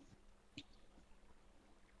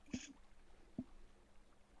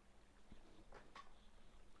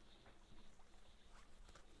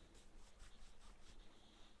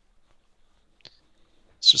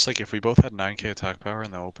 It's just like if we both had 9k attack power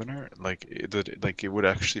in the opener, like it would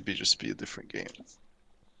actually be a different game.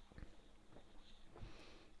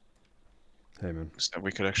 Hey, man. So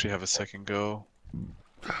we could actually have a second go.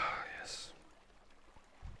 Yes.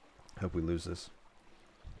 Hope we lose this.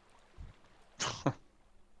 Where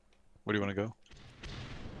do you want to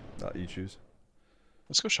go? You choose.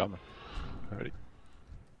 Let's go shaman. Ready?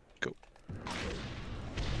 Go.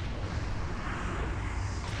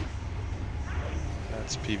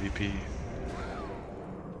 That's PvP.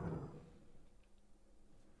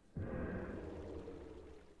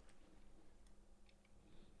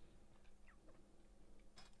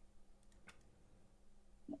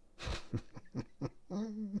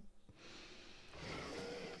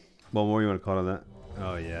 One more you want to call on that?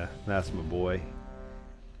 Oh yeah, that's my boy.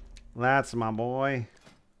 That's my boy.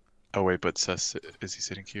 Oh wait, but Seth, is he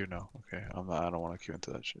sitting queue? No. Okay, I'm not. I don't want to queue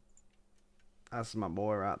into that shit. That's my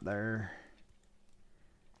boy right there.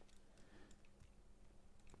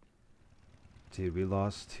 Dude, we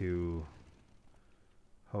lost to...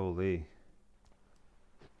 Holy.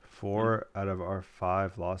 4 out of our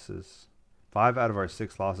 5 losses. 5 out of our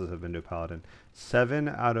 6 losses have been to Paladin. 7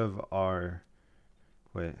 out of our...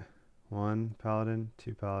 Wait. 1 Paladin,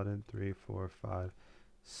 2 Paladin, 3, 4, 5,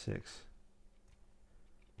 6.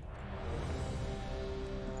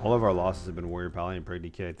 All of our losses have been Warrior Paladin and Preg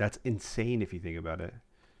DK. That's insane if you think about it.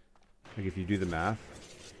 Like if you do the math.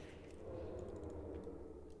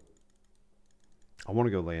 I want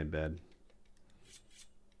to go lay in bed.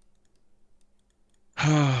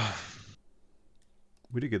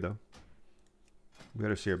 We did good though. We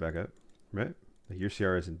got our CR back up, right? Like your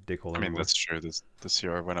CR isn't dickhole I mean, anymore. that's true. The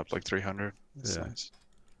CR went up like 300. That's Yeah. nice.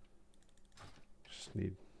 Just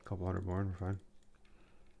need a couple hundred more and we're fine.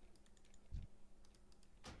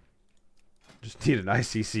 Just need an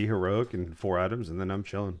ICC heroic and 4 items and then I'm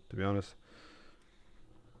chilling, to be honest.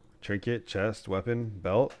 Trinket, chest, weapon,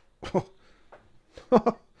 belt.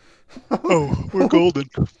 Oh, we're golden.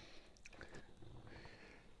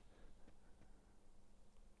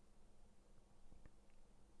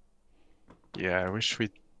 Yeah, I wish I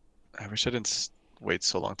didn't wait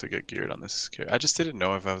so long to get geared on this character. I just didn't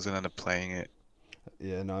know if I was gonna end up playing it.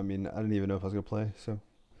 Yeah, no, I mean, I didn't even know if I was going to play, so.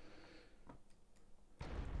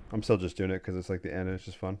 I'm still just doing it because it's like the end and it's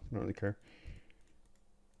just fun. I don't really care.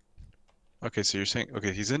 Okay, so you're saying,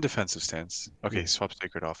 okay, he's in defensive stance. Okay, Yeah. swap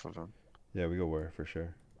Sacred off of him. Yeah, we go where for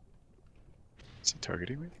sure. Is he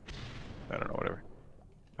targeting me? I don't know, whatever.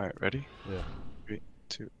 Alright, ready? Yeah. 3,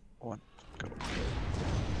 2, 1, go.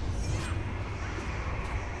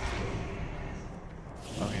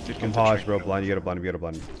 Oh, he did get I'm the Hodge, trinket. bro. Blind, you gotta blind him, you gotta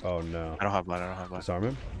blind him. Oh no. I don't have blind, I don't have blind. Disarm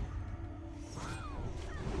him?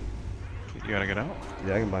 You gotta get out?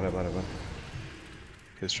 Yeah, I can blind him, blind him, blind.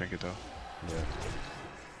 His trinket though. Yeah.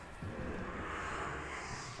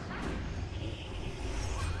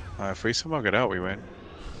 If we somehow get out, we win.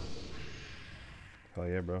 Hell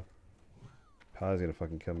yeah, bro. Pally's gonna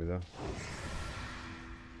fucking kill me though.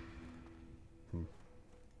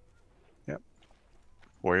 Yep.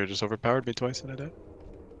 Warrior just overpowered me twice and I died.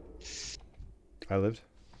 I lived.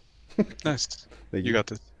 Nice. Thank You got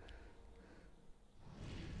this.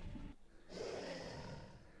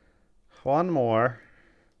 One more.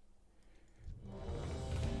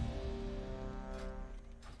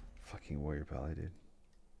 Fucking warrior pally, dude.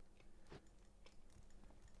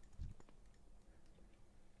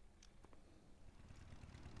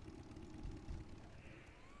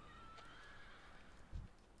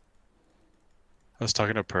 I was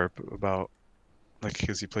talking to Perp about, like,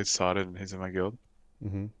 because he played Sodded and he's in my guild.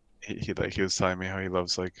 Mm-hmm. He was telling me how he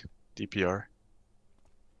loves like DPR.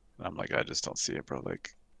 And I'm like, I just don't see it, bro.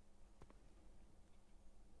 Like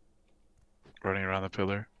running around the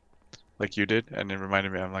pillar, like you did, and it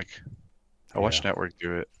reminded me. I'm like, I watched Network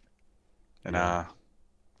do it, and Yeah.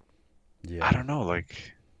 I don't know,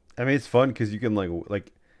 like. I mean, it's fun because you can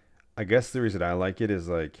like, I guess the reason I like it is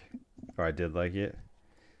like, or I did like it,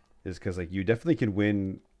 is because like you definitely can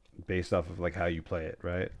win based off of like how you play it,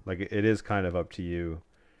 right? Like it is kind of up to you,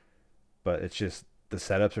 but it's just the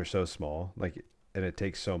setups are so small, like, and it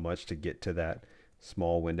takes so much to get to that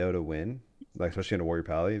small window to win, like especially in a warrior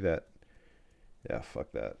pally. That yeah,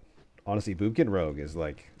 fuck that. Honestly, Boomkin Rogue is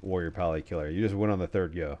like warrior pally killer. You just win on the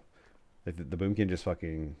third go. Like the Boomkin just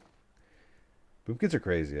fucking. Boomkins are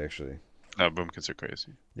crazy, actually. No, boomkins are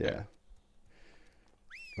crazy. Yeah.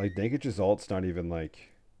 Like Dankic's ult's not even like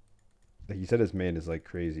he said his main is like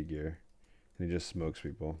crazy gear, and he just smokes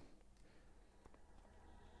people.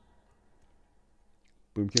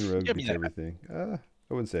 Boomkin Rogue Yeah, I beats mean, everything. I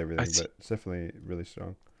wouldn't say everything, see, but it's definitely really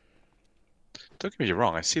strong. don't get me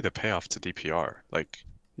wrong. I see the payoff to DPR. Like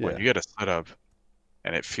when Yeah, you get a setup,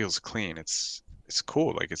 and it feels clean. It's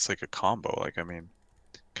cool. Like it's like a combo. Like I mean,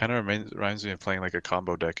 kind of reminds me of playing like a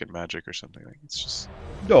combo deck in Magic or something. Like it's just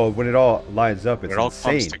No, when it all lines up, when it's it all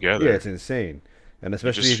comes insane. Yeah, together, it's insane. And you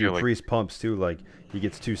especially just if your feel like, priest pumps too, like he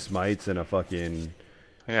gets 2 smites and a fucking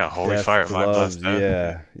yeah, holy death fire, Mind Blast gloves. Death.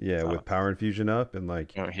 Yeah, Yeah, yeah, uh, with power infusion up and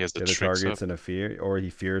like he has the the other tricks up. targets and a fear, or he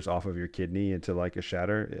fears off of your kidney into like a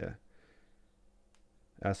shatter.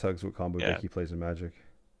 Yeah, ass hugs what combo deck Yeah, he plays in Magic.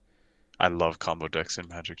 I love combo decks in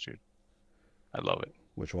Magic, dude. I love it.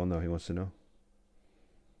 Which one though? He wants to know.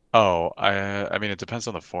 Oh, I mean it depends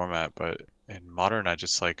on the format, but in Modern I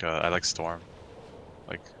just like I like Storm.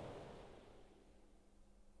 Like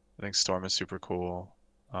I think Storm is super cool.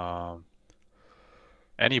 Um,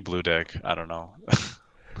 any blue deck, I don't know.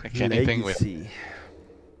 Like anything with, Legacy.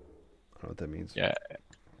 I don't know what that means. yeah,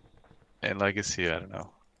 and Legacy, I don't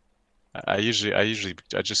know. I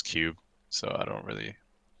just cube, so I don't really.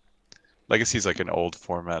 Legacy is like an old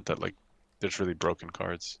format that like there's really broken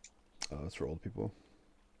cards. Oh, that's for old people.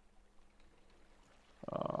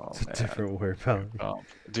 Oh It's a man. different word, pal.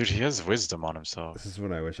 Dude, he has wisdom on This himself. is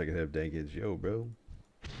when I wish I could have Dankage. Yo, bro.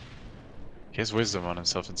 He has wisdom on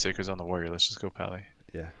himself and Sacred's on the warrior. Let's just go Pally.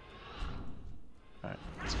 Yeah. Alright.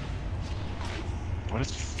 What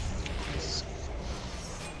is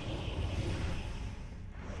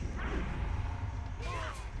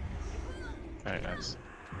Alright, nice.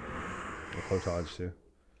 We'll Potage too.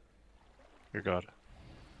 You're God.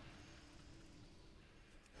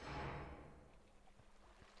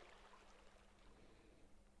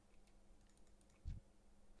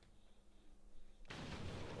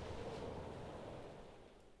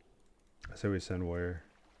 I say we send Warrior.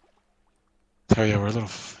 Oh yeah, we're a little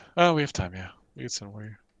oh, we have time, yeah. We can send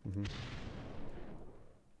warrior. Mm-hmm.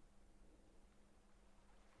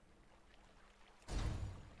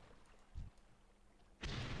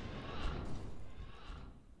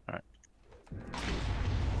 Alright.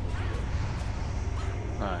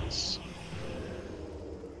 Nice.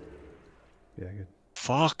 Yeah, good.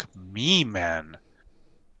 Fuck me, man.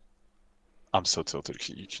 I'm so tilted.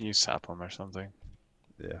 Can you sap him or something?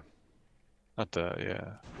 Yeah. Not the,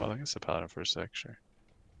 yeah. Well, I guess the paladin for a sec, sure.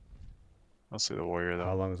 Mostly the warrior How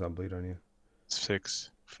though. long does that bleed on you?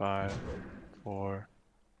 6, 5, 4,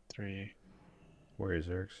 3. Warrior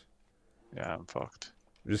Zergs. Yeah, I'm fucked.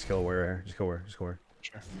 Just kill Warrior. Just kill Warrior. Just kill Warrior.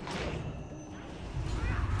 Sure.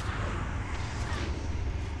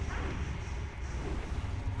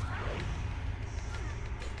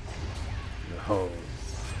 No.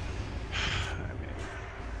 I mean,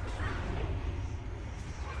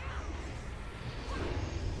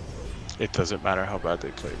 it doesn't matter how bad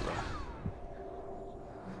they play, bro.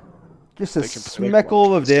 Just a They can play like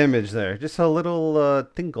smeckle of monkeys. damage there. Just a little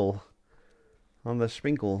tinkle on the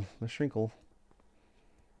sprinkle. The shrinkle.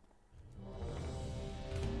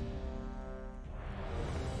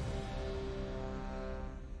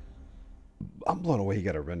 I'm blown away he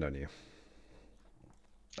got a rend on you.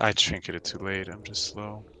 I trinketed too late. I'm just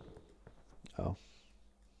slow. Oh.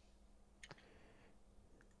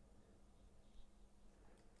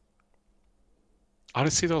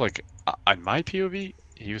 Honestly, though, like on my POV,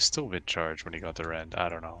 he was still mid-charge when he got the rend. I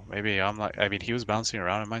don't know. Maybe I'm like, I mean, he was bouncing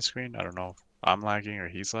around on my screen. I don't know if I'm lagging or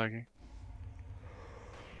he's lagging.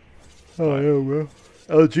 Oh, But, yeah, bro.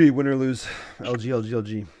 LG, win or lose. LG, LG,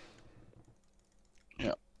 LG.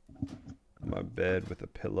 yeah. My bed with a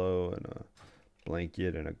pillow and a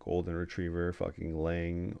blanket and a golden retriever fucking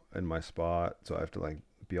laying in my spot. So I have to like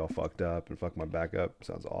be all fucked up and fuck my back up.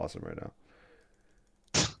 Sounds awesome right now.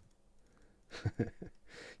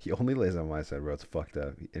 He only lays on my side, bro. It's fucked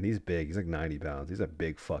up. And he's big. He's like 90 pounds. He's a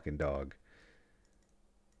big fucking dog.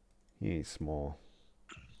 He ain't small.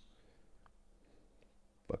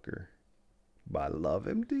 Fucker. But I love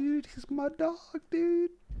him, dude. He's my dog, dude.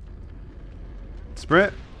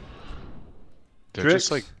 Sprint. They're Tricks.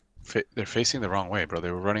 just like, they're facing the wrong way, bro.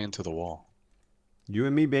 They were running into the wall. You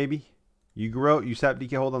and me, baby. You grow. You sap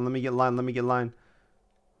DK. Hold on. Let me get line. Let me get line.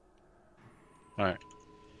 All right.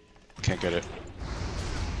 Can't get it.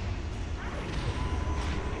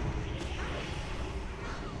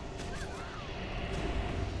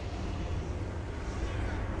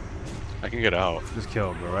 I can get out. Just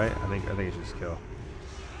kill, bro. Right? I think it's just kill.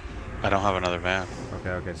 I don't have another man. Okay.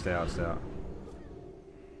 Okay. Stay out. Stay out.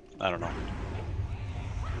 I don't know.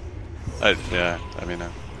 Yeah, I mean,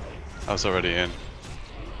 I was already in.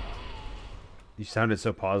 You sounded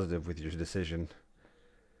so positive with your decision,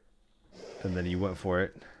 and then you went for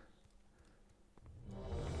it,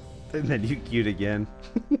 and then you queued again.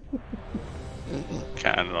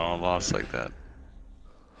 Can't lost like that.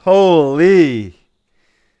 Holy!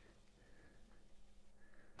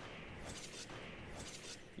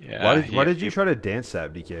 Why Yeah, did why did you try to dance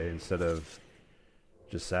sap DK instead of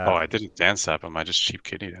just Oh, sap? I didn't dance sap him. I just cheap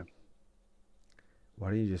kittied him.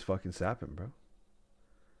 Why didn't you just fucking sap him, bro?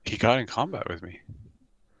 He got in combat with me.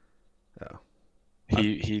 Oh,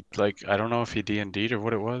 He like I don't know if he D&D'd or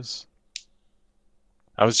what it was.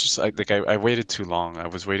 I was just I waited too long. I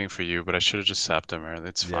was waiting for you, but I should have just sapped him. Or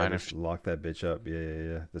it's yeah, fine just if lock that bitch up. Yeah, yeah,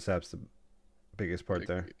 yeah. The sap's the biggest part like,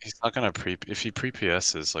 there. he's not gonna pre. If he pre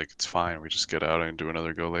PSs, like it's fine. We just get out and do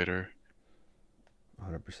another go later.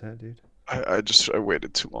 100%, dude. I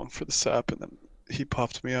waited too long for the sap, and then he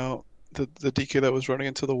popped me out. The DK that was running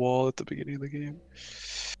into the wall at the beginning of the game.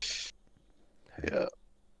 Hey, Yeah,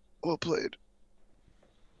 well played.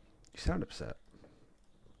 you sound upset.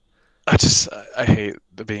 I hate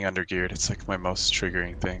the being undergeared. It's like my most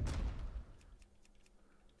triggering thing.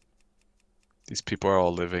 These people are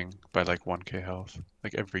all living by like 1k health,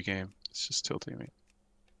 like every game. It's just tilting me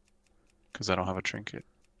because I don't have a trinket.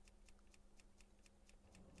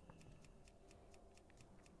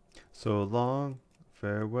 So long,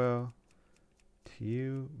 farewell to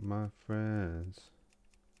you, my friends.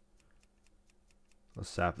 Let's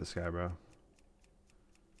sap this guy, bro.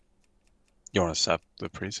 You want to sap the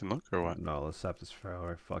priest and look or what? No, let's sap this pharaoh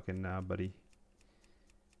right fucking now, buddy.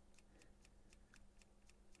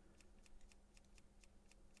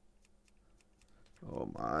 Oh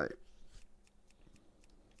my.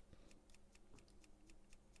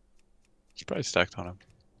 He's probably stacked on him.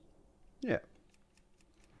 Yeah.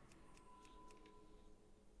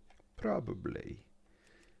 Probably.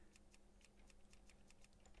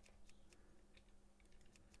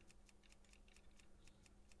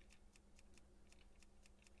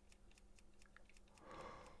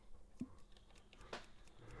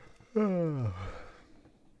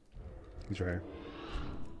 He's right here.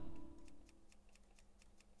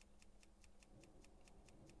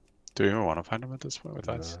 Do you even want to find him at this point with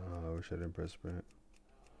us? No, I wish I didn't press sprint.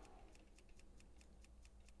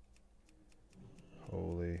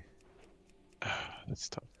 Holy. That's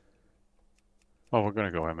tough. Well, we're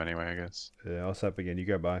gonna go him anyway, I guess. Yeah, I'll sap again. You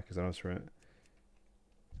got by because I don't sprint.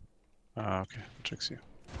 Okay, I'll checks you.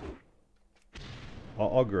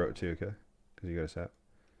 I'll grow it too, okay? Because you got a sap.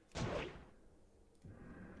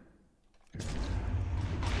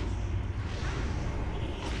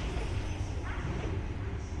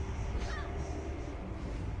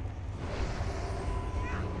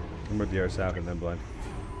 I'm with the sap and then blind.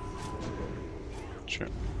 Sure.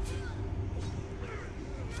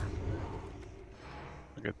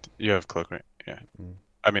 You have cloak, right? Yeah. Mm.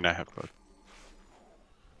 I mean, I have cloak.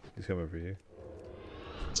 He's coming for you.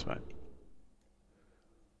 It's fine.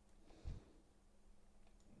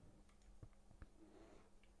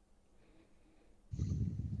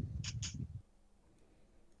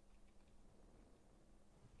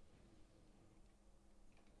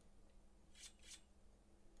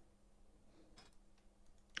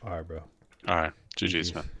 All right, bro. All right.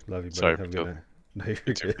 GG's, GG's. man. Love you, buddy. Sorry, Have a Phil. good night. No, you're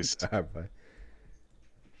You too, good. please. All right, bye.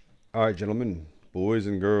 All right, gentlemen, boys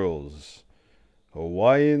and girls,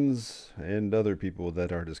 Hawaiians, and other people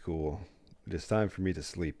that aren't as cool. It is time for me to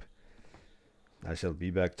sleep. I shall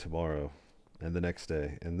be back tomorrow, and the next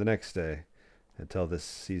day, and the next day, until this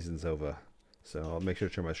season's over. So I'll make sure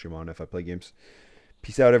to turn my stream on if I play games.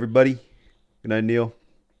 Peace out, everybody. Good night, Neil.